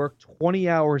rather work 20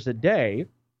 hours a day,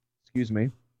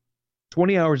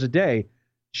 20 hours a day,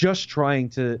 just trying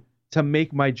to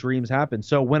make my dreams happen.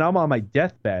 So when I'm on my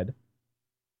deathbed,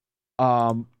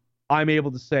 I'm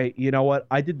able to say, you know what,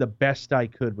 I did the best I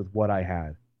could with what I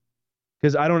had.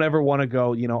 Because I don't ever want to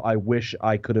go, I wish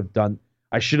I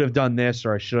should have done this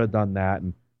or I should have done that.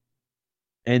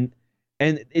 And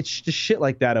it's just shit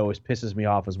like that always pisses me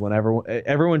off, is whenever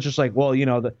everyone's just like, well,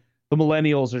 the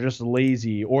millennials are just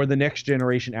lazy, or the next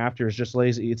generation after is just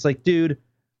lazy. It's like, dude,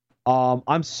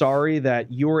 I'm sorry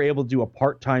that you were able to do a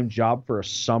part-time job for a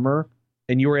summer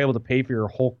and you were able to pay for your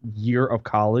whole year of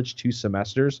college, 2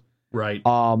 semesters. Right.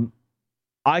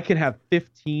 I can have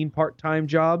 15 part-time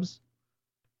jobs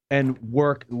and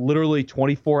work literally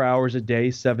 24 hours a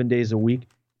day, 7 days a week,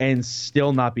 and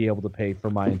still not be able to pay for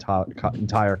my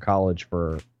entire college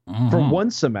for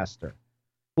 1 semester.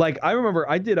 Like, I remember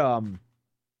I did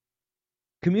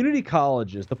community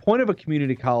colleges. The point of a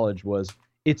community college was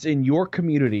it's in your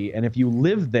community, and if you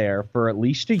live there for at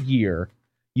least a year,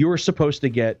 you were supposed to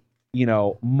get,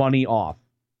 money off.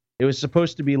 It was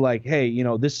supposed to be like, hey,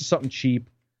 this is something cheap,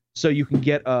 so you can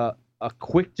get a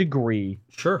quick degree.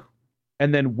 Sure.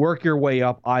 And then work your way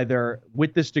up. Either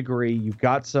with this degree, you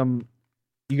got some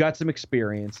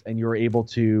experience, and you're able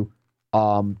to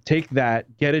take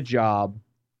that, get a job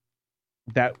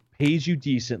that pays you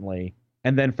decently,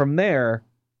 and then from there,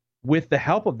 with the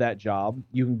help of that job,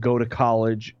 you can go to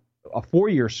college, a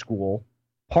 4-year school,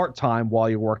 part-time while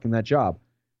you're working that job.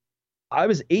 I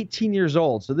was 18 years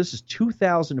old, so this is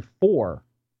 2004,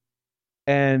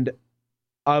 and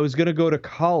I was going to go to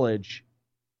college.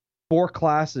 4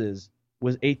 classes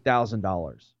was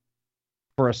 $8,000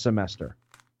 for a semester,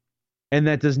 and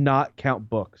that does not count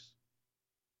books.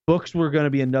 Books were going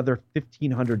to be another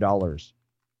 $1,500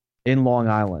 in Long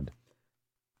Island,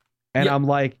 and Yeah. I'm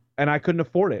like, and I couldn't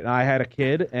afford it. And I had a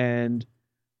kid, and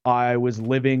I was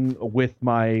living with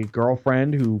my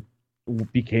girlfriend who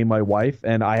became my wife,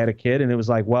 and I had a kid, and it was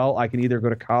like, well, I can either go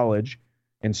to college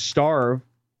and starve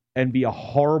and be a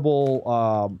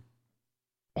horrible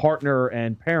partner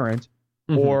and parent,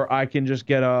 or I can just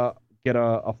get a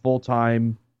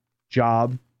full-time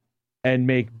job and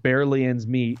make barely ends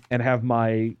meet and have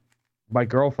my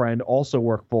girlfriend also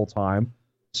work full-time.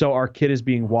 So our kid is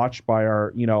being watched by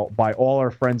by all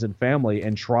our friends and family,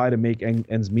 and try to make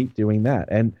ends meet doing that.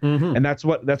 And and that's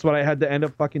what I had to end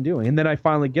up fucking doing. And then I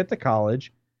finally get to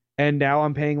college, and now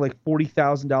I'm paying like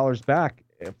 $40,000 back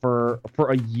for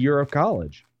a year of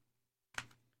college.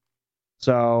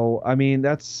 So I mean,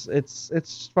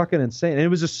 it's fucking insane. And it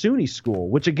was a SUNY school,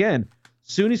 which again,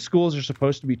 SUNY schools are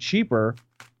supposed to be cheaper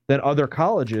than other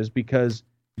colleges because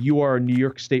you are a New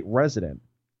York State resident.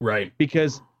 Right.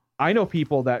 Because I know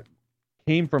people that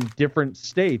came from different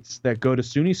states that go to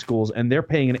SUNY schools, and they're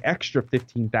paying an extra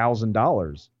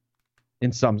 $15,000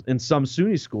 in some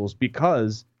SUNY schools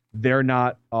because they're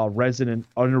not an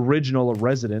original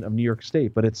resident of New York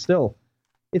State. But it's still,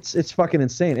 it's fucking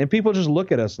insane. And people just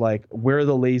look at us like we're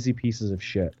the lazy pieces of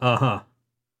shit. Uh-huh.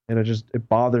 And it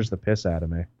bothers the piss out of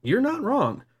me. You're not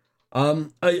wrong.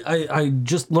 I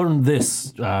just learned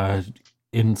this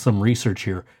in some research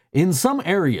here. In some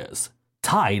areas,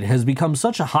 Tide has become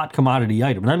such a hot commodity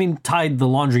item, and I mean Tide, the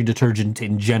laundry detergent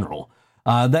in general,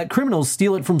 that criminals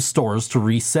steal it from stores to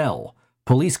resell.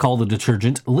 Police call the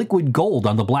detergent liquid gold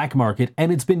on the black market,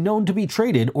 and it's been known to be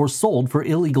traded or sold for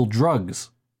illegal drugs.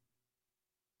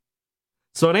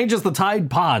 So it ain't just the Tide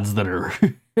Pods that are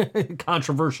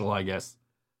controversial, I guess.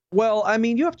 Well, I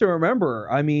mean, you have to remember,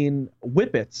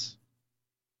 Whippets.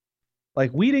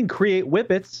 Like, we didn't create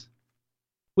Whippets.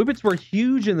 Whippets were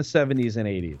huge in the 70s and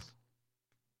 80s.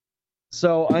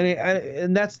 So,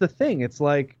 and that's the thing. It's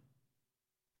like,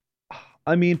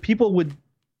 people would...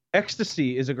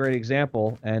 Ecstasy is a great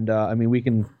example. And, we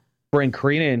can bring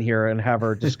Karina in here and have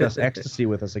her discuss ecstasy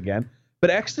with us again.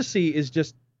 But ecstasy is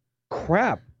just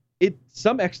crap.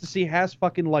 Some ecstasy has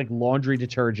fucking, like, laundry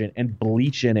detergent and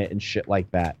bleach in it and shit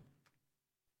like that.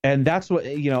 And that's what,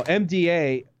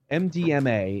 MDMA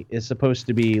is supposed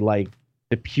to be, like,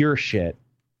 the pure shit.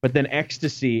 But then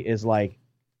ecstasy is like,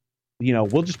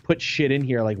 we'll just put shit in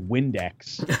here like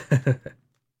Windex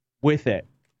with it.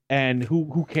 And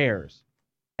who cares?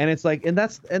 And it's like, and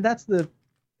that's the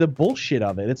bullshit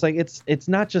of it. It's like, it's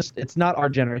not our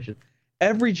generation.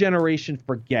 Every generation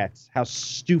forgets how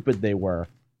stupid they were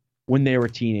when they were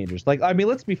teenagers. Like,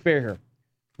 let's be fair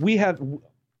here.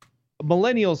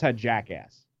 Millennials had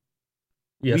Jackass.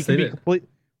 Yes, they did.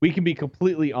 We can be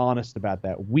completely honest about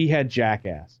that. We had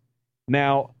Jackass.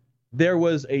 Now, there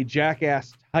was a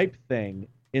Jackass type thing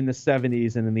in the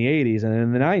 70s and in the 80s and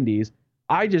in the 90s.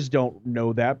 I just don't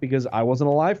know that because I wasn't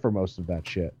alive for most of that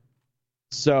shit.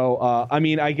 So,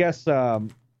 I guess the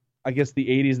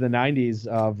 80s, the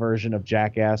 90s version of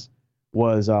Jackass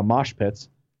was mosh pits.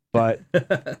 But,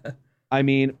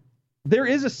 there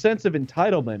is a sense of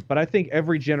entitlement, but I think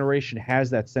every generation has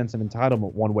that sense of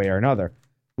entitlement one way or another.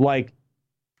 Like,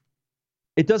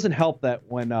 it doesn't help that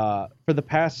when, for the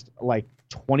past,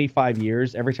 25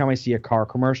 years, every time I see a car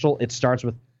commercial, it starts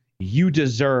with, "You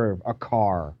deserve a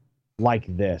car like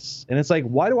this." And it's like,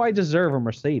 why do I deserve a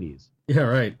Mercedes? Yeah,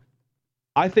 right.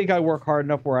 I think I work hard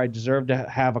enough where I deserve to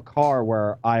have a car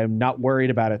where I'm not worried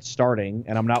about it starting,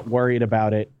 and I'm not worried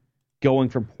about it going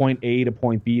from point A to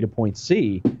point B to point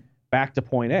C, back to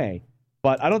point A.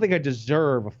 But I don't think I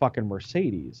deserve a fucking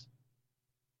Mercedes.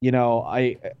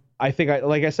 I think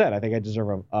like I said, I think I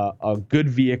deserve a good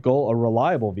vehicle, a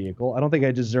reliable vehicle. I don't think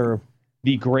I deserve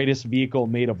the greatest vehicle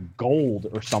made of gold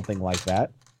or something like that.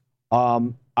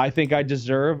 I think I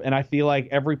deserve, and I feel like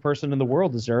every person in the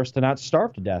world deserves to not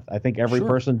starve to death. I think every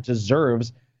person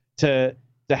deserves to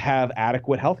have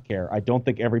adequate health care. I don't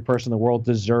think every person in the world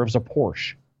deserves a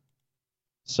Porsche.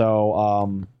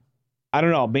 So I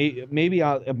don't know. Maybe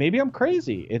I'm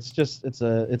crazy. It's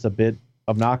a bit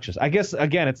obnoxious. I guess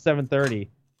again it's 7:30.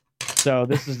 So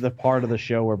this is the part of the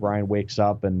show where Brian wakes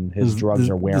up and his drugs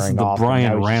are wearing off.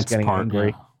 Brian and now he's rants just getting part.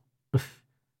 angry.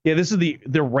 Yeah, this is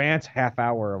the rant half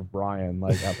hour of Brian,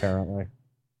 apparently.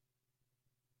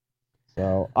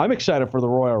 So I'm excited for the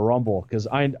Royal Rumble because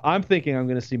I'm thinking I'm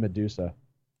going to see Medusa.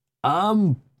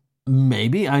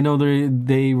 Maybe. I know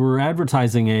they were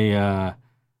advertising a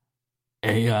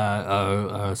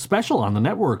special on the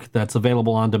network that's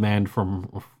available on demand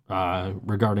from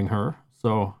regarding her.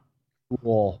 So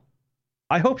cool.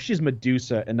 I hope she's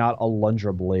Medusa and not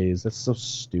Alundra Blaze. That's so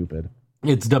stupid.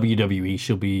 It's WWE.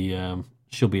 She'll be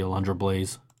Alundra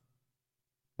Blaze.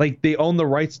 Like, they own the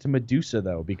rights to Medusa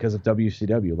though because of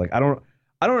WCW. Like, I don't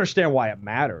understand why it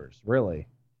matters, really.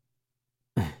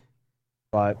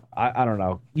 But I don't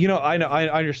know. I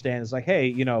understand. It's like,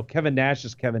 hey, Kevin Nash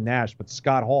is Kevin Nash, but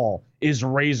Scott Hall is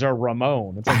Razor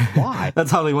Ramon. It's like, why?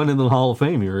 That's how they went into the Hall of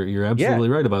Fame. You're absolutely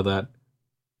right about that.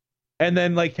 And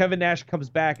then Kevin Nash comes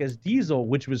back as Diesel,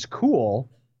 which was cool.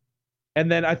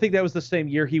 And then I think that was the same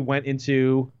year he went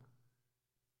into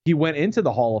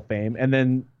the Hall of Fame, and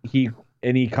then he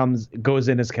goes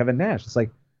in as Kevin Nash. It's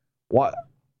like, what?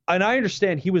 And I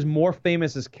understand he was more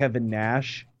famous as Kevin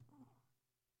Nash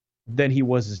than he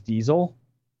was as Diesel.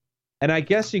 And I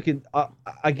guess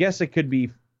I guess it could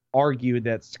be argued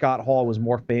that Scott Hall was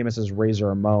more famous as Razor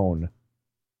Ramon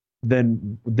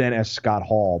than as Scott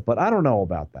Hall, but I don't know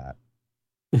about that.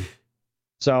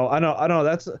 So I know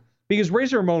that's because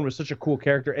Razor Ramon was such a cool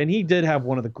character, and he did have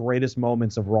one of the greatest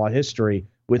moments of Raw history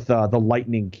with the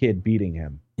Lightning Kid beating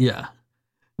him. Yeah.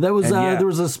 That was there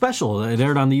was a special. It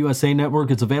aired on the USA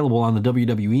Network. It's available on the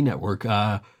WWE Network.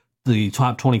 The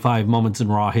top 25 moments in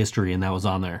Raw history, and that was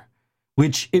on there.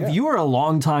 Which, if you are a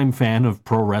longtime fan of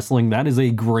pro wrestling, that is a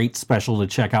great special to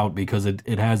check out because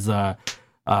it has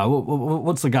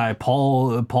what's the guy,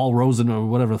 Paul Rosen or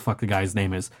whatever the fuck the guy's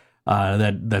name is,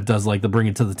 that does like the Bring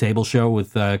It to the Table show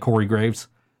with Corey Graves.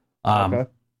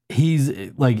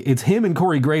 He's like, it's him and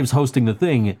Corey Graves hosting the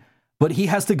thing. But he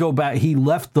has to go back. He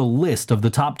left the list of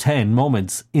the top 10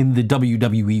 moments in the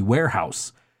WWE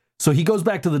warehouse. So he goes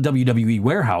back to the WWE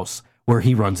warehouse where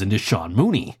he runs into Sean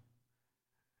Mooney.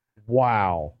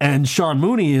 Wow. And Sean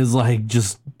Mooney is like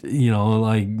just,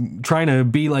 like trying to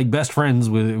be like best friends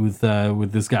with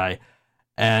this guy.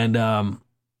 And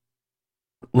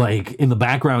like in the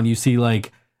background you see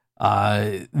like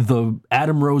the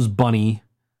Adam Rose Bunny,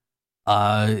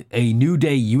 a New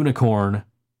Day Unicorn,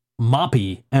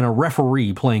 Moppy, and a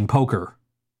referee playing poker.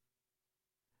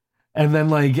 And then,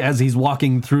 like, as he's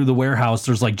walking through the warehouse,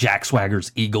 there's like Jack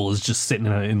Swagger's eagle is just sitting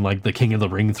in like the King of the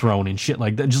Ring throne and shit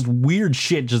like that. Just weird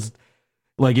shit. Just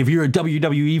like if you're a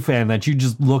WWE fan, that you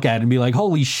just look at and be like,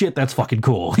 "Holy shit, that's fucking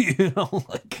cool."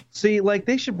 Like, see, like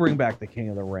they should bring back the King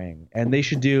of the Ring, and they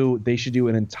should do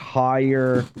an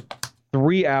entire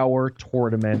 3-hour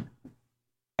tournament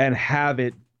and have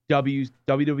it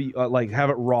WWE like have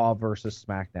it Raw versus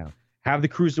SmackDown. Have the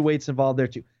cruiserweights involved there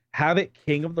too. Have it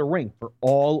King of the Ring for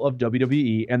all of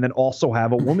WWE, and then also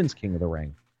have a women's King of the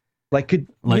Ring. Like, you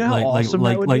know how awesome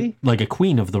that would be? Like a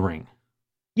Queen of the Ring.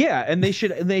 Yeah, and they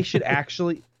should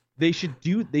actually they should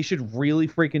really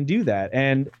freaking do that,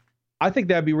 and I think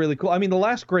that'd be really cool. I mean, the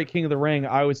last great King of the Ring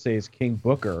I would say is King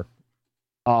Booker.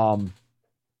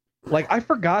 Like I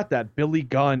forgot that Billy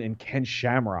Gunn and Ken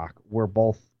Shamrock were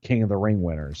both King of the Ring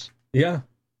winners. Yeah.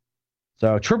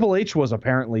 So Triple H was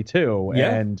apparently too.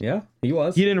 Yeah, and he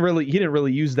was. He didn't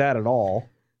really use that at all.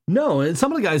 No, and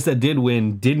some of the guys that did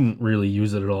win didn't really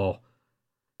use it at all.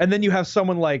 And then you have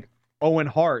someone like Owen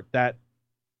Hart that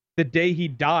the day he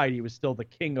died, he was still the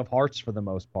King of Hearts for the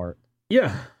most part.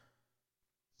 Yeah.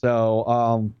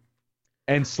 So,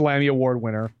 and Slammy Award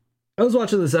winner. I was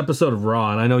watching this episode of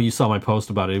Raw, and I know you saw my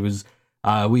post about it. It was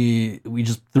we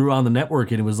just threw on the network,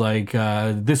 and it was like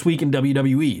This Week in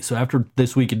WWE. So after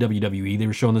This Week in WWE, they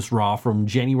were showing this Raw from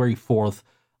January 4th,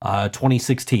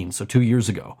 2016, so 2 years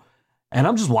ago. And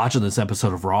I'm just watching this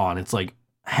episode of Raw, and it's like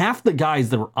half the guys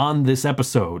that were on this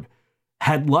episode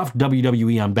had left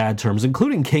WWE on bad terms,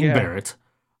 including King Barrett.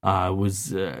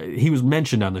 He was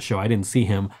mentioned on the show. I didn't see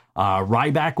him.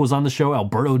 Ryback was on the show.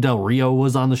 Alberto Del Rio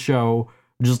was on the show.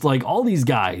 Just like all these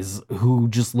guys who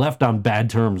just left on bad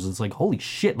terms. It's like, holy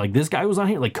shit, like this guy was on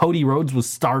here. Like Cody Rhodes was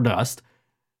Stardust.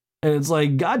 And it's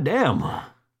like, goddamn.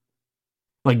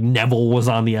 Like Neville was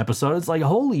on the episode. It's like,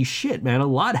 holy shit, man. A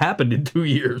lot happened in 2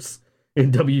 years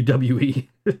in WWE.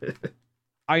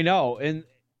 I know. And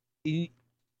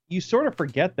you sort of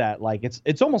forget that. Like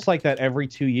it's almost like that every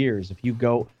 2 years. If you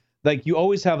go, like you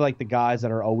always have like the guys that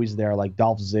are always there, like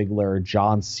Dolph Ziggler,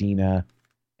 John Cena,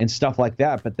 and stuff like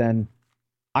that. But then,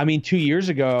 I mean, 2 years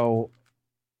ago,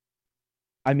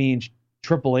 I mean,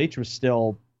 Triple H was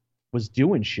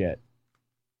doing shit.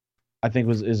 I think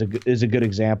is a good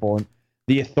example, and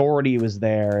the Authority was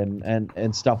there,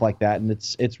 and stuff like that. And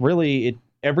it's really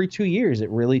every 2 years it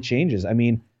really changes. I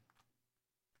mean,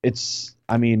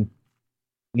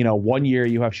 you know, 1 year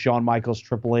you have Shawn Michaels,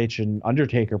 Triple H, and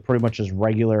Undertaker pretty much as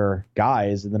regular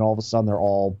guys, and then all of a sudden they're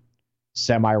all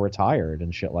semi-retired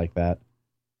and shit like that.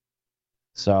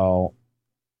 So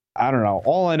I don't know.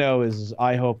 All I know is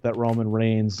I hope that Roman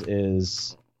Reigns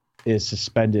is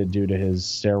suspended due to his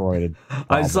steroid problems.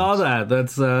 I saw that.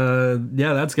 That's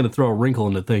that's going to throw a wrinkle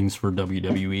into things for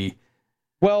WWE.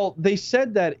 Well, they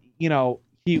said that, you know,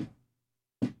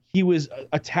 he was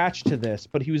attached to this,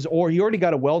 but he already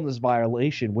got a wellness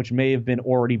violation, which may have been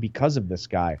already because of this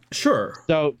guy. Sure.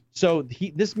 So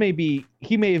he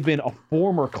may have been a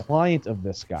former client of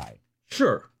this guy.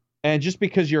 Sure. And just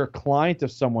because you're a client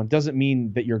of someone doesn't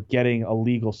mean that you're getting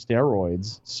illegal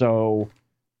steroids. So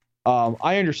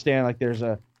I understand like there's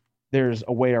a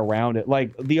way around it.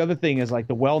 Like the other thing is like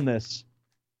the wellness,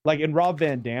 like and Rob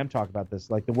Van Dam talked about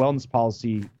this, like the wellness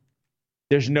policy,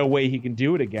 there's no way he can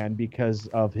do it again because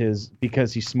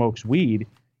he smokes weed,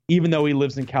 even though he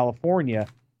lives in California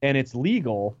and it's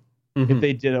legal. Mm-hmm.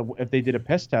 If they did a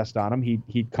piss test on him,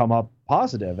 he'd come up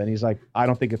positive, and he's like, I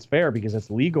don't think it's fair because it's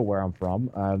legal where I'm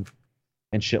from,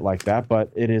 and shit like that.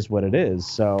 But it is what it is.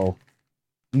 So,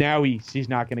 now he's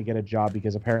not going to get a job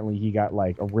because apparently he got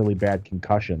like a really bad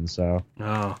concussion. So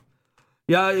Oh.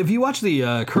 Yeah, if you watch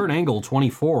the Kurt Angle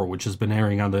 24, which has been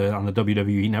airing on the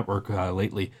WWE network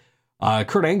lately,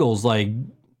 Kurt Angle's like,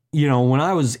 you know, when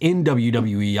I was in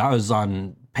WWE, I was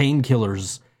on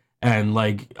painkillers, and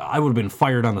like I would have been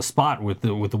fired on the spot with the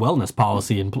wellness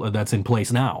policy that's in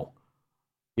place now.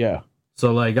 yeah.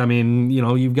 So like, I mean, you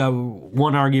know, you've got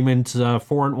one argument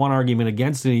for it, one argument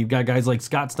against it. You've got guys like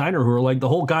Scott Steiner who are like, the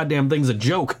whole goddamn thing's a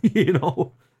joke, you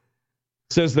know.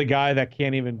 Says the guy that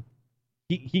can't even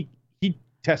he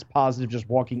tests positive just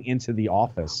walking into the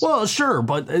office. Well, sure,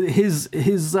 but his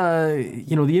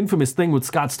you know, the infamous thing with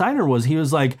Scott Steiner was he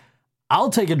was like, I'll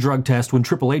take a drug test when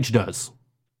Triple H does.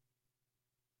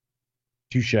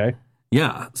 Touche.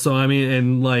 Yeah, so I mean,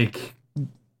 and like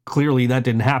clearly that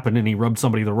didn't happen, and he rubbed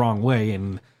somebody the wrong way,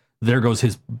 and there goes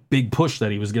his big push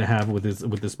that he was going to have with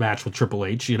this match with Triple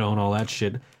H, you know, and all that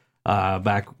shit.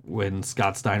 Back when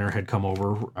Scott Steiner had come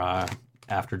over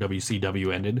after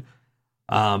WCW ended.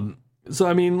 So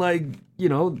I mean, like, you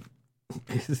know,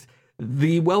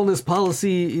 the wellness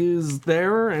policy is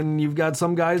there, and you've got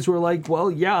some guys who are like, well,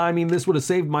 yeah, I mean, this would have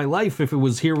saved my life if it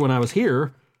was here when I was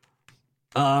here.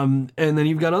 And then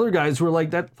you've got other guys who are like,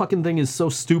 that fucking thing is so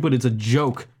stupid, it's a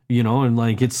joke, you know, and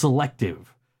like it's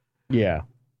selective. Yeah.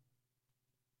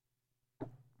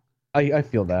 I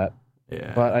feel that.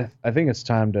 Yeah. But I think it's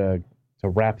time to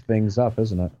wrap things up,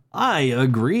 isn't it? I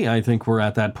agree. I think we're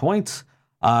at that point.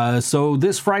 So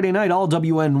this Friday night, all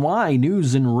WNY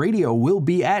News and Radio will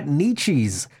be at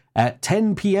Nietzsche's at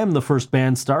 10 p.m. The first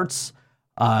band starts,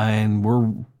 and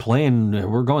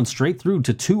we're going straight through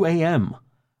to 2 a.m.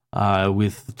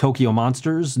 With Tokyo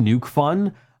Monsters, Nuke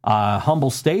Fun,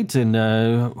 Humble State, and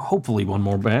hopefully one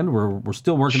more band. We're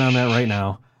still working on that right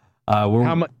now.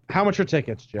 How much are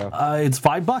tickets, Joe? It's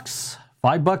 $5.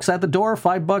 $5 at the door.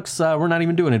 $5. We're not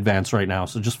even doing advance right now,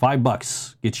 so just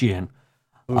 $5 gets you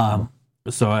in.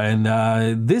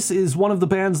 This is one of the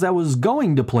bands that was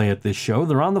going to play at this show.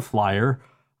 They're on the flyer,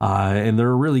 and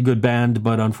they're a really good band,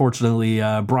 but unfortunately,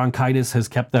 bronchitis has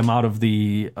kept them off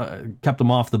the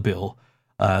bill.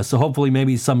 So hopefully,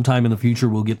 maybe sometime in the future,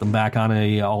 we'll get them back on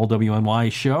a all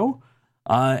WNY show.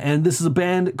 And this is a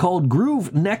band called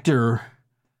Groove Nectar.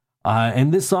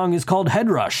 And this song is called Head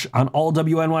Rush on all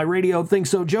WNY Radio.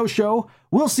 ThinkSoJoE show.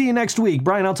 We'll see you next week.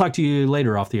 Brian, I'll talk to you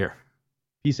later off the air.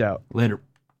 Peace out. Later.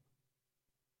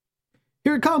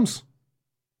 Here it comes.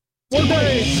 One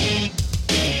day.